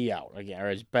a knee out again, or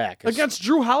his back. His, against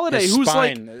Drew Holiday, his who's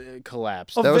like spine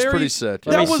collapsed. a That was very- pretty sick.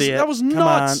 Let me That was see it. that was Come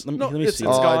nuts. on, let me- No, let me it's see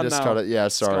it's it. Oh, gone I just now. cut it. Yeah,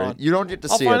 sorry. gone. You don't get to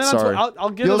I'll see find it. it on Sorry. Twitter. I'll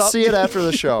get You'll it up. see it after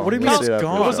the show. What do you You'll mean see it's it after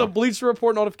gone? It was the a show. Bleacher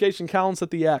Report notification. Collins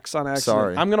at the X on accident.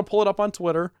 Sorry. I'm gonna pull it up on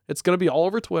Twitter. It's gonna be all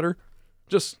over Twitter.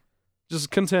 Just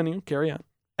continue. Carry on.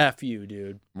 F you,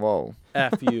 dude. Whoa.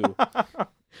 F you.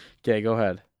 Okay, go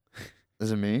ahead.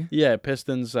 Is it me? Yeah,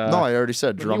 Pistons. No, I already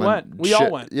said But you Drummond. went. We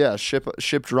all went. Yeah, ship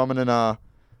Drummond and oh,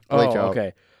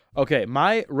 Blake. Okay,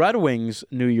 my Red Wings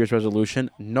New Year's resolution: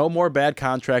 no more bad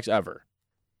contracts ever.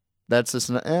 That's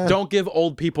just Don't give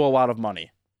old people a lot of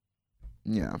money.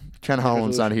 Yeah, Ken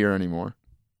Holland's not here anymore.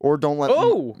 Or don't let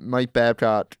Oh! Mike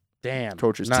Babcock Damn.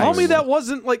 coaches. Nice. Tell me that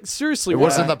wasn't like seriously. It what?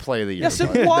 wasn't the play of the year. Yes, it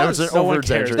but That was was. an No one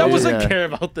cares. over-exaggeration. That was a I yeah. care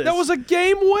about this. That was a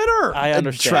game winner. I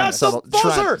understand. Trent That's the settled-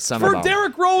 buzzer Trent settled for down.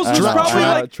 Derrick Rose. Who's Trent, probably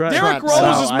Trent, like Trent, Derrick Trent Rose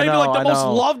settled. is I maybe know, like the I most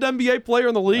know. loved NBA player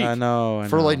in the league. I know.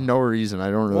 For like no reason. I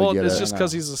don't really Well, get it's it. just I know.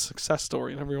 because he's a success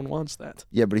story and everyone wants that.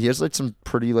 Yeah, but he has like some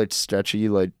pretty like sketchy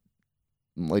like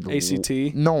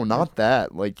ACT. No, not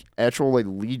that. Like actual like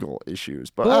legal issues.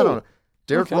 But Who? I don't know.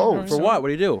 Derrick Okay, all right. Rose. For what? What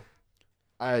do you do?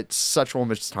 Sexual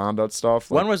misconduct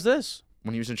stuff. When Like, was this?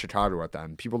 when he was in Chicago at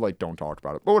then, people like don't talk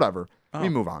about it. But whatever. Oh. We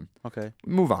move on. Okay.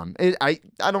 Move on. I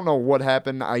don't know what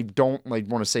happened. I don't like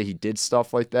want to say he did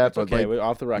stuff like that. But Okay, like, we're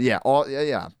off the record.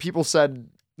 yeah. People said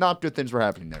not good things were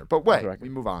happening there. But wait, record. we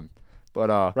move on.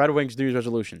 But Red Wings New Year's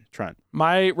resolution. Trent.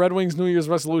 My Red Wings New Year's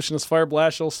resolution is fire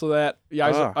Blashill so that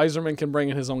Yzerman can bring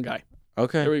in his own guy.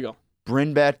 Okay. Here we go.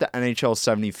 bring back the NHL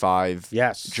 75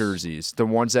 Yes. jerseys. The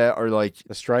ones that are like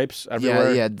The stripes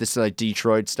everywhere. yeah, this like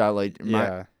Detroit style. Like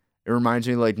Yeah. it reminds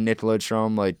me of, like Nick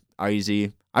Lidstrom, like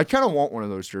Izzy. I kind of want one of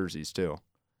those jerseys too.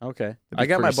 Okay. be I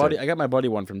got my pretty buddy. sick. I got my buddy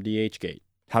one from DH Gate.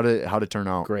 How did it turn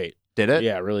out? Great. Did it?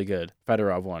 Yeah, really good.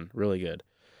 Fedorov one, really good.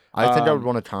 I think I would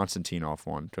want a Konstantinov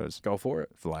one because Go for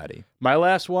it. Vladdy. My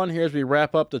last one here as we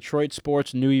wrap up Detroit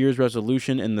sports New Year's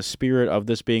resolution in the spirit of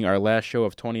this being our last show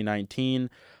of 2019.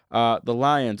 The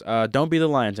Lions. Don't be the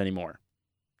Lions anymore.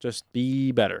 Just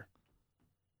be better.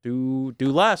 Do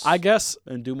less. I guess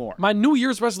and do more. my New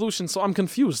Year's resolution. So I'm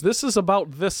confused. This is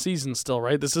about this season still,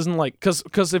 right? This isn't like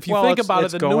because if you Well, think it's- about it,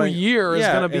 it's the going- new year is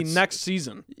yeah, going to be it's- next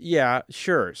season. Yeah,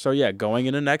 sure. So yeah, going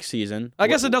into next season. I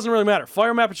guess it doesn't really matter.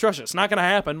 Fire Matt Patricia. It's not going to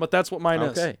happen, but that's what mine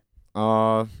is. Okay.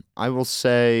 I will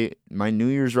say my New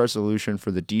Year's resolution for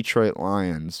the Detroit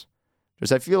Lions,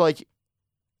 because I feel like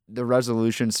the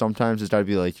resolution sometimes has got to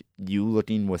be like you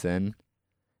looking within.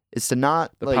 It's to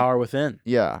not The like power within.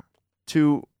 yeah,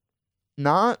 to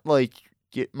not like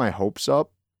get my hopes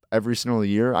up every single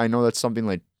year. I know that's something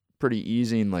like pretty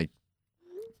easy and like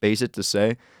basic to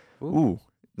say. Ooh,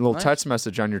 little Nice. text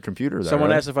message on your computer there. Someone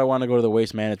right? asked if I want to go to the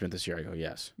waste management this year. I go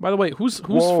yes. By the way, whose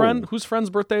Whoa. whose friend's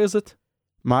birthday is it?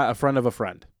 A friend of a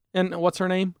friend. And what's her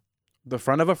name? The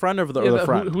friend of a friend or the, Yeah, or the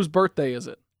friend? whose birthday is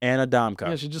it? Anna Domka.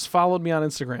 Yeah, she just followed me on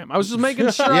Instagram. I was just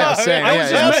making sure. Yeah, same. I was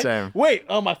just same. Wait,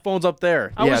 oh, my phone's up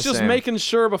there. I Yeah, was just same. making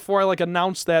sure before I like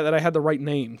announced that I had the right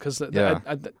name because Yeah.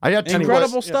 I got two Anyways.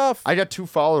 Incredible Yeah. stuff. I got 2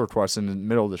 follow requests in the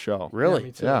middle of the show. Really?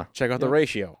 me too. Yeah. Check out the Yeah.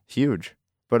 ratio. Huge.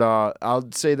 But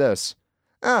I'll say this.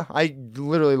 I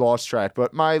literally lost track.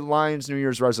 But my Lions New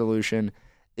Year's resolution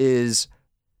is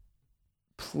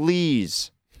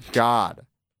please God,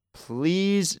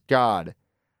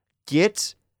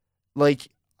 get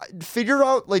figure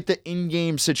out like the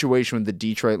in-game situation with the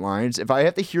Detroit Lions. If I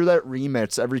have to hear that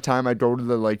remix every time I go to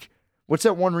the what's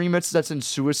that one remix that's in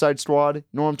Suicide Squad? You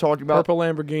know what I'm talking about? Purple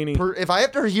Lamborghini. If I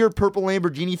have to hear Purple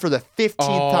Lamborghini for the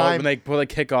 15th time, when they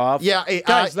kick off. yeah,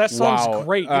 Guys, that song's Wow.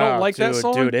 great. You don't like that Dude,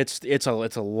 song? Dude, it's a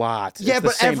lot. yeah, It's the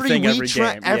but same every thing week, every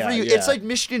Trent, game. Yeah. it's like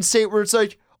Michigan State where it's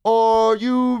like, "Are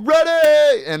you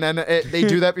ready?" And then they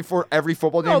do that before every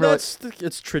football game. no, They're like,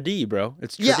 it's trady, bro.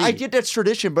 It's trady. yeah, I get that's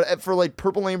tradition, but for like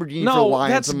Purple Lamborghini for no,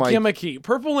 Lions, that's I'm like, gimmicky.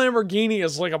 Purple Lamborghini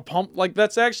is like a pump. Like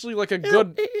that's actually like a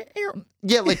good.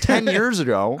 yeah, like 10 years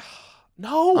ago.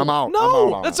 No, I'm out. No,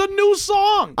 I'm out. that's a new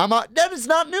song. I'm out. That is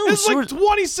not new. It's like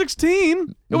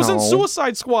 2016. It was in No.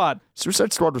 Suicide Squad.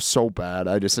 Suicide Squad was so bad.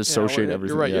 I just associate Yeah,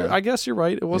 everything. You're right. Yeah. I guess you're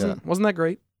right. It wasn't that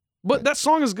great. But that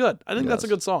song is good. I think that's a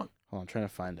Yes. good song. Hold on, I'm trying to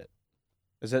find it.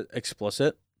 Is it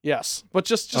explicit? Yes, but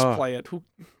just play it.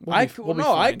 I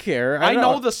fine. care. I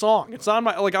know the song. It's on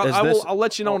my Is I this- will. I'll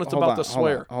let you know when it's Hold about on, to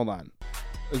swear. Hold on.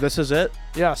 This is it?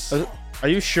 Yes. Are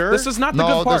you sure? This is not the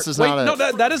No, good part. this is Wait, not no,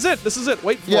 it. that is it. This is it.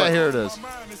 Wait for Yeah, it. here it is.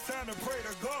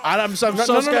 I'm scared.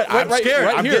 No, I'm right- scared.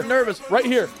 right I'm here. getting nervous. Right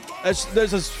here.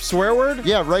 There's a swear word?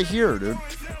 Yeah, right here, dude.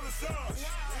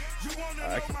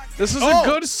 This is a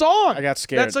good song. I got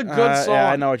scared. That's a good song.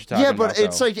 Yeah, I know what you're talking Yeah, about. but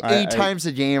it's though. like 8 times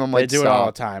a game. I'm like, do it stop. all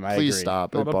the time. I Please agree.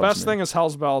 stop. No, It the bugs best me. thing is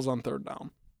Hell's Bells on third down.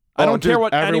 I Oh, don't dude, care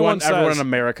what anyone says. Everyone in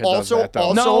America Also- does that, though.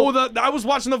 also- No, I was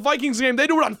watching the Vikings game. They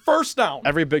do it on first down.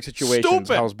 Every big situation Stupid.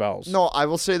 Hell's bells. No, I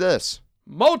will say this.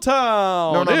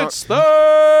 Motown. No. It's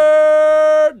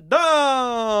third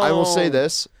down. I will say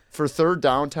this. For third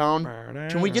downtown,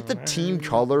 can we get the team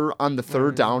color on the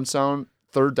third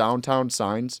downtown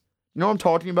signs? You know what I'm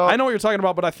talking about? I know what you're talking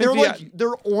about, but I think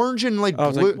they're orange and like Oh,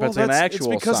 it's blue. like- but it's an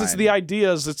actual it's because sign. it's the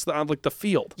ideas. It's like the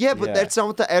field. Yeah, but Yeah. that's not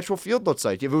what the actual field looks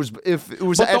like. If it was But the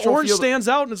the actual orange field, stands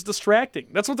out and it's distracting.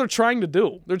 That's what they're trying to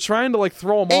do. They're trying to like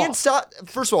throw them and off.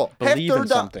 first of all, have Believe in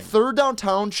something. third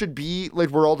downtown should be like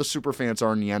where all the super fans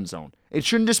are in the end zone. It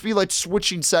shouldn't just be like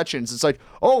switching sections. It's like,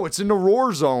 oh, it's in the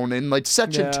roar zone in like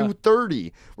section Yeah.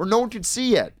 230 where no one can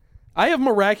see it. I have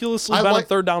miraculously I been like- in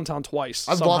third downtown twice.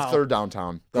 I somehow. love third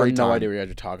downtown. I have Great no time. idea what you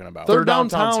guys are talking about. Third Third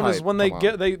downtown's downtown is hype. when they Come on.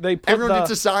 get they put Everyone the, gets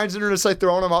the signs and they're just like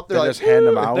throwing them up. They're They like, just hand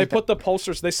them out. They put the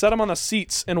posters. They set them on the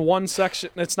seats in one section.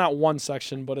 It's not one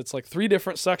section, but it's like 3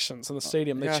 different sections in the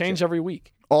stadium. They Gotcha. change every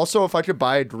week. Also, if I could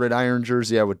buy a gridiron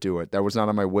jersey, I would do it. That was not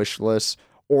on my wish list.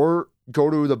 Or go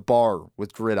to the bar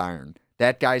with gridiron.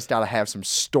 That guy's got to have some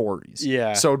stories.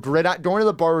 Yeah. So going to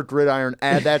the bar with gridiron,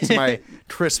 add that to my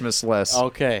Christmas list.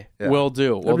 Okay, Yeah. will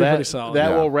do. Well, be that pretty solid. that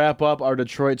Yeah. will wrap up our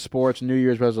Detroit sports New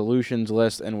Year's resolutions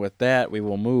list, and with that, we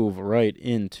will move right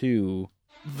into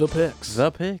The picks.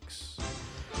 the picks.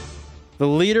 The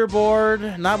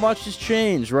leaderboard, not much has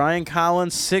changed. Ryan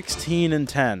Collins,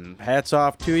 16-10. Hats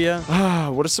off to you.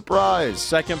 What a surprise.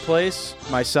 Second place,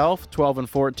 myself,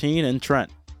 12-14, and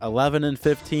Trent,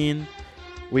 11-15.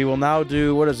 We will now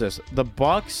do, what is this? The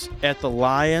Bucks at the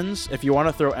Lions. If you want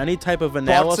to throw any type of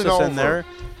analysis and in over. there,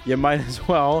 you might as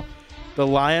well. The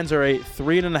Lions are a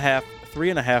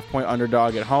 3.5 point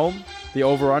underdog at home. The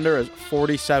over-under is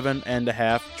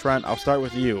 47.5. Trent, I'll start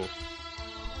with you.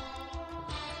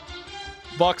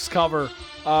 Bucks cover.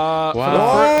 Wow.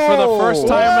 For the first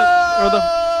time,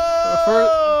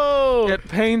 Oh! it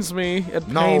pains me. It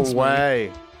No pains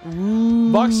way.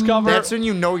 me. Bucks cover. That's when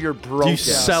you know you're broke. You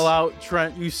sell out,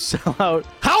 Trent. You sell out.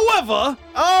 However,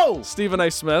 Oh! Stephen A.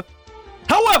 Smith.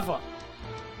 However,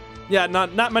 yeah,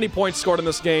 not many points scored in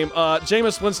this game.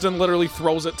 Jameis Winston literally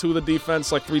throws it to the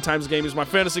defense like 3 times a game. He's my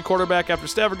fantasy quarterback after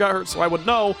Stafford got hurt, so I would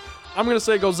know. I'm gonna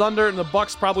say it goes under, and the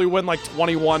Bucks probably win like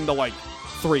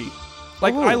 21-3.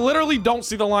 Like, I literally don't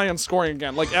see the Lions scoring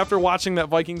again. Like, after watching that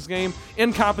Vikings game,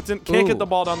 incompetent, can't get the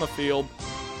ball down the field.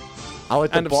 I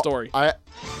like the End of story.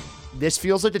 This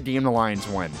feels like the game the Lions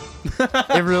win.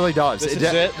 It really does. This is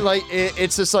it? Like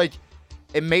it's just like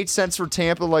it made sense for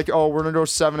Tampa. Like, oh, we're gonna go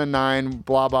 7-9,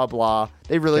 blah blah blah.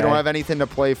 They really Okay. don't have anything to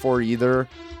play for either.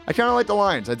 I kind of like the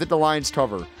Lions. I think the Lions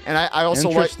cover, and I also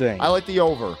Interesting. I like the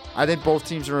over. I think both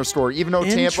teams are gonna score, even though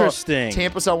Interesting.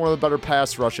 Tampa's not one of the better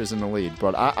pass rushes in the league.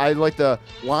 But I like the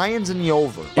Lions and the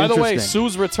over. By the way, Interesting.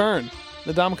 Sue's return.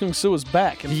 The Ndamukong Suh is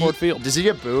back in Ford Field. Does he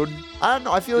get booed? I don't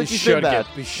know. I feel like He he's been should bad.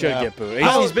 get booed.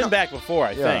 I- He's been back before,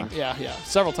 I Yeah. think. Yeah,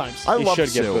 several times. I He love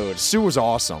should get Sue. booed. Sue was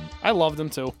awesome. I loved him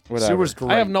too. Whatever. Sue was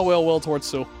great. I have no ill will towards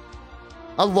Sue.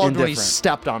 I loved when he Indifferent.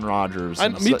 stepped on Rodgers.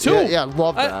 Me too. Yeah, I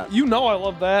love that. You know I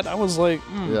love that. I was like,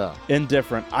 Yeah.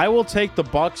 Indifferent. I will take the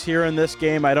Bucks here in this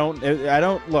game. I don't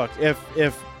look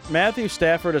if Matthew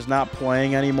Stafford is not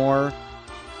playing anymore.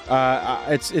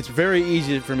 It's very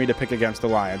easy for me to pick against the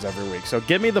Lions every week. So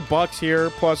give me the Bucks here,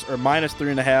 plus or minus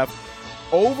 3.5.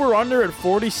 Over under at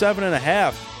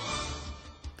 47.5.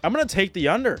 I'm gonna take the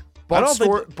under.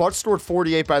 Bucks scored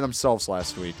 48 by themselves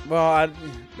last week.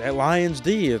 That Lions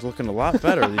D is looking a lot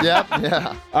better. Yep,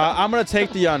 yeah. I'm gonna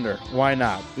take the under. Why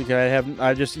not?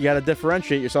 Because you got to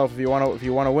differentiate yourself if you want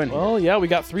to win. here. well, yeah, we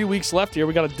got 3 weeks left here.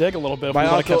 We got to dig a little bit if we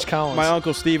want to catch Collins. My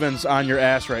Uncle Steven's on your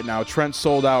ass right now. Trent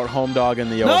sold out home dog in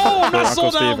the over. no, I'm for not Uncle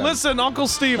sold out. Steven. Listen, Uncle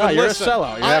Steven, No, you're listen. a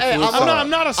sellout. You're absolute sellout. I'm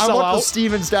not a I'm Uncle sellout.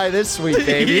 Stevens die this week,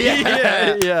 baby.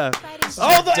 yeah.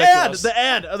 Oh, the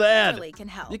ad. Can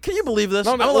help. Can you believe this?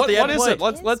 No, I'm gonna let the ad what is play.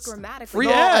 it? Let's Grammatically. free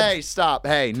No, ads. hey, stop.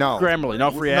 Hey, no. Grammarly,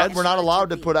 no free ads. We're not allowed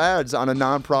to put ads on a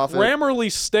non-profit. Grammarly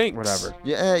stinks. Whatever.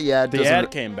 Yeah. It The doesn't- ad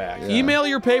came back. Email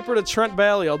your paper to Trent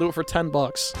Bailey. I'll do it for $10.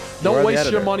 Don't the waste your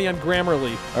editor. money on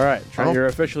Grammarly. All right, Trent, don't- you're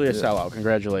officially a sellout.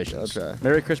 Congratulations. Okay.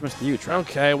 Merry Christmas to you, Trent.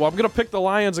 Okay, well, I'm going to pick the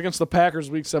Lions against the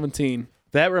Packers week 17.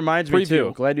 That reminds me too.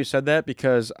 Preview. Glad you said that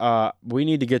because we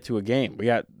need to get to a game. We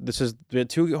have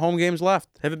 2 home games left.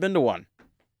 Haven't been to one.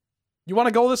 You want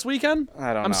to go this weekend? I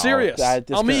don't know. I'm serious.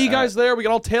 Just I'll meet you gonna- guys there. We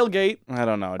can all tailgate. I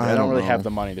don't know. I I don't don't really know. have the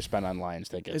money to spend on Lions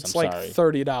tickets. It's I'm like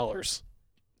sorry. $30.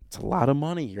 It's a lot of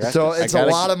money. You're So asking- it's I a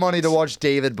gotta- lot of money to watch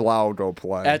David Blau go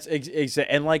play. That's and I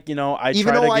Even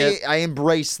try though to get I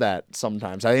embrace that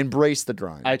sometimes. I embrace the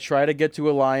grind. I try to get to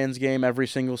a Lions game every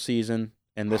single season.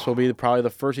 and this will be probably the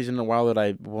first season in a while that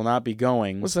I will not be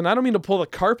going. Listen, I don't mean to pull the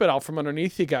carpet out from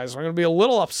underneath you guys. I'm going to be a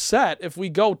little upset if we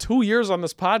go 2 years on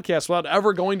this podcast without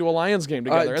ever going to a Lions game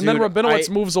together. And then dude, Rabinowitz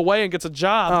moves away and gets a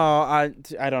job.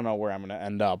 I don't know where I'm going to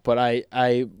end up, but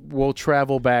I will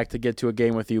travel back to get to a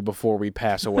game with you before we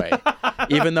pass away.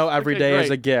 Even though every day is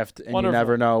great. a gift, and Wonderful. you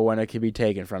never know when it can be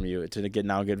taken from you. To get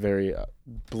very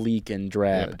bleak and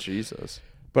drab. Yeah, Jesus.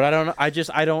 But I don't know.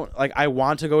 I don't like. I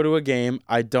want to go to a game.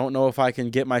 I don't know if I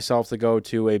can get myself to go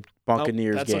to a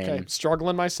Buccaneers That's game. okay.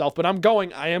 Struggling myself, but I'm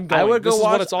going. I am going. I would this go is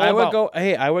watch. what it's all I would about. go.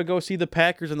 Hey, I would go see the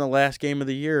Packers in the last game of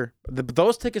the year.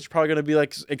 Those tickets are probably going to be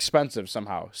like expensive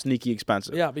somehow, sneaky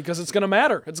expensive. Yeah, because it's going to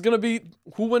matter. It's going to be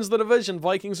who wins the division,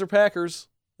 Vikings or Packers.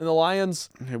 And the Lions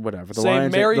Hey, whatever. The say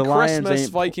Lions, Merry the Lions Christmas,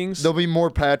 ain't- Vikings. There'll be more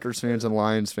Packers fans and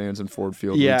Lions fans in Ford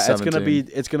Field. Yeah, Week 17.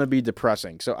 it's gonna be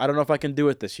depressing. So I don't know if I can do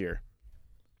it this year.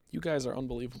 You guys are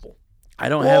unbelievable. I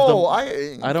don't have Whoa,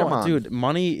 the. I don't, come on. dude.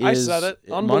 Money I is. said it.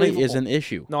 Money Unbelievable. is an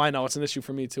issue. No, I know. It's an issue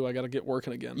for me, too. I got to get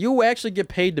working again. You actually get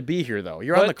paid to be here, though.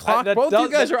 You're But on the clock. that Both does-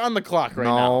 you guys that- are on the clock right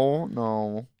now.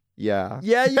 No. Yeah.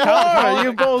 Yeah, you are.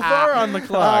 You both are on the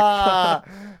clock.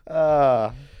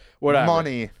 Whatever.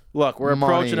 Money. Look, we're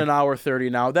Money. approaching an hour 30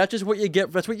 now. That's just what you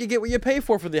get. That's what you get. What you pay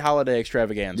for the holiday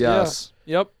extravaganza. Yes.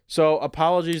 Yep. So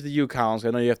apologies to you, Collins. I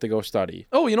know you have to go study.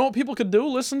 Oh, you know what people could do?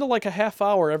 Listen to like a half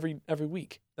hour every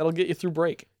week. That'll get you through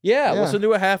break. Yeah, Yeah. listen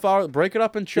to a half hour. Break it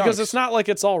up in chunks. Because it's not like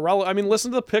it's all relevant. I mean,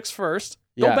 listen to the picks first.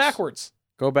 Go Yes. backwards.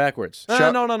 Go backwards. No,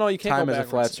 you can't Time go is a backwards.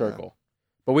 flat circle.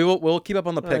 But we'll keep up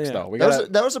on the picks yeah. though. We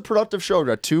That got was a productive show. We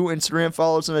got 2 Instagram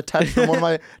follows and a text from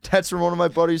one of my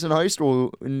buddies in high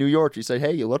school in New York. He said,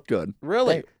 "Hey, you look good."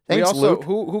 really. Hey, thanks, we also Luke.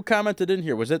 who commented in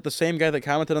here? Was it the same guy that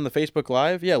commented on the Facebook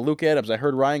Live? Yeah, Luke Adams. I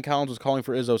heard Ryan Collins was calling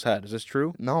for Izzo's head. Is this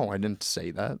true? No, I didn't say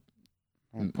that.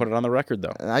 Put it on the record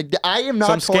though. I am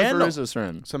not Some calling scandal. for Izzo's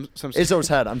friend. Some Izzo's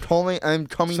head. I'm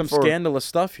coming some for scandalous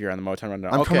stuff here on the Motown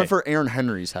Rundown. I'm Okay. coming for Aaron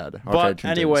Henry's head. Okay, But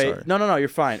continue, anyway, sorry. no, you're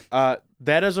fine.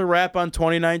 That is a wrap on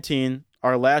 2019.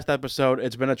 Our last episode.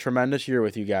 It's been a tremendous year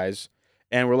with you guys,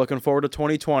 and we're looking forward to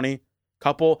 2020.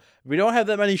 We don't have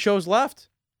that many shows left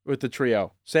with the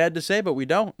trio. Sad to say, but we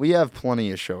don't. We have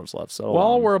plenty of shows left. So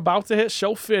Well, we're about to hit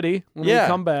show 50 when we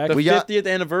come back. The We got- 50th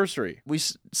anniversary. we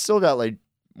still got like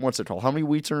what's it called? How many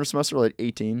weeks in a semester? Like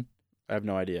 18. I have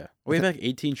no idea. We have like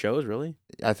 18 shows, really?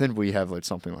 I think we have like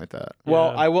something like that.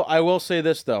 Well, Yeah. I will say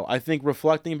this though. I think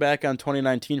reflecting back on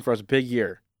 2019 for us, big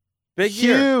year. Big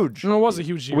year. Huge. No, it was a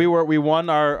huge year. We won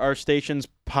our station's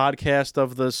podcast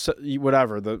of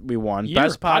whatever that we won. Year.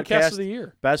 Best podcast of the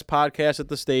year. Best podcast at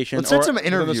the station. Let's set or some for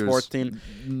interviews the sports team.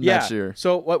 next Yeah. year.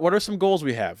 So what are some goals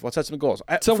we have? Let's set some goals.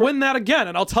 To win that again,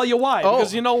 and I'll tell you why. Oh.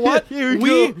 Because you know what? Here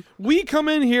we go. we come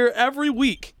in here every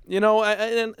week, you know,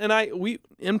 we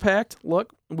Impact.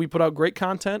 Look, we put out great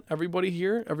content. Everyone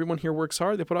here works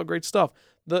hard. They put out great stuff.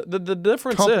 The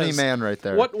difference Company is man right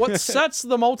there. what sets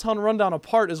the Motown Rundown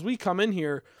apart is we come in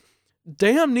here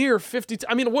damn near 50.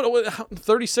 I mean, what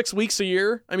 36 weeks a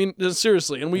year? I mean,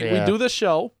 seriously, and we do this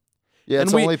show. Yeah,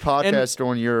 it's and the we- only podcast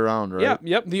going year round, right? Yeah,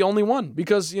 yep, the only one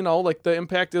because you know, like the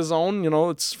Impact is on. You know,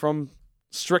 it's from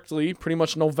strictly pretty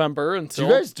much November Do until.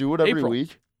 you guys do it every April.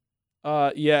 week?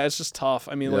 Yeah, it's just tough.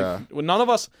 I mean, Yeah. like when none of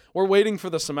us, we're waiting for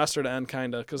the semester to end,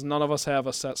 kind of, because none of us have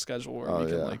a set schedule where Oh,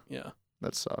 we can yeah. like,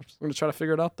 That sucks. we're gonna try to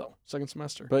figure it out though. Second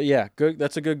semester. But yeah, good.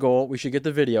 That's a good goal. We should get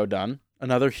the video done.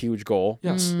 Another huge goal.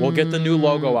 Yes. We'll get the new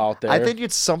logo out there. I think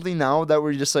it's something now that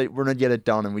we're just like we're gonna get it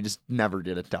done, and we just never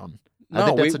get it done. I No,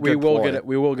 think that's a we good will ploy. get it.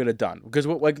 We will get it done because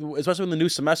like especially when the new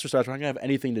semester starts, we're not gonna have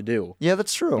anything to do Yeah,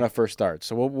 that's true. when it first starts.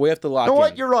 So we have to lock You know in.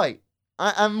 what? You're right.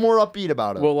 I'm more upbeat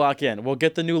about it. We'll lock in. We'll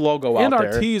get the new logo And out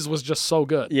our there. tease was just so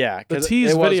good. Yeah, The 'cause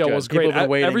tease it video good. was People great. have been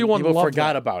waiting. Everyone People loved forgot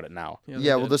that. about it now. they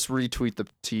yeah, we'll did. just retweet the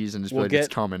tease and just We'll be like, it's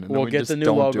get- coming. And we'll then we get just the new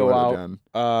don't do logo it out. again.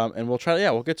 And we'll try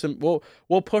to we'll get some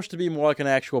we'll push to be more like an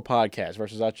actual podcast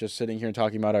versus us just sitting here and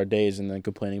talking about our days and then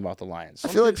complaining about the Lions. I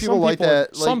feel like people some like people-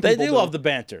 that. some Like, They people do do. love the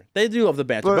banter. They do love the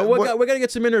banter. But But what- we're gonna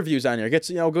get some interviews on here. Get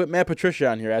Matt Patricia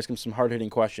on here, ask him some hard hitting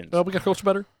questions. We got Coach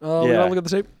better. We Yeah. gotta look at the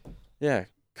tape. Yeah,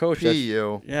 coach. that's-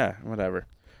 PU. Yeah, whatever.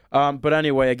 But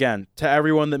anyway, again, to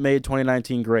everyone that made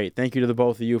 2019 great, thank you to the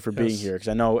both of you for being Yes. here because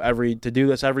I know to do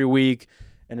this every week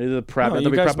and to do the prep. No, and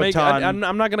you we guys prep a make. ton.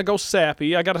 I'm not gonna go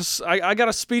sappy. I got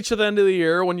a speech at the end of the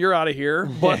year when you're out of here.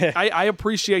 But I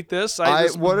appreciate this.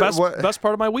 This is best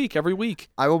part of my week every week.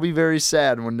 I will be very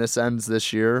sad when this ends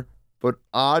this year. But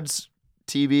odds,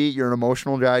 TB, you're an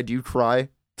emotional guy. Do you cry?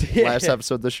 Last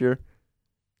episode this year.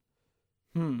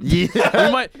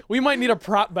 Yeah. We might need a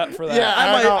prop bet for that. Yeah,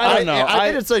 I don't know. I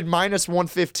think it's like minus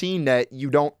 115 that you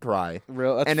don't cry,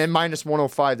 Real, and then minus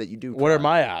 105 that you do. what cry. are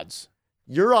my odds?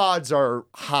 Your odds are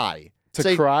high.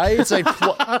 To cry? It's like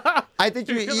I think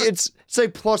it's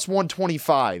like plus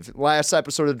 125. Last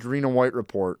episode of the Dorina White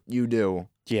Report. You do.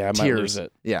 Yeah, I might Tears. lose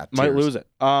it. Yeah, Might tears. lose it.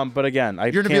 But again,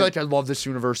 You're gonna be like, I love this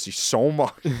university so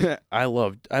much. I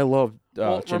love.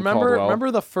 Well, Jim Caldwell.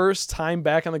 remember the first time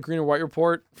back on the Green and White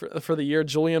Report for the year,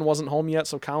 Julian wasn't home yet,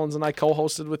 so Collins and I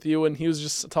co-hosted with you, and he was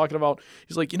just talking about,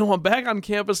 he's like, I'm back on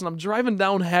campus and I'm driving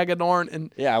down Hagedorn,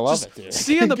 and Yeah, I love just it, dude.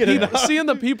 seeing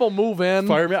the people move in.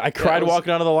 Fireman. I cried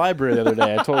walking out of the library the other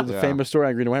day. I told the Yeah. famous story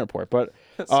on Green and White Report. But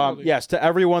funny. yes, to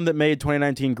everyone that made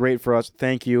 2019 great for us,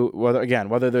 thank you.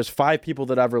 Whether there's 5 people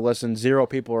that ever listen, 0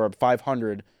 people, or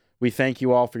 500, we thank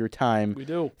you all for your time. We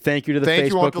do. Thank you to the Thank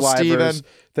you, Facebook Uncle Livers.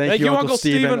 Steven. Thank you, Uncle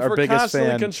Steven, our for biggest constantly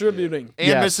fan. contributing. And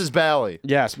Yes. Mrs. Bally.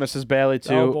 Yes, Mrs. Bailey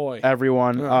too. Oh, boy.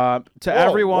 Everyone. To Whoa,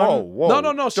 everyone. Whoa.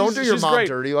 No. Don't do your she's mom great.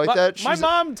 dirty like that. My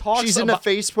mom talks. She's in the about,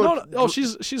 Facebook. No,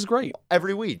 she's great.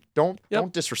 every week. Don't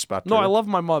Yep. disrespect No, her. I love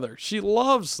my mother. She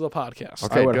loves the podcast.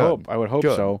 Okay, I would good. hope. I would hope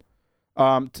Good. so.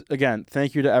 Again,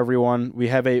 thank you to everyone. We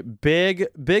have a big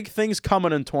things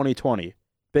coming in 2020.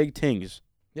 Big things.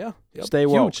 Yeah. Yep. Stay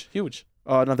woke. Huge.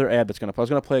 Another ad that's gonna play. I was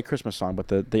gonna play a Christmas song, but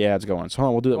the ad's going. So hold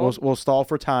on, we'll do that. Oh. We'll stall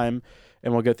for time,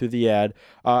 and we'll get through the ad.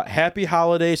 Happy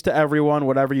holidays to everyone.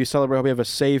 Whatever you celebrate, hope you have a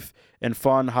safe and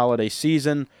fun holiday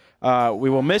season. We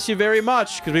will miss you very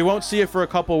much because we won't see you for a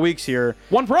couple of weeks here.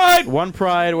 One pride. One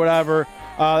pride, whatever.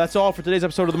 That's all for today's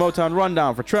episode of the Motown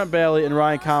Rundown. For Trent Bailey and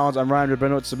Ryan Collins, I'm Ryan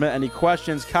Rabinowitz. Submit any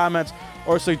questions, comments,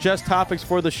 or suggest topics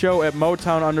for the show at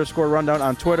Motown_Rundown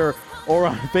on Twitter or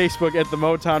on Facebook at the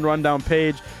Motown Rundown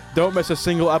page. Don't miss a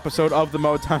single episode of the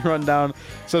Motown Rundown.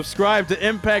 Subscribe to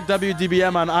Impact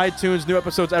WDBM on iTunes. New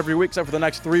episodes every week, except for the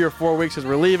next 3 or 4 weeks as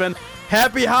we're leaving.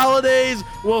 Happy holidays.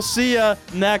 We'll see you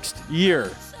next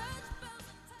year.